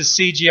 it has this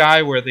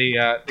CGI where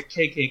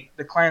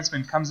the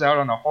Klansman comes out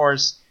on a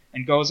horse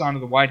and goes onto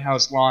the White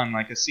House lawn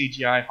like a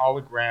CGI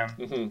hologram.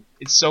 Mm-hmm.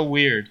 It's so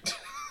weird.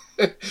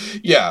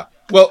 Yeah.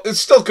 Well, it's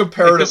still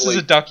comparatively... Like, this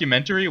is a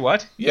documentary?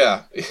 What?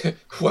 Yeah.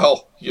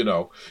 Well,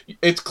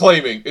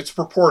 it's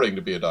purporting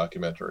to be a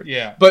documentary.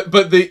 Yeah. But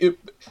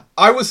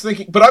I was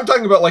thinking... But I'm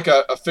talking about, like,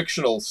 a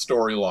fictional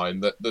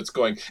storyline that's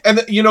going... And,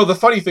 the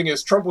funny thing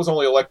is, Trump was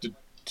only elected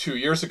 2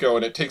 years ago,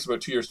 and it takes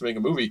about 2 years to make a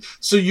movie.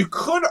 So you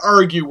could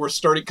argue we're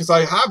starting... Because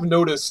I have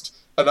noticed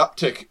an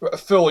uptick.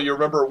 Phil, you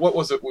remember, what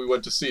was it we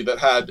went to see that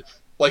had...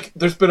 Like,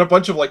 there's been a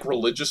bunch of, like,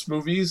 religious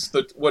movies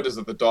that, what is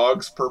it, The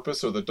Dog's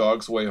Purpose or The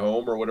Dog's Way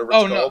Home or whatever it's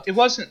called? No, it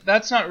wasn't,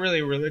 that's not really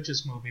a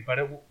religious movie,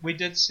 but we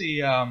did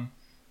see, the,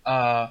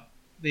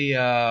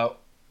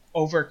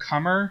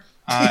 Overcomer.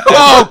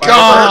 Oh,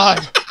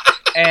 God!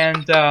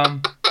 And,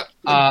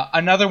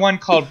 another one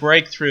called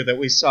Breakthrough that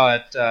we saw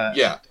at,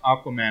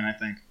 Aquaman, I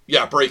think.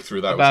 Yeah, Breakthrough,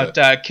 that was it.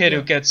 About a kid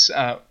who gets,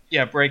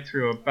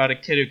 Breakthrough, about a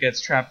kid who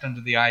gets trapped under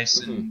the ice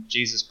and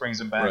Jesus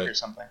brings him back or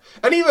something.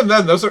 And even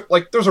then, those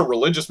are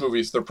religious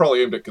movies. They're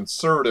probably aimed at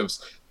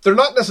conservatives. They're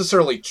not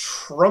necessarily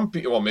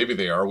Trumpy. Well, maybe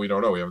they are. We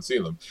don't know. We haven't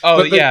seen them.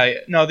 Oh,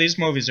 no, these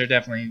movies are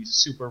definitely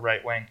super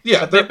right-wing.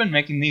 Yeah. But they've been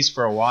making these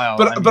for a while.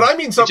 But I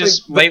mean something...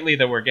 Just lately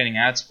that we're getting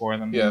ads for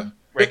them. Yeah.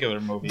 Regular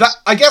movies.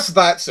 I guess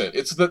that's it.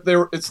 It's the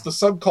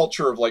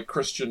subculture of, like,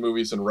 Christian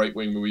movies and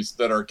right-wing movies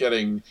that are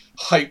getting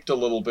hyped a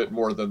little bit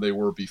more than they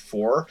were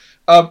before.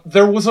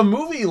 There was a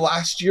movie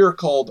last year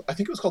called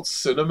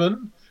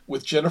Cinnamon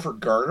with Jennifer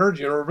Garner.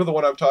 Do you remember the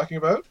one I'm talking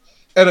about?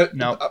 And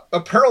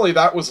apparently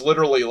that was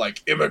literally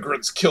like,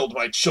 immigrants killed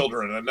my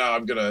children and now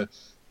I'm gonna,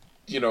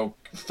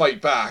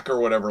 fight back or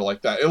whatever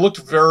like that. It looked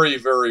very,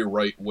 very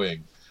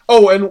right-wing.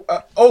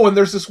 And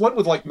there's this one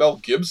with, like, Mel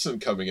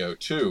Gibson coming out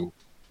too.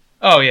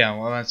 Oh yeah,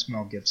 well that's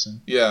Mel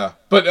Gibson. Yeah,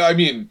 but I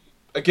mean,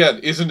 again,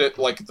 isn't it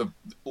like and the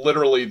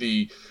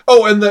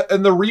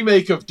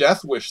remake of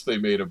Death Wish they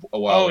made a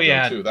while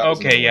ago too?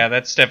 That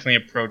that's definitely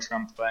a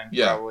pro-Trump thing.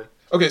 Yeah. Probably.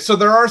 Okay, so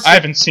there are. I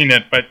haven't seen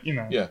it, but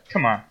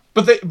come on.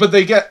 But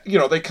they get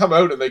they come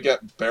out and they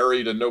get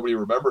buried and nobody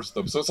remembers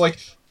them. So it's like,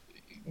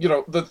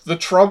 the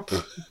Trump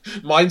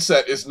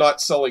mindset is not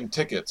selling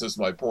tickets. Is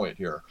my point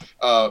here.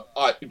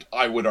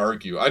 I would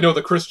argue. I know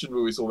the Christian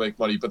movies will make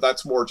money, but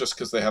that's more just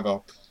because they have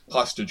a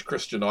hostage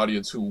Christian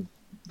audience who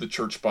the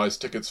church buys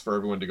tickets for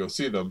everyone to go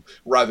see them,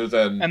 rather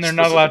than... And they're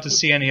not allowed to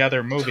see any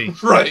other movie.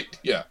 Right,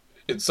 yeah.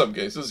 In some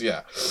cases,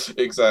 yeah.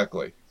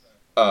 Exactly.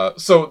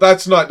 So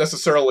that's not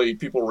necessarily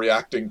people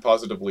reacting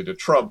positively to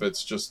Trump,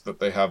 it's just that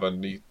they have a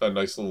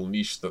nice little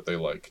niche that they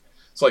like.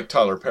 It's like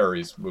Tyler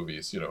Perry's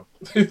movies,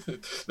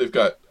 They've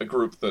got a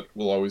group that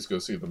will always go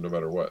see them no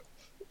matter what.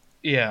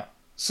 Yeah.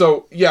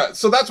 So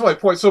that's my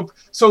point. So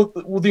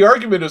the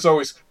argument is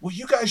always, well,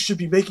 you guys should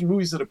be making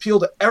movies that appeal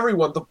to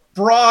everyone, the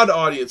broad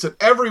audience, and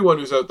everyone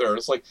who's out there. And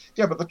it's like,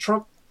 yeah, but the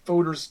Trump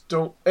voters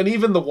don't, and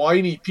even the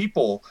whiny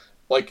people,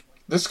 like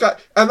this guy.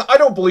 And I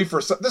don't believe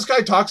this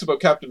guy talks about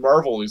Captain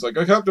Marvel. He's like,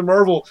 oh, Captain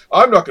Marvel,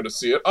 I'm not going to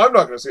see it. I'm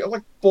not going to see it. I'm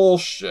like,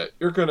 bullshit.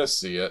 You're going to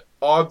see it.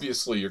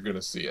 Obviously, you're going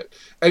to see it.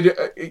 And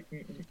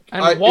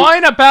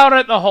whine about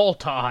it the whole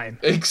time.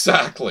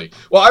 Exactly.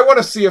 Well, I want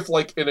to see if,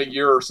 like, in a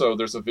year or so,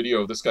 there's a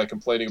video of this guy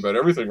complaining about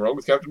everything wrong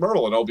with Captain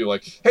Marvel, and I'll be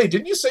like, hey,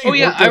 didn't you say you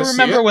weren't going to see it? I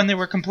remember when they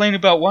were complaining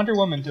about Wonder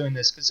Woman doing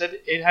this, because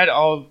it had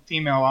all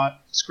female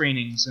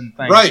screenings and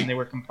things, and they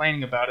were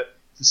complaining about it.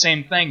 It's the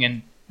same thing,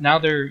 and now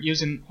they're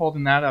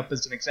holding that up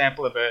as an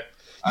example of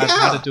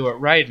how to do it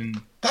right,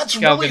 and that's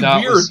Gal really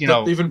Gadot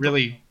weird. was,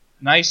 really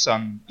nice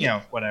on,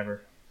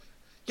 whatever.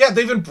 Yeah,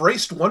 they've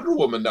embraced Wonder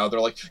Woman now. They're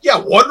like, yeah,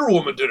 Wonder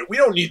Woman did it. We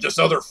don't need this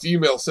other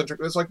female-centric...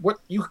 It's like, what?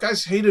 You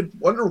guys hated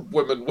Wonder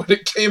Woman when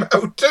it came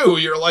out, too.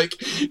 You're like,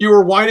 you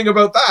were whining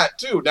about that,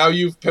 too. Now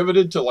you've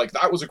pivoted to, like,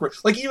 that was a great...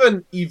 Like,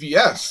 even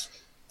EVS,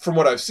 from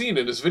what I've seen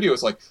in his video,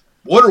 it's like,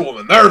 Wonder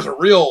Woman, there's a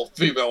real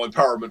female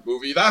empowerment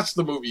movie. That's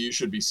the movie you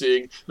should be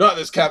seeing. Not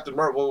this Captain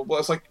Marvel.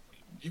 It's like,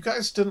 you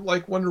guys didn't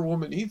like Wonder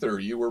Woman either.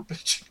 You were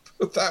bitching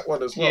about that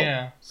one as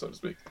well, so to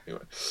speak.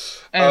 Anyway.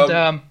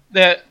 And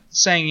they're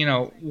saying,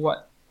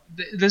 what...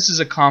 This is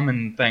a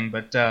common thing,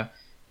 but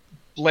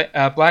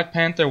Black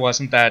Panther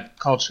wasn't that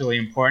culturally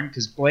important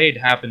because Blade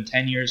happened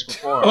 10 years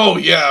before. Oh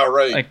yeah,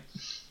 right.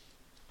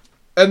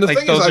 And the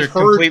thing is, I've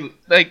heard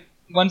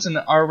one's an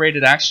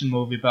R-rated action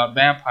movie about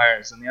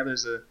vampires, and the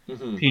other's a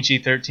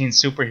PG-13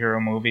 superhero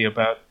movie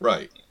about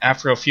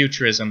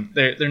Afrofuturism.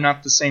 They're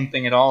not the same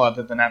thing at all,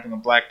 other than having a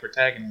black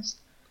protagonist.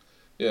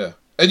 Yeah.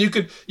 And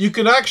you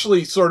can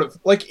actually sort of,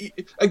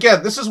 like,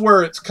 again, this is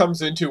where it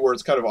comes into where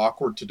it's kind of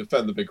awkward to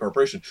defend the big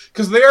corporation.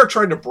 Because they are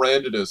trying to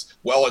brand it as,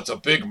 well, it's a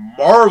big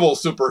Marvel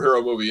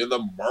superhero movie in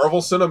the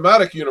Marvel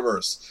Cinematic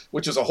Universe,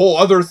 which is a whole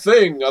other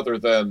thing other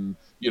than,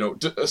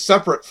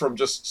 separate from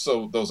just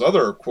those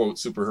other, quote,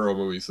 superhero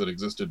movies that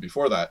existed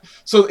before that.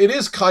 So it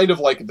is kind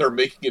of like they're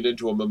making it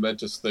into a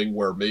momentous thing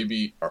where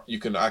maybe you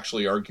can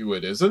actually argue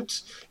it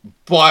isn't.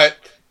 But...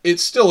 it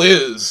still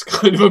is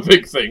kind of a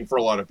big thing for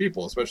a lot of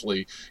people,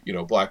 especially,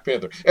 Black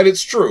Panther. And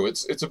it's true.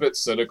 It's a bit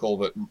cynical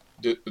that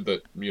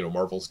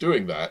Marvel's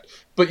doing that.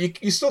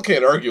 But you still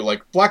can't argue,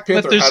 like, Black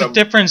Panther But there's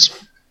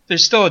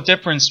there's still a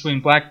difference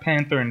between Black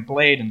Panther and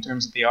Blade in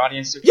terms of the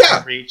audience it Yeah.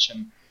 can reach,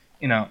 and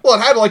you know. Well,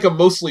 it had like a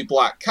mostly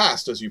black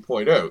cast, as you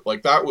point out.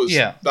 Like that was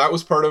Yeah. that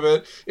was part of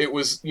it. It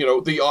was, you know,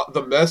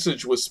 the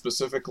message was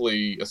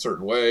specifically a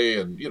certain way,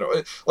 and you know,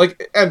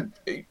 and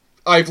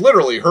I've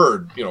literally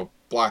heard, you know,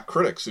 black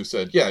critics who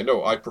said, yeah,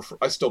 no,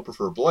 I still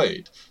prefer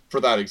Blade for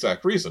that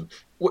exact reason.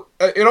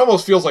 It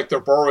almost feels like they're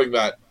borrowing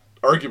that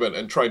argument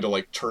and trying to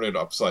like turn it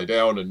upside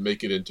down and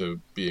make it into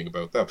being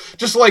about them.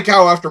 Just like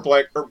how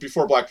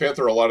before Black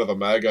Panther, a lot of the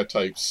MAGA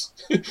types,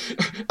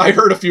 I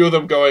heard a few of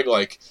them going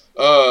like,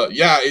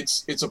 yeah,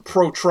 it's a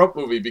pro-Trump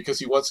movie because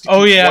he wants to keep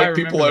white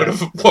people out of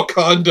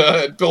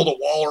Wakanda and build a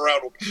wall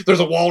around. There's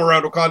a wall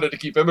around Wakanda to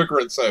keep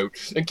immigrants out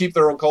and keep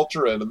their own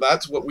culture in, and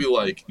that's what we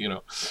like, you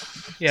know.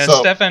 Yeah, so,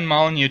 Stefan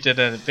Molyneux did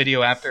a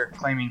video after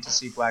claiming to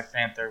see Black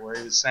Panther where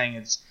he was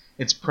saying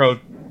it's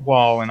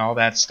pro-wall and all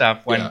that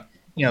stuff when. Yeah.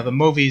 You know, the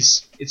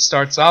movies, it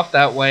starts off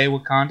that way,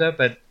 Wakanda,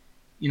 but,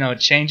 you know,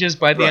 it changes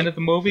by the end of the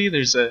movie.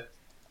 There's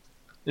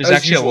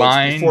actually a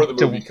line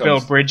to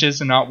build bridges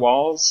and not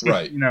walls.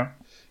 Right. You know?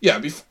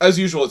 Yeah, as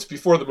usual, it's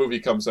before the movie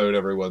comes out,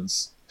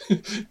 everyone's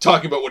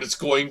talking about what it's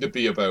going to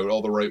be about.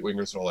 All the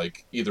right-wingers are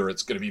like, either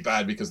it's going to be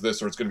bad because of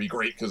this, or it's going to be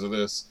great because of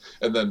this.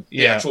 And then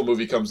the actual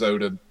movie comes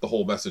out and the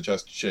whole message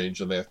has to change,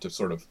 and they have to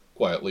sort of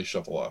quietly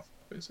shuffle off,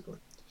 basically.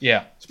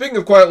 Yeah. Speaking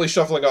of quietly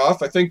shuffling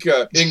off, I think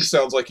Ing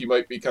sounds like he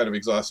might be kind of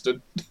exhausted.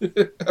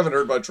 Haven't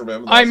heard much from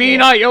him. I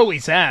mean, I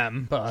always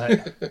am,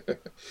 but...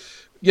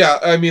 Yeah,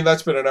 I mean,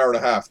 that's been an hour and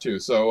a half, too.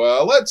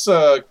 So let's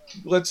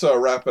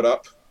wrap it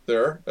up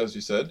there, as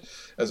you said.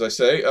 As I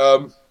say,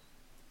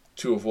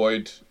 to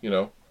avoid, you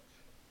know,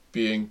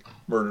 being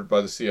murdered by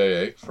the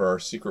CIA for our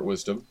secret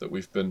wisdom that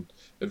we've been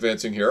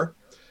advancing here.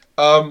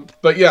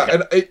 But yeah,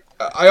 and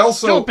I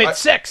also... Stupid,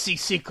 sexy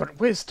secret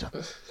wisdom.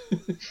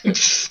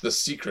 The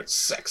secret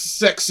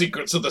sex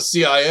secrets of the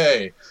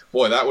CIA.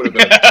 Boy, that would have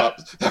been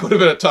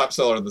a top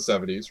seller in the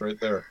 70s, right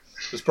there.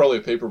 There's probably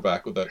a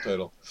paperback with that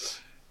title.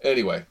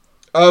 Anyway,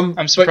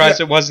 I'm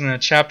surprised it wasn't a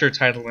chapter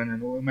title in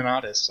an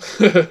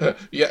Illuminatus.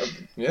 yeah,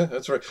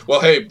 that's right. Well,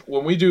 hey,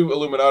 when we do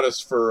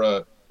Illuminatus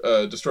for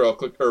Destroy All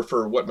Click or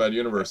for What Mad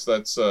Universe,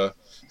 that's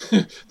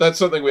that's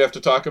something we have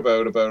to talk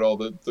about all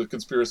the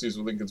conspiracies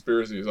within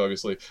conspiracies,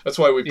 obviously. That's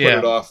why we put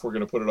it off. We're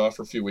going to put it off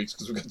for a few weeks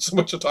because we've got so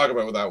much to talk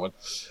about with that one.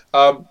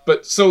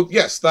 But so,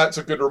 yes, that's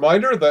a good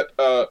reminder that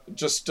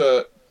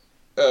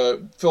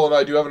Phil and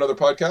I do have another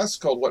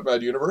podcast called What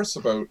Mad Universe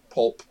about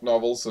pulp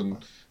novels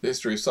and the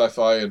history of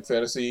sci-fi and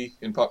fantasy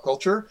in pop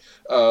culture,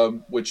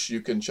 which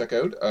you can check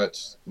out at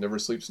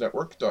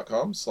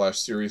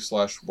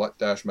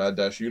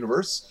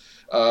neversleepsnetwork.com/series/what-mad-universe.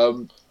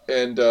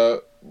 And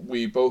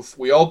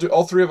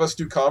all three of us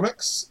do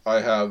comics.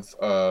 I have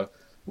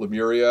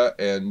Lemuria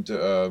and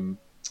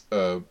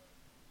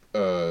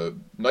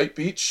Night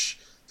Beach.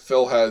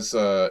 Phil has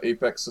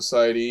Apex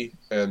Society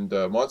and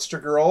Monster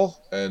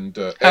Girl and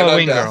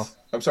Halloween Undeath. Girl.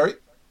 I'm sorry?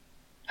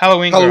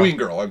 Halloween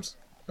Girl. I'm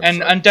and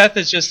sorry. Undeath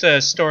is just a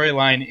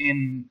storyline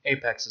in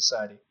Apex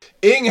Society.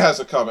 Ing has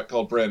a comic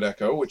called Brand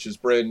Echo, which is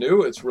brand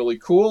new. It's really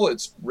cool.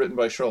 It's written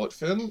by Charlotte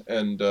Finn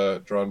and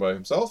drawn by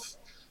himself.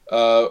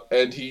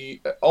 And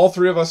all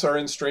three of us are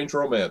in Strange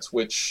Romance,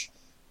 which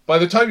by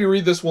the time you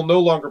read this will no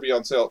longer be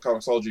on sale at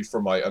Comixology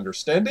from my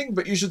understanding,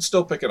 but you should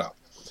still pick it up.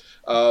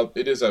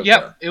 It is out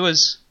there. Yep, it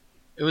was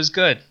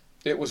good.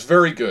 It was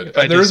very good.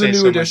 And there is a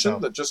new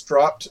edition that just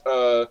dropped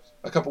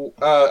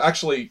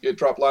actually it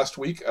dropped last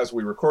week as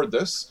we record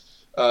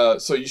this.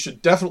 So you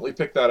should definitely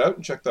pick that out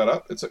and check that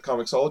out. It's at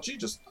Comixology.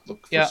 Just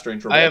look for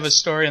Strange Romance. I have a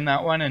story in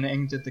that one, and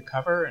Ing did the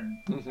cover, and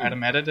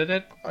Adam edited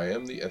it. I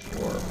am the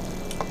editor.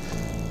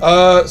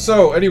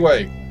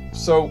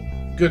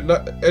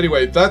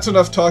 Anyway, that's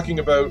enough talking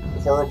about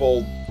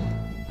horrible,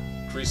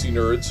 greasy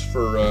nerds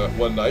for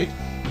one night.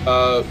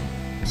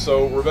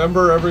 So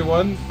remember,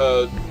 everyone,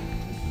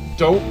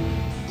 don't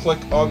click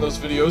on those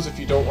videos if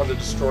you don't want to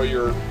destroy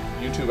your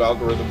YouTube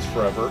algorithms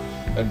forever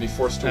and be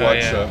forced to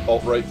watch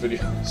alt-right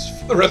videos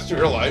for the rest of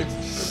your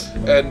life.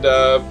 And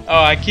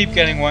I keep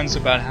getting ones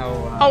about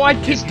how I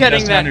keep Disney getting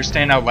doesn't that.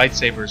 understand how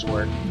lightsabers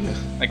work. Yeah.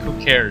 Like, who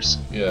cares?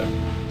 Yeah.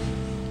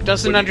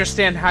 Doesn't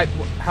understand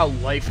how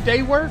Life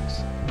Day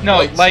works?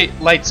 No,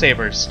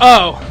 lightsabers.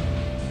 Oh.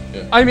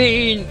 Yeah. I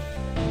mean,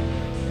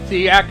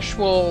 the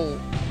actual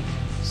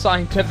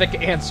scientific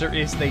answer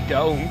is they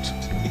don't.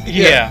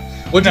 Yeah.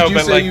 What did you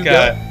say you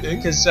got?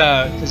 Because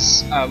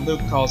Luke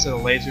calls it a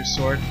laser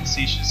sword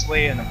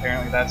facetiously, and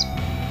apparently that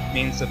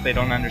means that they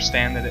don't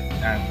understand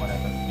that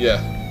whatever.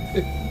 Yeah.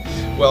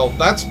 Well,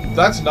 that's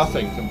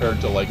nothing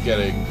compared to like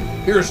getting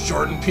here's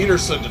Jordan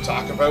Peterson to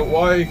talk about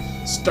why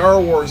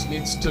Star Wars we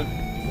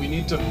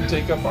need to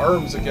take up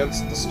arms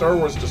against the Star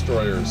Wars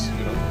destroyers,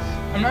 you know.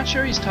 I'm not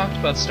sure he's talked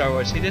about Star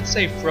Wars. He did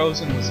say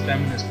Frozen was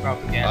feminist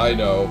propaganda. I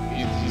know.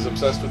 He's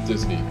obsessed with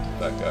Disney,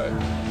 that guy.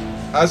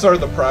 As are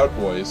the Proud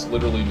Boys,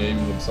 literally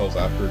naming themselves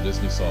after a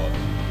Disney song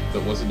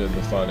that wasn't in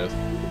the final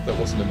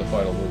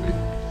movie.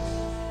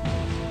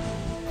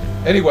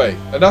 Anyway,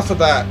 enough of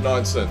that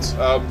nonsense.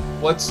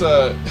 Let's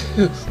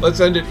let's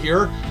end it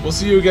here. We'll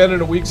see you again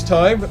in a week's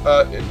time.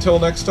 Until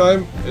next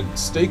time,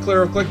 stay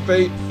clear of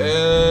clickbait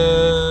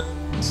and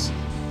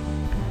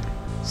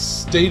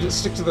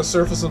stick to the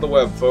surface of the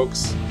web,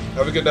 folks.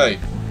 Have a good night.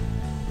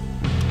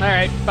 All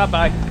right,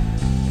 bye-bye.